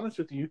 to be honest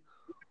with you,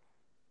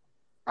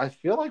 I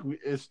feel like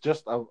it's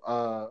just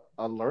a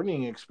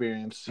learning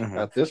experience Mm-hmm.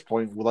 at this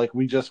point. Like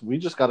we just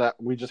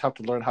have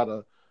to learn how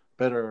to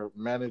better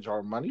manage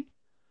our money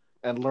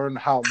and learn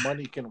how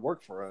money can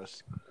work for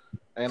us.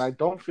 And I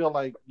don't feel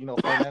like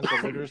financial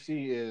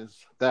literacy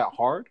is that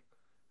hard.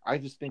 I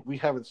just think we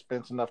haven't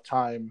spent enough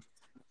time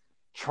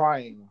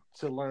trying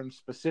to learn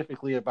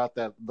specifically about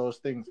those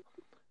things.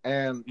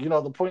 And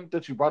the point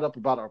that you brought up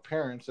about our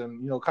parents,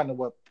 and kind of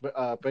what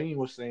Benny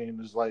was saying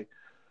is like,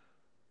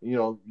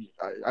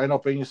 I know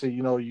Benny said,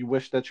 you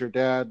wish that your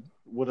dad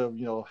would have,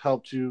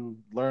 helped you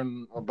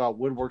learn about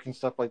woodwork and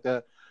stuff like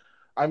that.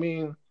 I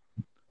mean,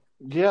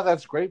 yeah,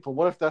 that's great, but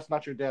what if that's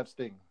not your dad's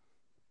thing?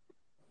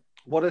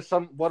 What if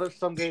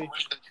someday,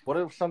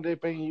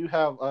 Benny, you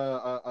have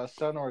a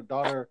son or a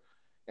daughter,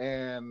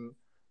 and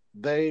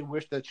they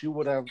wish that you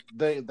would have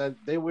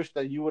they wish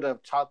that you would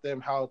have taught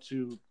them how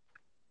to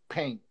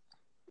paint.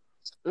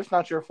 It's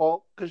not your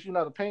fault because you're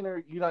not a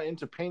painter. You're not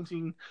into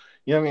painting.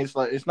 You know what I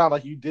mean? It's not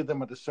like you did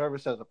them a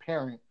disservice as a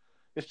parent.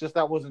 It's just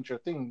that wasn't your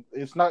thing.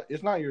 It's not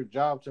your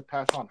job to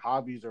pass on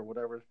hobbies or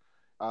whatever.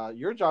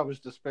 Your job is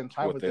to spend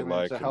time What with they them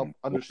and like to help and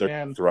what they're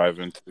understand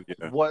thriving to.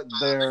 Yeah.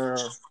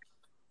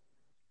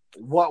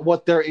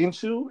 what they're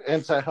into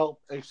and to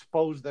help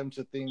expose them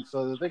to things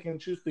so that they can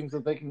choose things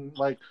that they can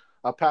like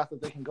a path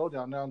that they can go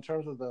down. Now, in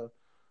terms of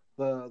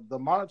the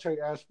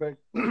monetary aspect.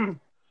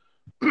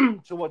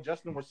 To what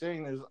Justin was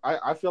saying is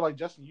I feel like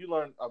Justin, you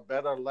learned a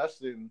better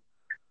lesson,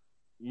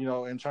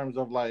 in terms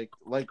of like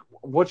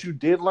what you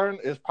did learn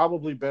is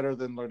probably better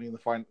than learning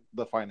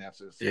the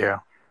finances. Yeah.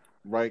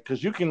 Right?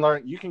 Because you can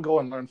go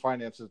and learn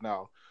finances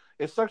now.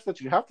 It sucks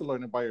that you have to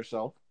learn it by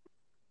yourself,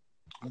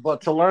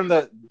 but to learn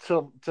that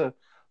to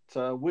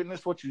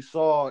witness what you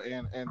saw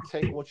and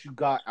take what you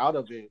got out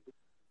of it,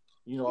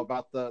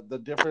 about the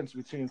difference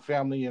between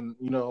family and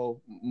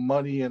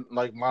money and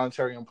like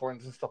monetary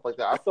importance and stuff like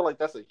that. I feel like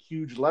that's a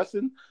huge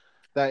lesson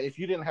that if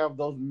you didn't have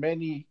those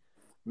many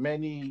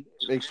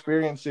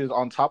experiences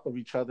on top of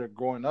each other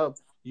growing up,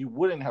 you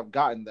wouldn't have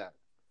gotten that.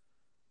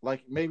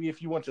 Like maybe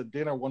if you went to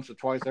dinner once or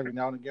twice every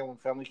now and again when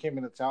family came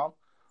into town,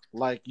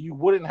 like you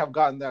wouldn't have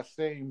gotten that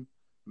same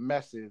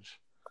message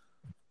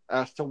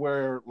as to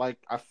where like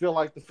I feel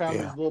like the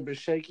family's a little bit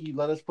shaky.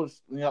 Let's put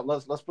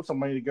some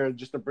money together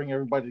just to bring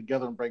everybody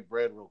together and break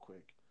bread real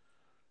quick,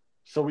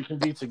 so we can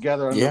be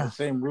together under the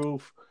same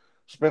roof,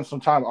 spend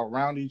some time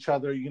around each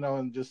other,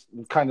 and just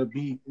kind of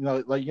be,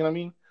 like what I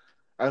mean,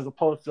 as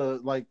opposed to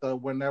like the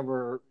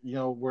whenever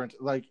we're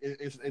like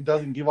it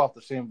doesn't give off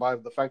the same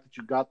vibe. The fact that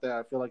you got that,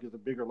 I feel like is a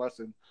bigger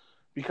lesson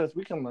because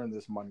we can learn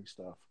this money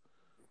stuff.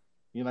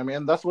 You know what I mean?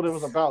 And that's what it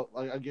was about.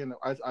 Like again,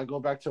 I go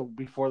back to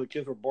before the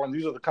kids were born.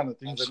 These are the kind of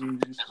things that we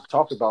used to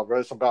talk about,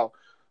 right? It's about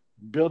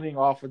building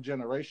off of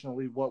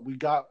generationally what we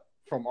got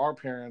from our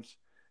parents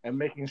and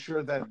making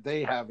sure that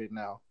they have it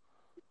now.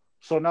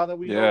 So now that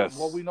we know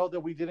what we know that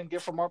we didn't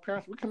get from our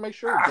parents, we can make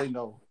sure that they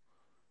know.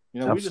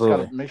 We just got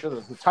to make sure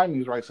that the timing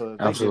is right so that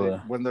they get it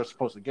when they're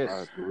supposed to get it.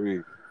 I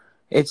agree.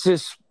 It's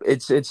just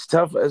it's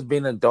tough as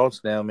being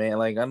adults now, man.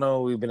 Like I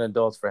know we've been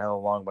adults for how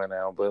long by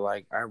now, but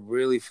like I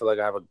really feel like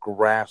I have a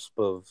grasp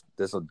of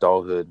this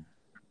adulthood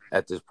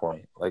at this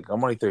point. Like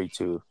I'm only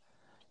 32,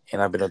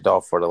 and I've been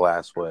adult for the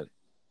last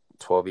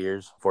 12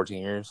 years,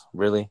 14 years,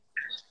 really.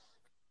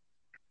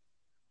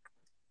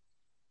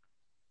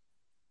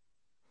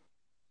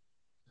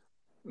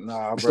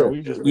 Nah, bro, So,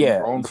 we've just been yeah,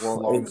 grown for a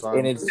long and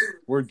time. it's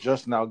We're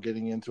just now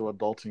getting into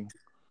adulting.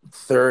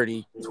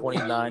 30,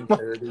 29,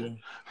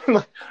 30.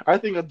 I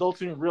think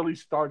adulting really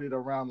started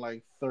around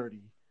like 30.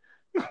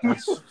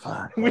 That's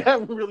fine. We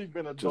haven't really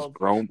been Just adults.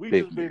 grown We've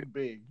big. just been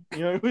big.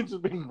 We've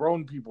just been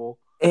grown people.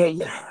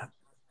 Yeah,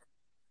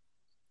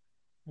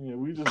 Yeah,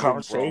 we just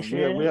conversation.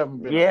 been grown. We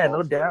haven't been Yeah, no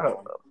adults very doubt.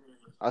 long.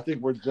 I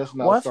think we're just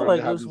now Well, I feel starting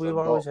like to have these we've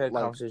always adult had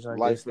like conversations like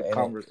life this, and it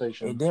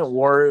conversations didn't and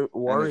worry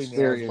me as much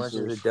as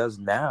experiences. it does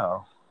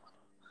now.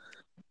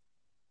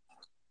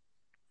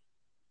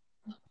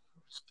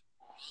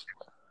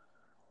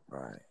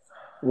 Right.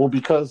 Well,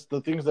 because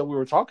the things that we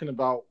were talking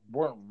about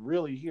weren't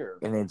really here.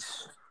 And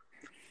it's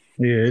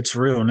it's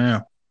real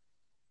now.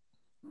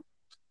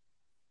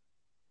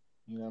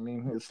 You know what I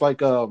mean? It's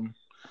like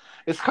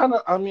it's kind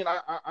of. I mean,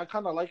 I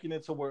kind of liken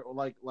it to where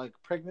like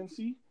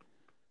pregnancy,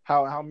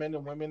 how men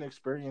and women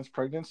experience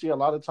pregnancy. A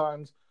lot of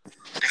times,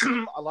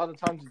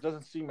 it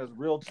doesn't seem as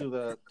real to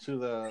the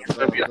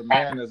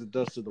man as it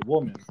does to the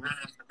woman,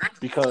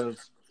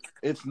 because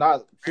it's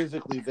not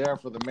physically there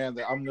for the man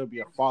that I'm going to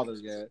be a father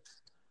yet.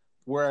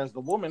 Whereas the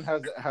woman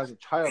has a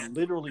child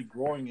literally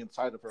growing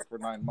inside of her for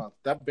 9 months.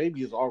 That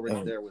baby is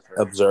already there with her.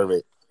 observe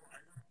it.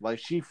 Like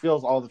she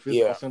feels all the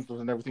physical Yeah. symptoms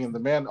and everything. And the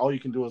man, all you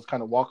can do is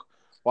kind of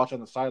watch on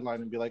the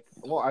sideline and be like,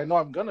 well, I know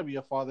I'm gonna be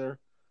a father.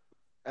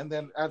 And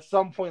then at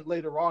some point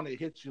later on, it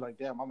hits you like,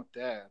 damn, I'm a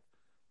dad.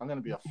 I'm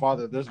gonna be a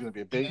father. There's gonna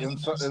be a baby,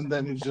 and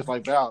then it's just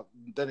like that.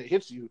 Then it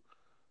hits you,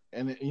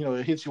 and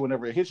it hits you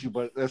whenever it hits you.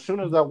 But as soon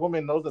as that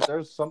woman knows that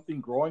there's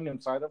something growing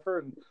inside of her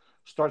and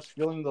starts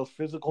feeling those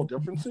physical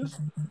differences,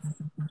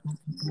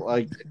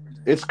 like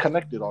it's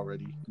connected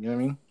already. You know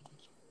what I mean?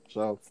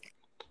 So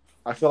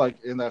I feel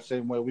like in that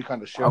same way, we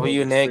kind of share those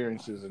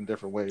experiences in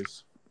different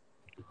ways.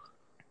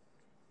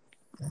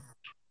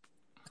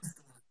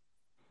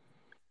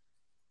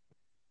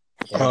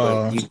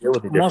 Yeah,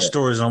 my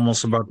story is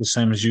almost about the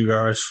same as you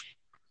guys.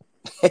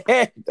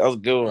 That was a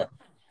good one.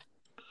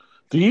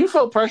 Do you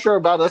feel pressure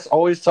about us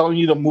always telling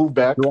you to move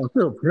back? Do I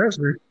feel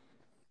pressure?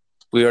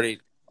 We already,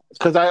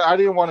 because I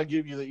didn't want to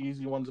give you the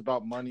easy ones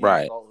about money.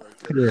 Right. And all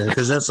that. Yeah,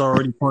 because that's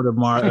already part of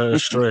my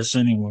stress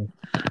anyway.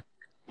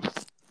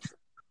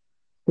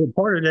 But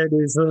part of that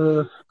is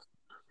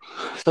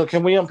So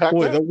can we unpack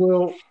that?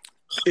 Well,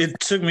 it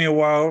took me a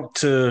while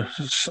to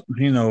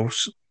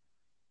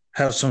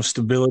have some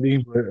stability,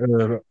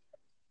 but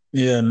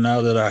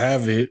now that I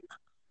have it,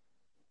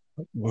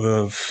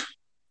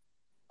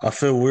 I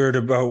feel weird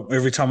about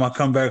every time I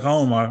come back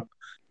home. I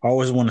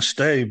always want to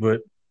stay,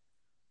 but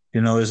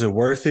is it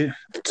worth it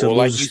to Well,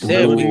 lose like you said,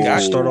 stability we got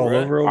and start you, all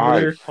bruh. over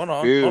there? Hold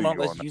on. feel you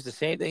Let's on that. use the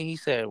same thing he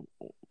said.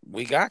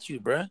 We got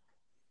you, bruh.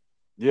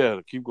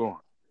 Yeah, keep going.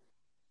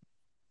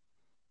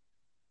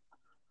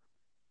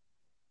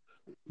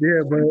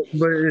 Yeah, but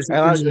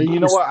And you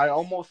know what? I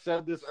almost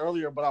said this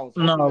earlier, but I was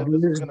hoping that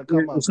this was going to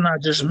come up. it's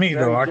not just It's me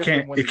though. very I different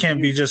can't. when It it's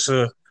can't be you. just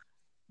I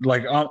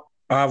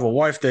have a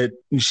wife that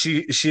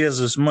she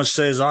has as much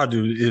say as I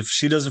do. If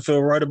she doesn't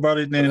feel right about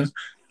it, then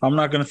I'm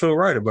not going to feel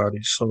right about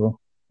it. So,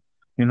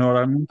 you know what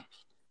I mean?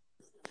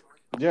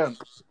 Yeah.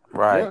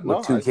 Right. Yeah,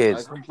 with two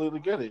kids. I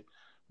completely get it.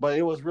 But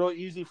it was real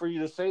easy for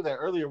you to say that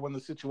earlier when the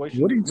situation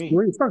What are was me.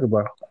 you talking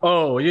about?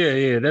 Oh,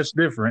 yeah, that's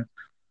different.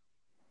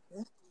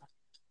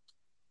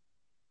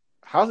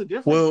 How's it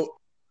different?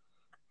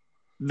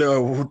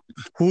 Well,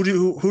 who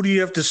do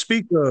you have to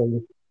speak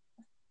of?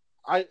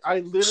 I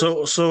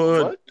literally.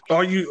 So what?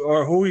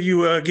 who are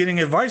you getting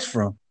advice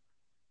from?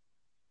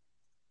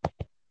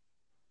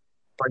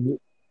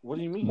 What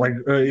do you mean? Like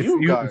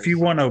if you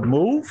want to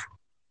move,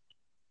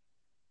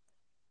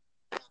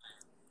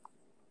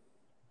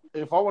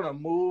 if I want to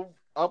move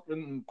up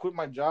and quit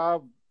my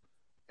job,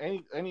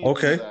 any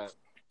okay. of that.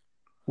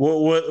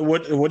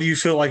 What do you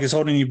feel like is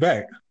holding you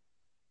back?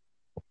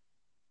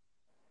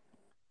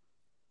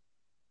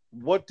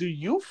 What do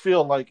you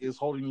feel like is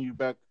holding you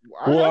back?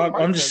 Well,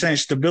 I'm just saying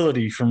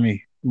stability for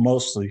me,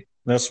 mostly.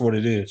 That's what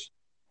it is.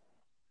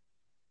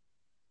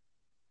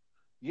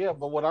 Yeah,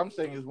 but what I'm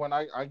saying is when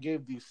I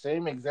gave these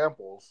same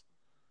examples,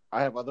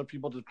 I have other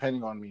people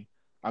depending on me.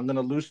 I'm going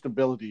to lose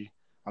stability.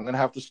 I'm going to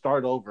have to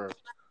start over.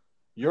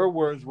 Your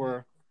words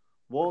were,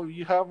 well,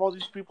 you have all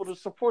these people to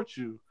support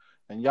you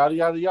and yada,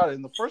 yada, yada.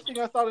 And the first thing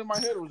I thought in my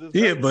head was,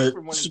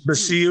 but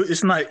see,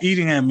 it's not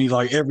eating at me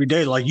like every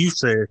day, like you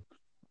said.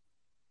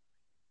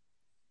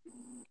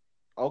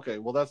 Okay,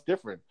 well, that's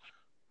different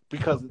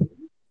because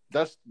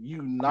that's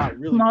you not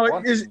really.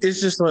 No,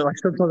 it's just like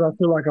sometimes I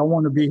feel like I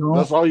want to be home.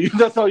 That's all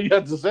you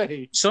had to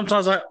say.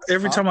 Sometimes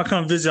every time I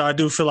come visit, I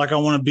do feel like I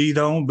want to be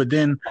home, but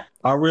then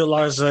I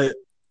realize that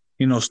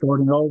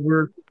starting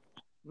over.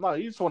 No,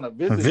 you just want to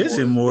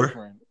visit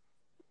more.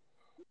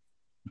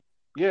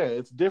 Yeah,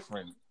 it's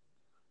different.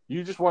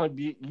 You just want to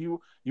be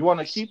you want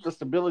to keep the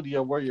stability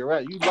of where you're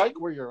at. You like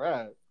where you're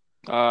at.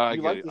 I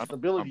You get like it. the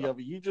stability of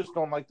it. You just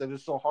don't like that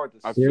it's so hard to.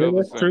 I Yeah, feel the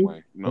that's same true.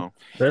 way. No.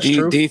 That's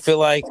Do true. you feel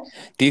like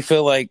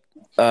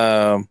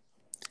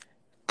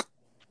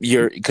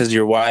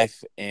your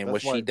wife and That's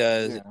what why, she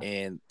does yeah.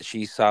 and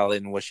she's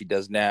solid in what she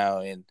does now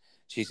and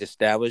she's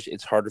established,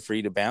 it's harder for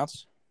you to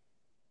bounce?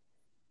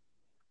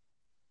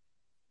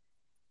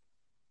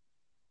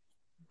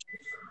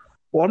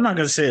 Well, I'm not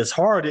gonna say it's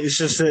hard. It's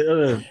just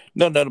that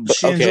No, but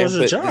she okay, enjoys the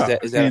but job,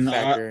 is that a and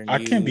factor in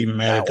I can't be you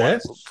mad not at wanting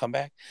that. to come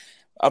back?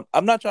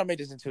 I'm not trying to make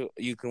this into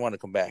you can want to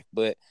come back,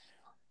 but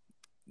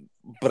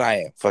I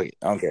am. Fuck it,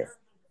 I don't care.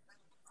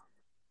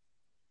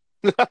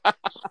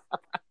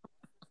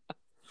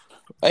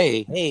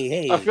 Hey,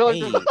 I feel like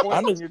there's a point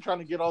I'm when just you're trying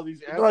to get all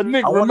these answers.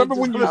 Nick, I want to remember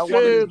just when you I want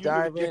to said just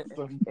dive get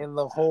them. in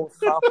the whole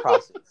thought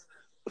process.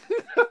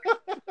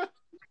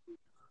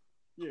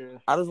 Yeah.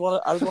 I just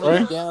want to Right?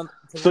 get down.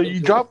 So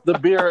you dropped the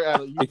beer at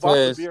Because bought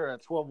the beer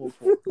at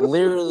 12:04.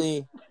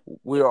 literally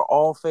we are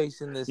all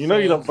facing this You know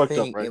you same done fucked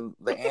thing, up, right? and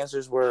the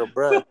answers were,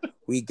 "Bruh,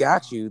 we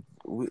got you.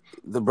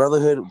 The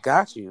brotherhood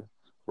got you,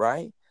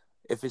 right?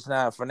 If it's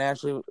not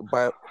financially,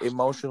 but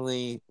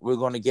emotionally, we're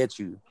going to get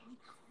you.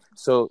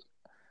 So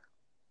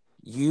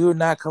you're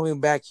not coming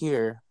back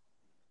here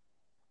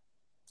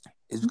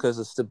is because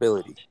of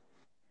stability.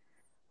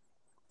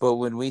 But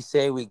when we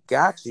say we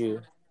got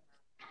you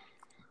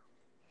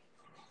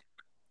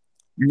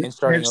and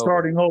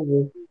starting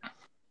over,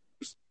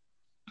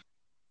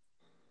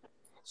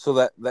 so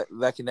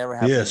that can never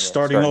happen. Yeah, again.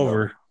 starting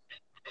over.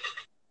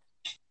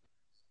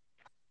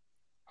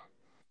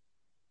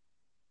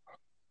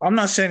 I'm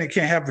not saying it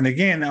can't happen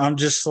again. I'm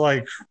just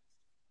like,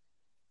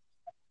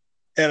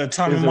 at a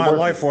time in my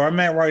life where I'm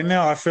at right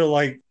now, I feel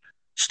like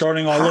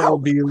starting all over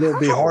would be a little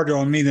bit harder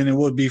on me than it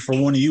would be for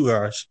one of you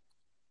guys.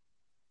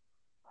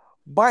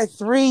 By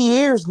 3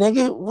 years,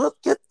 nigga.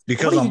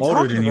 Because I'm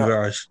older than you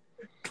guys.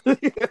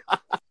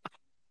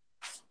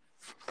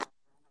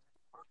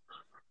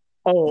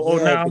 Now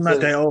I'm not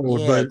that old,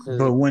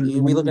 but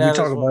when we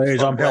talk about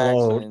age, I'm hella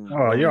old.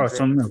 Oh, y'all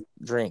something.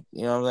 Drink,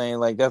 you know what I'm saying?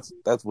 Like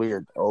that's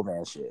weird, old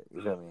man shit.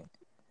 You know what I mean?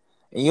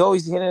 And you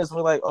always hit us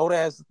with like old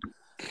ass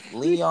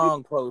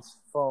Leon quotes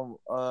from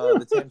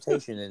the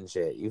Temptation and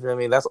shit. You feel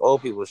me? That's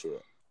old people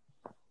shit.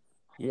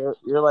 You're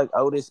like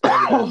Otis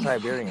and the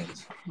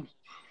Tiberians.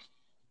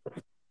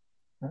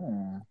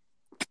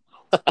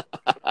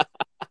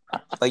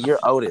 Like you're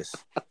Otis.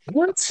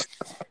 What?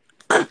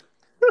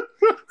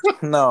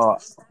 No.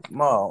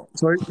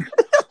 Sorry.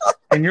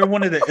 And you're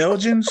one of the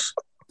Elgins?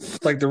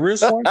 Like the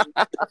wristwatch?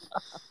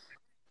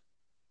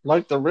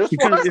 Like the wristwatch?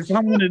 Because if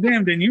I'm one of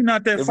them, then you're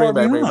not that far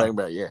behind. Bring it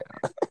back, yeah.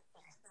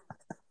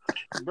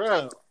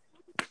 Bro.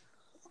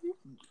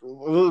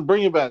 Let's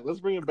bring it back. Let's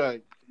bring it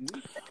back.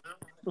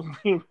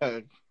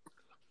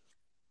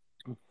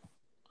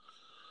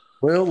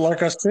 Well,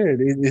 like I said,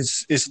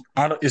 it's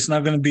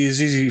not going to be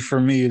as easy for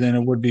me than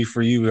it would be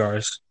for you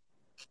guys.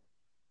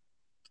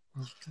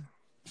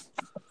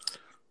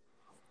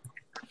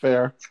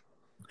 Fair.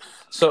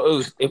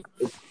 So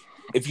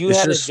if you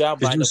had a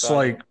job lined up,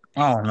 like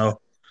I don't know.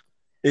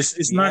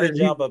 It's not a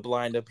job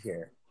lined up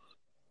here.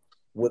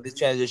 Would this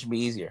transition be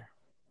easier?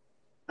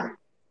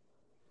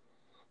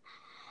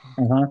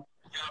 Okay.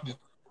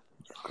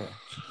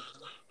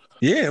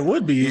 Yeah, it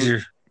would be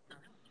easier.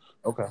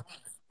 Okay.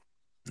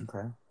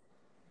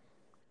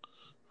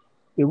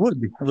 It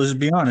would be. Let's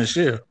be honest.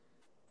 Yeah.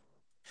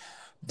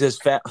 I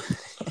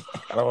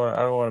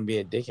don't want to be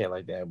a dickhead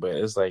like that, but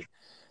it's like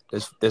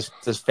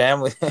this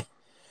family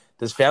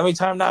does family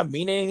time not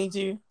mean anything to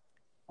you?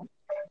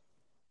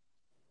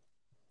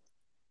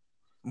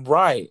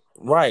 Right.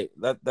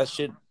 That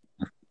should.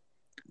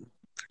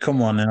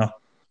 Come on now.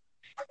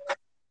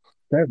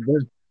 That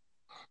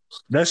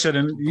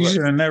you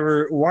should have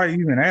never. Why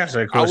you even ask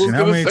that question?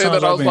 How many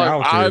times I've been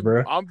out there,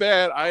 bro? I'm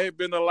bad. I ain't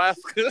been to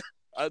Alaska.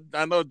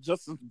 I know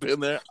Justin's been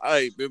there. I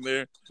ain't been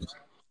there.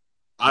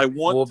 I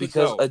want to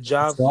because go. A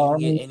job you can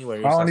get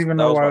anywhere. I don't even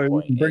know why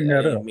you bring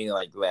that up. I mean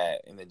like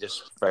that in a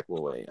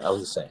disrespectful way. I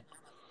was just saying.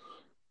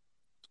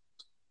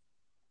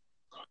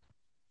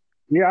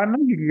 Yeah, I know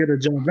you can get a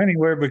job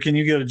anywhere, but can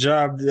you get a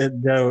job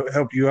that'll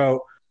help you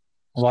out,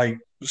 like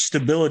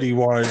stability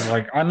wise?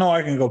 Like I know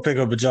I can go pick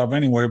up a job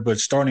anywhere, but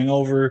starting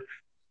over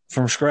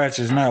from scratch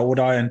is not what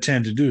I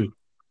intend to do.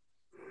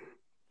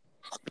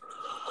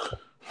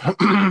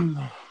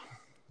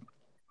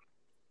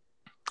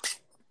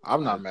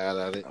 I'm not mad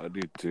at it. I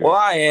do too. Well,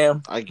 I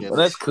am. I get it.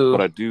 That's cool.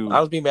 But I do. I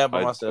was being bad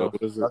by myself.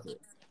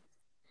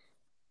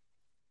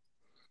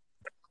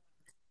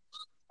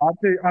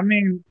 I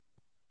mean,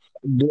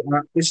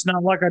 it's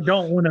not like I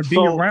don't want to be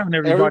around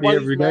everybody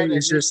every day.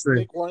 It's just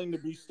Nick wanting to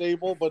be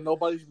stable, but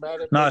nobody's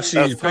mad at. Nah,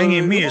 see, Payne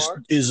and me is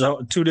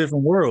two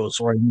different worlds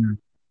right now.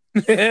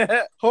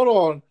 Hold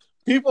on.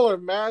 People are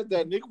mad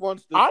that Nick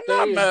wants to. I'm stay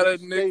not mad at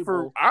stable, Nick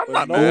for. I'm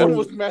not no mad. one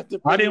was mad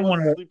that I didn't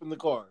want to sleep in the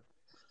car.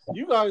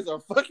 You guys are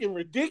fucking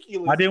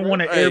ridiculous. I didn't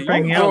want to air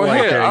Payne out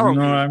like that. You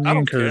know what I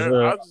mean?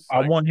 Because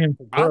I want him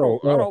to grow.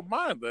 I don't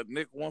mind that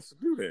Nick wants to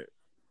do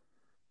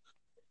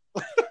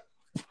that.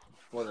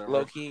 Whatever.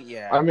 Low key,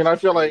 yeah. I mean, I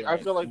feel like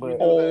we But do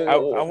that. I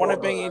want to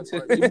bang into.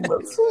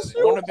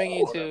 I want to bang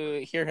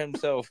into hear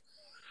himself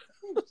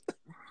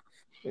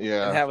and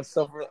Yeah. have a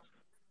self.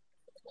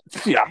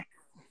 Yeah.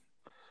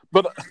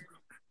 But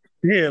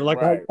Yeah,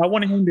 like Right. I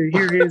wanted him to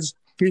hear his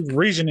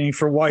reasoning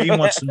for why he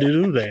wants to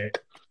do that.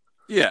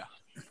 Yeah.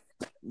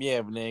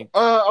 Yeah, Nick.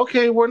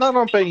 Okay, we're not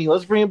on Bengy.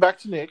 Let's bring it back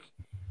to Nick.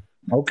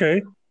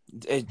 Okay.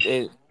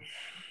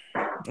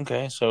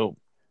 Okay, so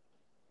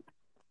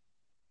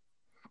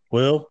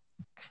Well,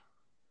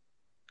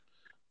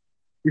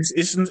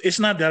 it's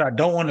not that I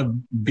don't want to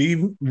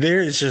be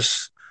there. It's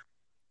just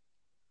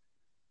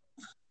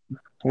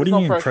what do you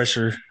no mean pressure.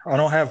 pressure? I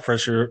don't have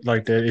pressure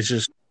like that. It's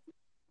just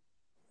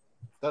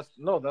That's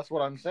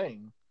what I'm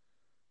saying.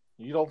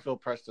 You don't feel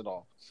pressed at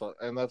all. So,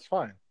 and that's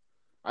fine.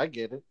 I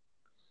get it.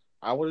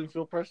 I wouldn't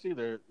feel pressed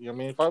either. I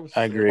mean, if I was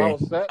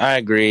set, I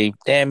agree.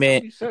 Damn I'd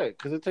it. be set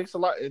because it takes a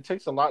lot. It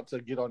takes a lot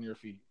to get on your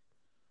feet.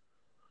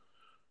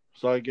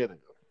 So I get it.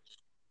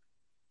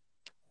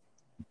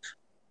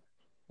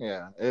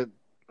 Yeah,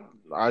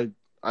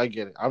 I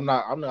get it. I'm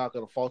not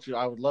gonna fault you.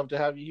 I would love to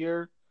have you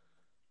here,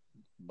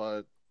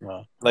 but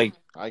Like,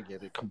 I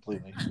get it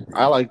completely.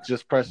 I like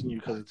just pressing you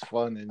because it's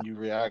fun and you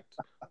react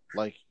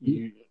like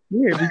you.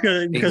 yeah,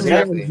 because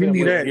exactly. they give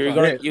me that, You're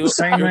gonna that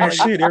same ass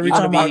shit every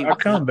time I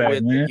come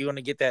back, man. You're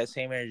gonna get that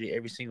same energy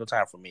every single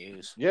time from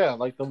me. Yeah,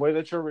 like the way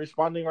that you're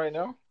responding right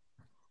now.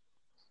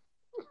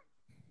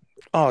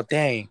 Oh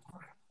dang.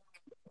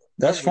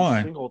 That's Every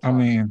fine. single I time.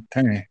 mean,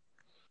 dang.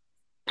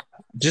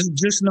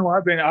 Just know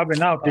I've been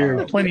out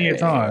there plenty of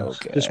times.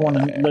 Okay. Just want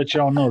to let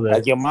y'all know that.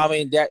 Like your mama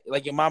and dad,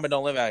 like your mama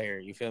don't live out here.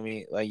 You feel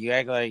me? Like you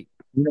act like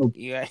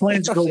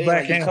Planes go back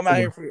like you and come out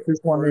here for your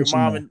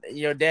mom and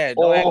your dad.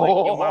 Don't act like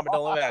your mama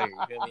don't live out here.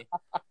 You feel me?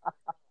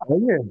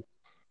 Oh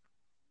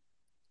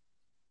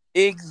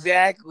yeah.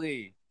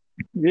 Exactly.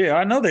 Yeah,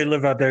 I know they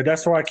live out there.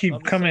 That's why I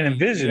keep coming and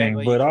visiting.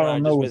 Like but I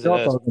don't know what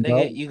y'all talking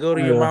about. You go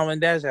to your mom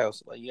and dad's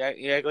house. Like you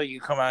act like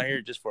you come out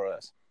here just for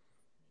us.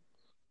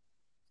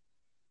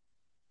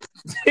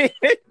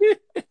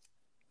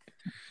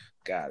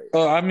 Got it.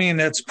 I mean,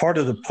 that's part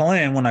of the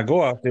plan when I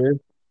go out there.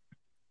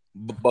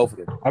 Both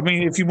of them. I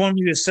mean, if you want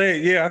me to say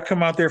it, yeah, I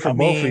come out there for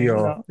both of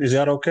y'all. Is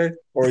that okay?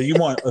 Or you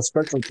want a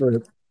special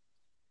trip?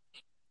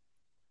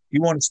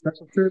 You want a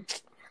special trip?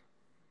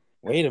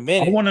 Wait a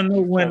minute. I want to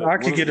know when I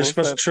could get a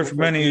special trip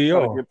from any of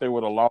y'all. Get there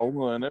with a long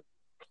one.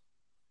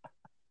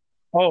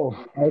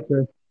 Oh,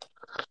 okay.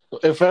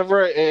 If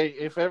ever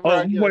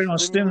I'm waiting on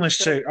stimulus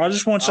check. I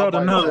just want y'all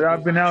to know that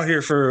I've been out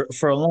here for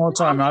a long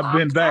time. I've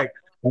been back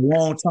a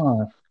long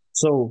time.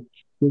 So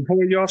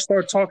before y'all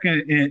start talking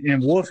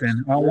and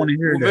woofing, I want to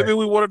hear that. Maybe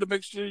we wanted to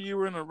make sure you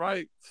were in the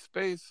right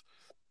space.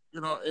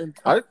 You know,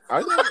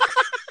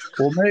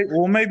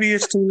 Well, maybe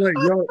it's too late.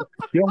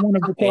 Y'all want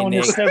to go on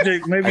this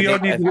subject? Maybe y'all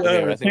need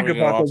to think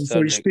about that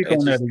before you speak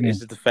on that again. It's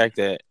just the fact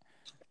that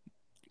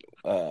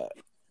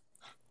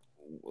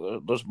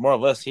there's more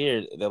of us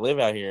here that live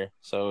out here,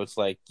 so it's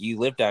like you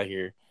lived out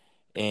here,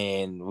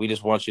 and we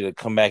just want you to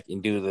come back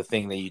and do the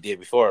thing that you did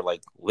before,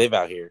 like live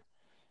out here,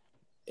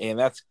 and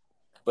that's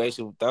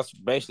basically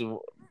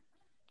you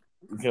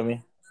feel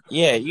me?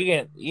 Yeah, you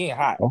get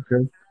hot.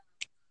 Okay.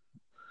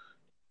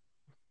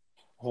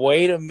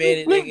 Wait a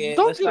minute, nigga.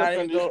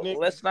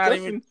 Let's not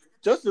even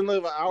Justin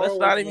live an hour. Let's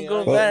not even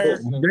go there.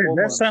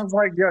 That sounds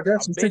like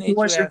that's a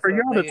situation for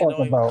y'all to talk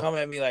about. Come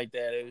at me like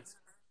that.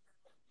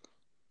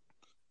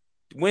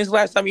 When's the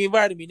last time you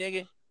invited me,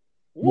 nigga?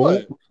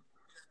 What?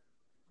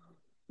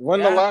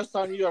 When the last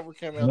time you ever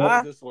came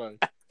out this way?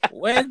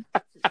 When?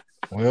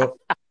 Well,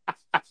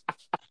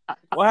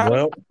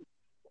 wow.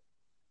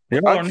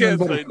 Y'all are nothing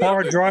but a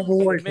car drive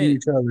away from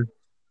each other.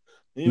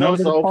 You know,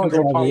 so car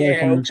drive away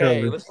from each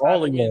other.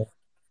 All of y'all.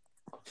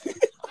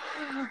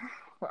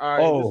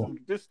 All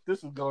right, this is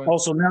going. Oh,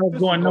 so now it's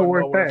going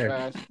nowhere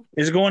fast.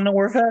 It's going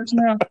nowhere fast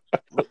now.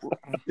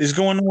 It's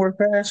going nowhere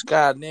fast.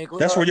 God, Nick,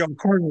 that's where y'all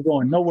cars are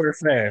going nowhere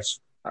fast.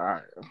 All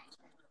right.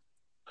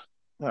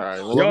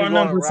 Well, y'all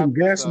know put some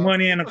gas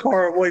money in a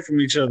car away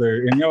from each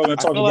other, and y'all gonna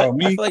talk about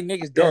me. I feel like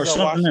niggas y'all are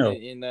something else.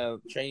 In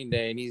Training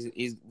Day, and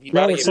he's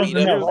y'all are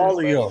something else. All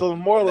of y'all. So the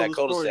moral of the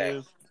story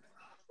is.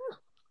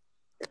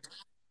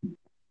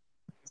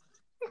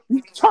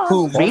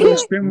 All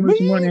this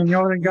stimulus money and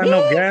y'all ain't got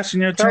no gas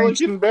in your tank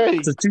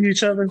to see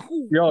each other.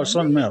 Y'all are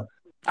something else.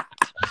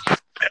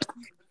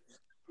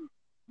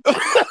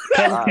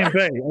 Pelican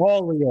Bay,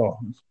 all of y'all.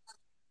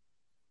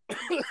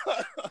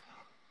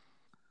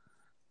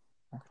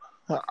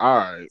 All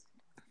right.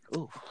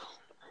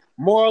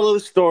 Moral of the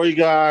story,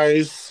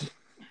 guys.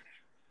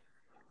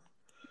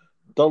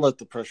 Don't let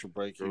the pressure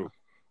break you.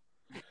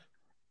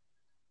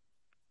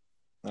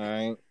 All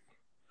right.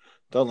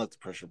 Don't let the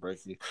pressure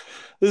break you.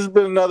 This has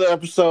been another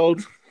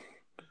episode.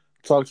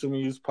 Talk to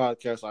Me Youth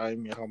Podcast. I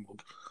am your humble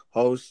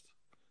host,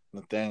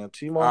 Nathaniel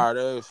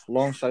Timo.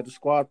 Alongside the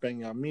squad,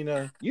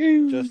 Benyamin,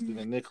 Justin,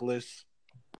 and Nicholas.